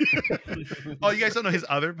artist. Oh, you guys don't know his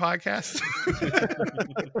other podcast?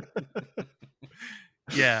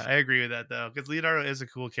 Yeah, I agree with that though, because Leonardo is a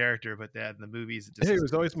cool character, but in the movies, it just Hey, he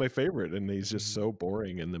was always my favorite, and he's just so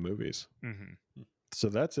boring in the movies. Mm-hmm. So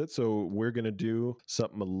that's it. So we're gonna do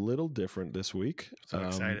something a little different this week. So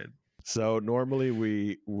excited. So normally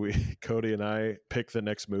we Cody and I pick the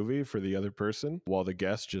next movie for the other person while the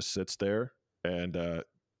guest just sits there and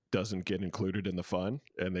doesn't get included in the fun,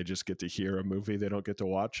 and they just get to hear a movie they don't get to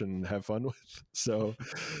watch and have fun with. So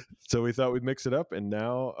we thought we'd mix it up, and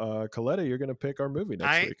now Coletta, you're going to pick our movie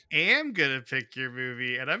next week. I am gonna pick your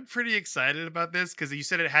movie, and I'm pretty excited about this because you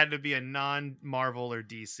said it had to be a non-Marvel or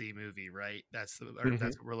DC movie, right? That's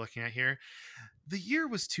that's what we're looking at here. The year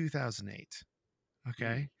was 2008,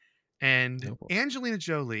 okay, and Angelina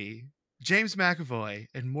Jolie, James McAvoy,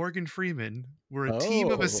 and Morgan Freeman were a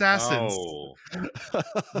team of assassins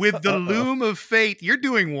with the loom of fate. You're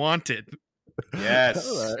doing Wanted. Yes.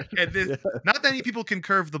 Right. And this, not that many people can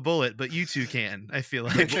curve the bullet, but you two can. I feel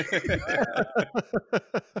like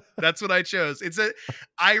that's what I chose.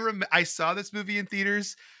 I saw this movie in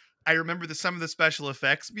theaters. I remember some of the special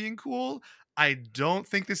effects being cool. I don't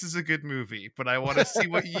think this is a good movie, but I want to see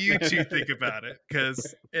what you two think about it,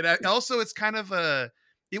 because it's kind of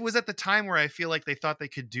it was at the time where I feel like they thought they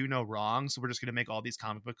could do no wrong, so we're just going to make all these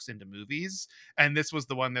comic books into movies. And this was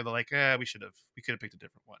the one they're like, we could have picked a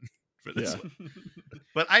different one for this one.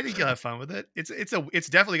 But I think you'll have fun with it. It's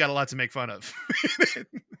definitely got a lot to make fun of.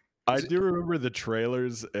 I do remember the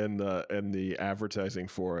trailers and the advertising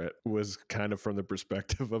for it was kind of from the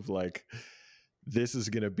perspective of like, this is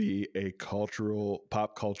going to be a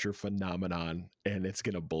pop culture phenomenon, and it's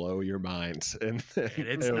going to blow your minds. And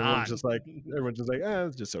it's everyone's just like,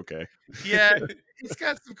 it's just okay. Yeah, it's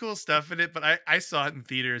got some cool stuff in it, but I saw it in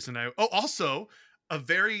theaters, and also a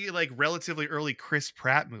very like relatively early Chris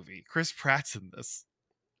Pratt movie. Chris Pratt's in this.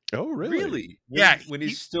 Oh, really? When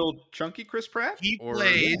he's still chunky Chris Pratt? He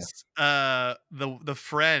plays the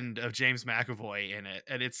friend of James McAvoy in it,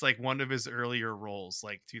 and it's like one of his earlier roles,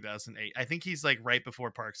 like 2008. I think he's like right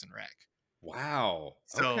before Parks and Rec. Wow.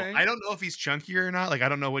 So okay. I don't know if he's chunkier or not. Like, I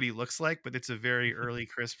don't know what he looks like, but it's a very early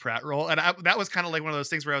Chris Pratt role. And that was kind of like one of those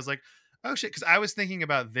things where I was like, oh shit, because I was thinking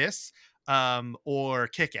about this or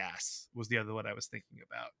Kick-Ass was the other one I was thinking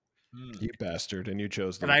about. You bastard, and you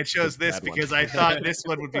chose and I chose this because I thought this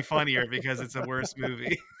one would be funnier because it's a worse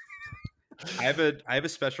movie. I have a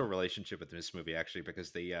special relationship with this movie, actually,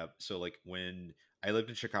 because they so like when I lived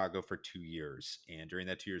in Chicago for 2 years, and during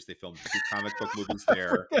that 2 years they filmed 2 comic book movies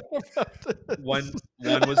there. One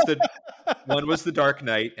was The Dark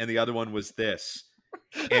Knight, and the other one was this.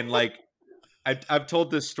 And like I've told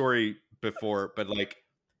this story before, but like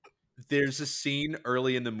there's a scene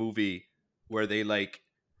early in the movie where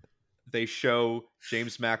they show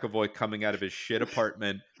James McAvoy coming out of his shit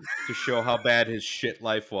apartment to show how bad his shit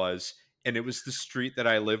life was. And it was the street that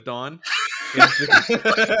I lived on.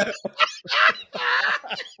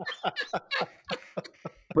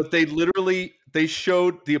 But they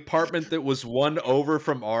showed the apartment that was one over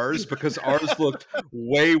from ours because ours looked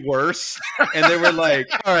way worse. And they were like,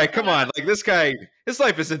 all right, come on. Like, this guy, his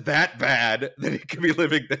life isn't that bad that he could be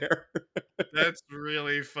living there. That's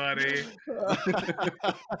really funny.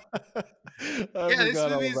 This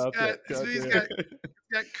movie's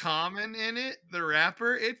got Common in it, the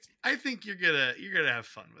rapper. I think you're gonna have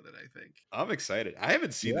fun with it. I think I'm excited. I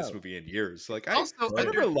haven't seen this movie in years. Like I also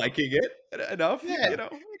remember liking it enough. Yeah, you know,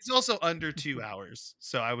 it's also under 2 hours,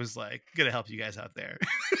 so I was like, gonna help you guys out there.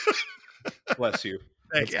 Bless you.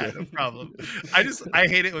 Yeah, no problem. I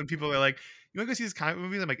hate it when people are like, you want to go see this comic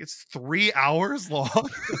movie? I'm like, it's 3 hours long.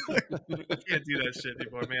 I can't do that shit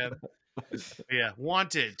anymore, man. But yeah,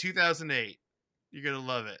 Wanted, 2008. You're gonna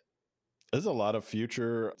love it. There's a lot of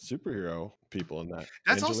future superhero people in that.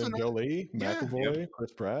 That's Angelina also Jolie, McAvoy,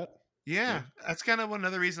 Chris Pratt. Yeah, that's kind of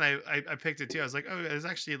another reason I picked it too. I was like, oh, it's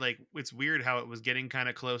actually like, it's weird how it was getting kind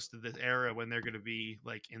of close to this era when they're going to be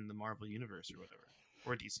like in the Marvel universe or whatever,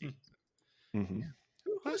 or DC. Mm-hmm. Yeah.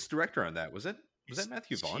 Who was director on that? Was that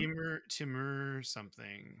Matthew Vaughn? Timur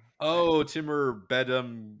something. Oh, Timur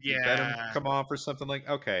Bedum. Yeah. Bedum come off or something like.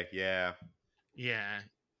 Okay, yeah. Yeah,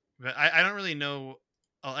 but I don't really know.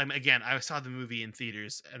 Again, I saw the movie in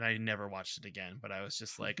theaters and I never watched it again, but I was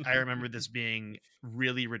just like, I remember this being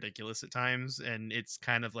really ridiculous at times, and it's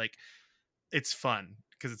kind of like, it's fun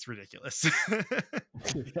because it's ridiculous.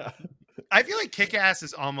 Yeah. I feel like Kick-Ass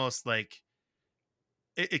is almost like,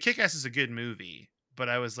 Kick-Ass is a good movie, but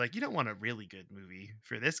I was like, you don't want a really good movie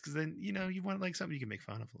for this, because then, you want like something you can make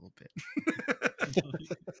fun of a little bit.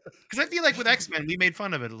 Because I feel like with X-Men, we made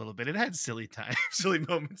fun of it a little bit. It had silly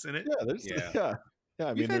moments in it. Yeah,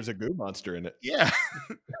 I mean, there's a goo monster in it. Yeah.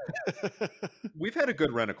 We've had a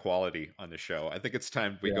good run of quality on the show. I think it's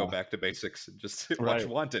time we go back to basics and just watch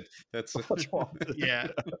Wanted. That's Wanted. Yeah.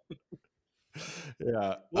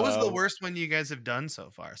 Yeah. What was the worst one you guys have done so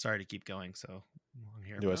far? Sorry to keep going so long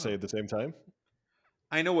here. Do I say it at the same time?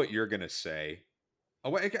 I know what you're going to say.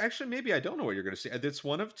 Oh, actually, maybe I don't know what you're going to say. It's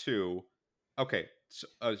one of two. Okay. So,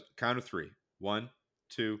 count of 3. 1,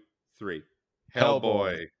 2, 3.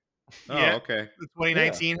 Hellboy. Oh, Yeah. okay. The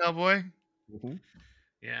 2019 Hellboy. Mhm.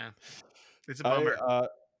 Yeah, it's a bummer.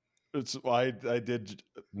 I did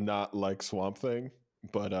not like Swamp Thing,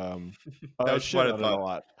 but That I was shit what I on it a thought.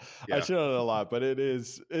 lot. I Yeah. shit on it a lot, but it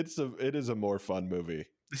is a more fun movie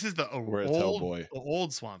This is the where it's Hellboy.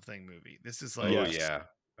 old Swamp Thing movie. This is like, Oh Yes. yeah.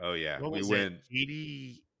 Oh yeah. what We was win. it?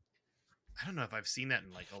 80. I don't know if I've seen that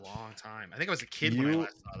in like a long time. I think I was a kid when I You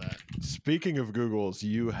last saw that. speaking of Googles,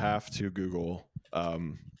 you have to Google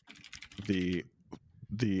the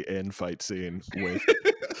end fight scene with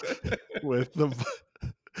with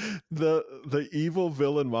the evil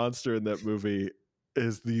villain monster in that movie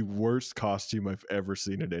is the worst costume I've ever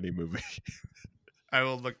seen in any movie. I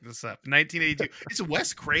will look this up. 1982. It's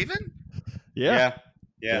Wes Craven. Yeah.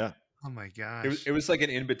 Yeah. Oh my gosh. It was like an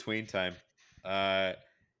in between time. But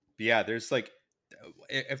yeah, there's like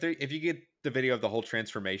if you get the video of the whole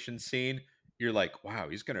transformation scene, you're like, wow,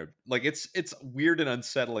 he's gonna like it's weird and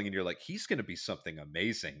unsettling, and you're like, he's gonna be something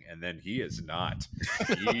amazing, and then he is not.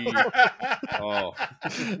 He, oh,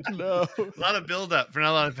 No. A lot of build up for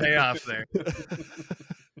not a lot of payoff there.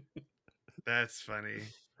 That's funny.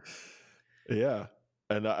 Yeah.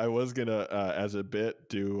 And I was gonna as a bit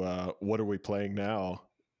do what are we playing now,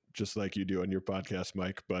 just like you do on your podcast,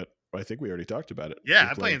 Mike, but I think we already talked about it. Yeah, You're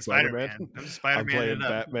I'm playing Spider-Man. I'm I'm Spider-Man. playing it up.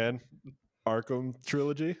 Batman Arkham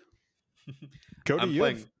trilogy. Cody, I'm you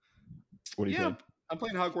playing. have, what are you Yeah, playing? I'm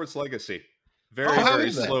playing Hogwarts Legacy. Very how very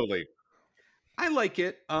is that? slowly. I like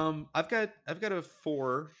it. I've got a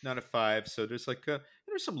 4, not a 5, so there's like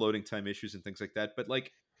there's some loading time issues and things like that. But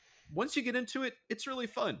like once you get into it, it's really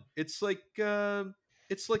fun. It's like a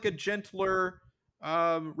gentler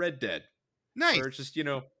Red Dead, Nice. where it's just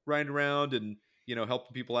riding around and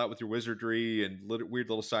helping people out with your wizardry and weird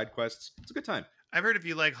little side quests. It's a good time. I've heard if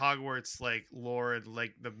you like Hogwarts like lore and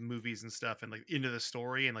like the movies and stuff and like into the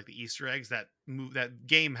story and like the Easter eggs, that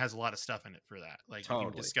game has a lot of stuff in it for that. Like you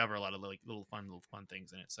Totally. can discover a lot of like little fun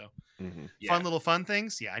things in it. So Yeah. fun little fun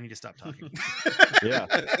things. Yeah, I need to stop talking. Yeah.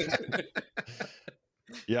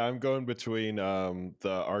 Yeah, I'm going between the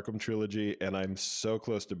Arkham trilogy, and I'm so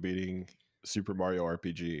close to beating Super Mario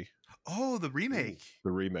RPG, Oh, the remake.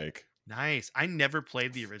 the remake. Nice. I never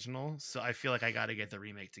played the original, so I feel like I got to get the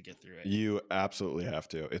remake to get through it. You absolutely have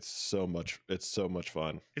to. It's so much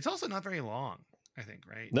fun. It's also not very long, I think,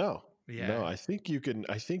 right? No. Yeah. No, I think you can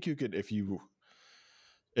if you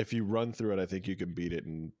run through it, I think you can beat it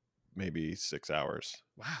in maybe 6 hours.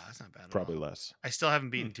 Wow, that's not bad at Probably all. less. I still haven't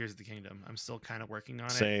beaten Tears of the Kingdom. I'm still kind of working on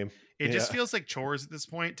it. Same. It just Yeah. feels like chores at this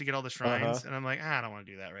point to get all the shrines, and I'm like, I don't want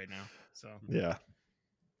to do that right now. So Yeah.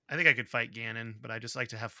 I think I could fight Ganon, but I just like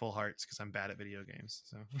to have full hearts because I'm bad at video games.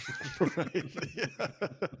 So Right. Yeah.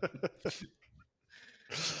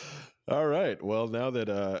 All right. Well, now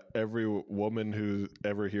that every woman who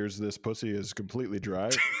ever hears this pussy is completely dry,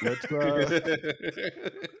 let's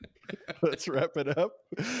let's wrap it up.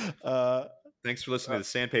 Thanks for listening to the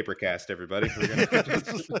Sandpaper Cast, everybody.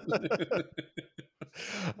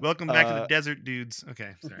 welcome back to the Desert Dudes.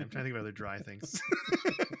 Okay, sorry, I'm trying to think of other dry things.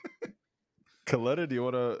 Coletta, do you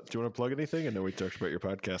want to plug anything? I know we talked about your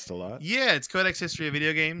podcast a lot. Yeah, it's Codex History of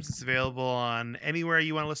Video Games. It's available on anywhere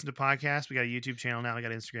you want to listen to podcasts. We got a YouTube channel now. We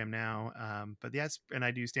got Instagram now. But yeah, and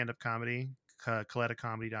I do stand-up comedy,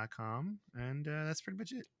 ColettaComedy.com. And that's pretty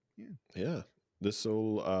much it. Yeah. This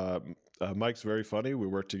will Mike's very funny. We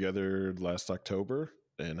worked together last October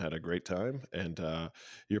and had a great time. And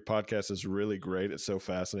your podcast is really great. It's so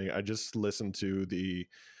fascinating. I just listened to the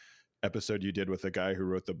episode you did with the guy who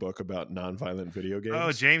wrote the book about nonviolent video games.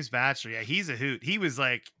 Oh, James Batchelor. Yeah, he's a hoot. He was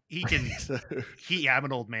like, he can. I'm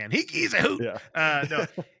an old man. He's a hoot. Yeah. No,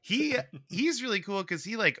 he's really cool because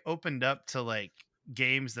he like opened up to like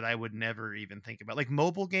games that I would never even think about, like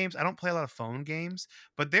mobile games. I don't play a lot of phone games,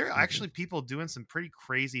 but there are actually people doing some pretty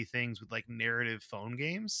crazy things with like narrative phone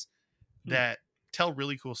games that tell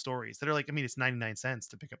really cool stories that are like, I mean, it's 99 cents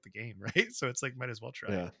to pick up the game, right? So it's like, might as well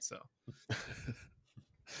try it. So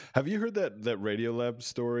have you heard that Radiolab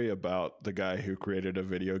story about the guy who created a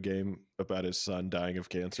video game about his son dying of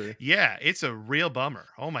cancer? Yeah, it's a real bummer.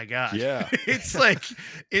 Oh my gosh. Yeah. It's like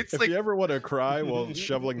if you ever want to cry while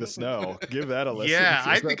shoveling the snow, give that a listen. Yeah,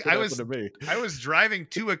 I That's think what I was driving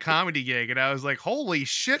to a comedy gig and I was like, holy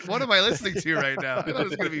shit, what am I listening to right now? I thought it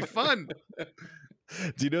was gonna be fun.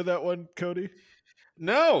 Do you know that one, Cody?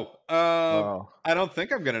 No, I don't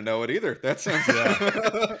think I'm gonna know it either. That sounds.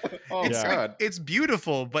 Oh God, it's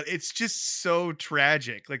beautiful, but it's just so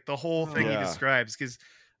tragic. Like the whole thing he describes, because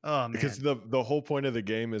because the whole point of the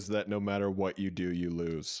game is that no matter what you do, you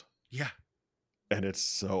lose. Yeah, and it's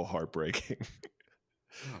so heartbreaking.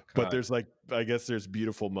 But there's like, I guess there's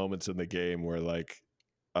beautiful moments in the game where like,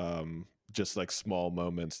 just like small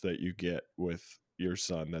moments that you get with your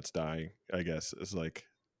son that's dying, I guess, is like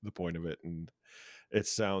the point of it. And it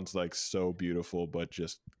sounds like so beautiful, but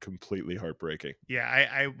just completely heartbreaking. Yeah,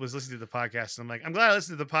 I was listening to the podcast and I'm like, I'm glad I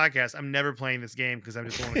listened to the podcast. I'm never playing this game because I'm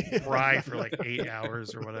just going to cry for like 8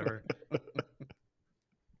 hours or whatever.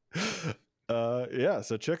 Yeah,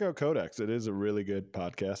 so check out Codex. It is a really good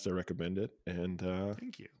podcast. I recommend it. And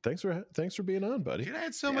Thank you. thanks for being on, buddy. Dude, I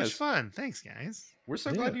had so much fun. Thanks, guys. We're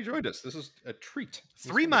so glad you joined us. This is a treat. It was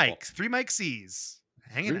Three wonderful. Mike C's.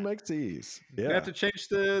 Hanging Three out. Mike C's. We Yeah. have to change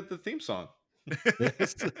the theme song.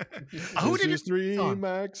 Yes. Who This did is it? Three song?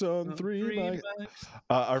 Macs on Three Macs.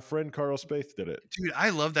 Our friend Carl Spaeth did it. Dude, I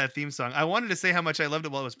love that theme song. I wanted to say how much I loved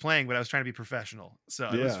it while it was playing, but I was trying to be professional. So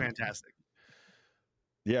it was Yeah. fantastic.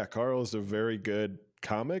 Yeah, Carl is a very good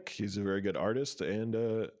comic. He's a very good artist and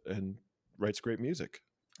writes great music.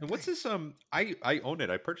 And what's his I own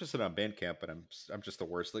it. I purchased it on Bandcamp, but I'm just the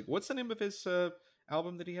worst. Like, what's the name of his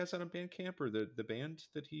album that he has out on Bandcamp, or the band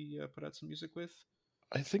that he put out some music with?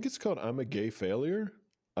 I think it's called I'm a Gay Failure.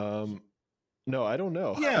 No, I don't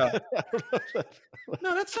know. Yeah. I don't know.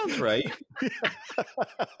 No, that sounds right.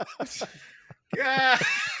 Yeah.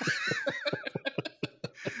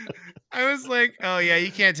 I was like, oh yeah,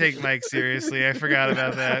 you can't take Mike seriously. I forgot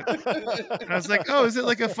about that. And I was like, oh, is it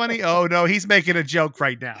like a funny? Oh no, he's making a joke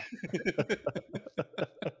right now.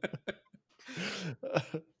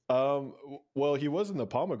 Well, he was in the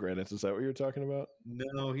Pomegranates. Is that what you're talking about?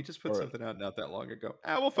 No, he just put Or- something out not that long ago.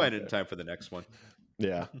 We'll find it in Okay. time for the next one.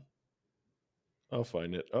 Yeah. I'll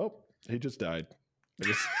find it. Oh, he just died. I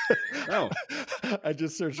just, Oh. I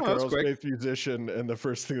just searched Oh, that's Carl quick. Spaeth musician, and the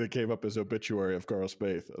first thing that came up is obituary of Carl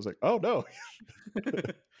Spaeth. I was like, oh no,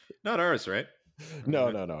 Not ours, right? no,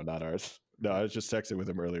 not ours. No, I was just texting with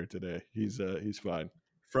him earlier today. He's fine.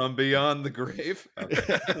 From beyond the grave.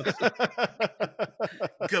 Okay.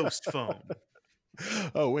 Ghost phone.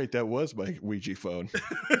 Oh wait, that was my Ouija phone.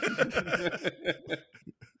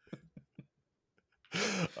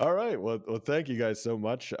 All right. Well, thank you guys so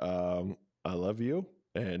much. I love you,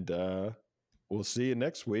 and we'll see you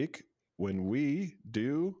next week when we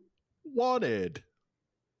do Wanted.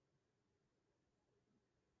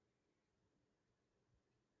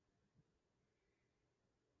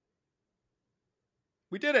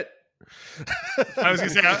 We did it. I was gonna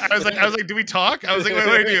say, I was like, do we talk? I was like,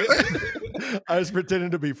 wait, do I was pretending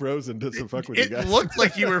to be frozen just to fuck with you it guys. looked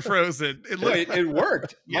like you were frozen. It No, looked. it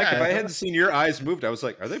worked. Mike, if Yeah. I hadn't seen your eyes moved, I was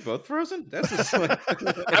like, are they both frozen? That's just like...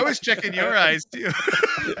 I was checking your eyes too.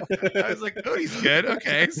 I was like, oh, he's good.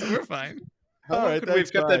 Okay, so we're fine. How All long right, could we have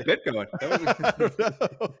thanks, kept bye. that bit going? That was... I don't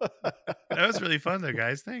know. That was really fun though,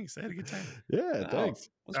 guys. Thanks. I had a good time. Yeah, thanks.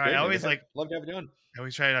 That's All right, great, I man. always like- love having you on. I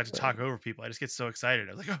always try not to talk over people. I just get so excited.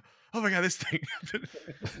 I'm like, oh my god, this thing happened.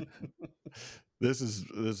 This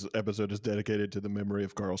episode is dedicated to the memory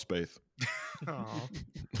of Carl Spaeth. Aw.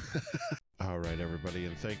 All right, everybody,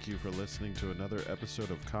 and thank you for listening to another episode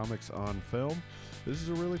of Comics on Film. This is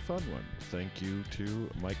a really fun one. Thank you to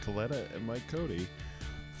Mike Coletta and Mike Cody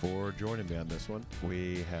for joining me on this one.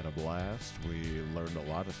 We had a blast. We learned a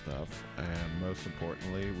lot of stuff, and most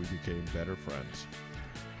importantly, we became better friends.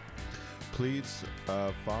 Please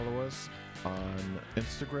follow us on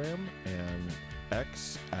Instagram and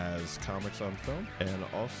X as Comics on Film, and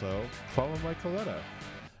also follow Mike Coletta.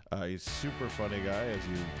 He's a super funny guy, as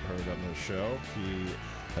you heard on the show. He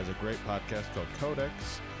has a great podcast called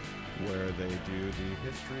Codex, where they do the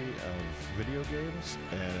history of video games,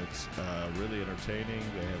 and it's really entertaining.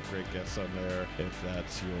 They have great guests on there if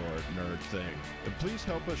that's your nerd thing. And please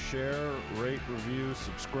help us share, rate, review,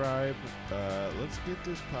 subscribe. Let's get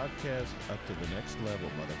this podcast up to the next level,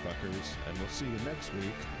 motherfuckers. And we'll see you next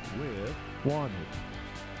week with Wanted.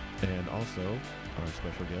 And also, our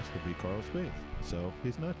special guest will be Carl Spaeth, so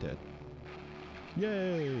he's not dead.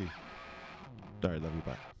 Yay! All right, love you,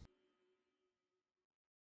 bye.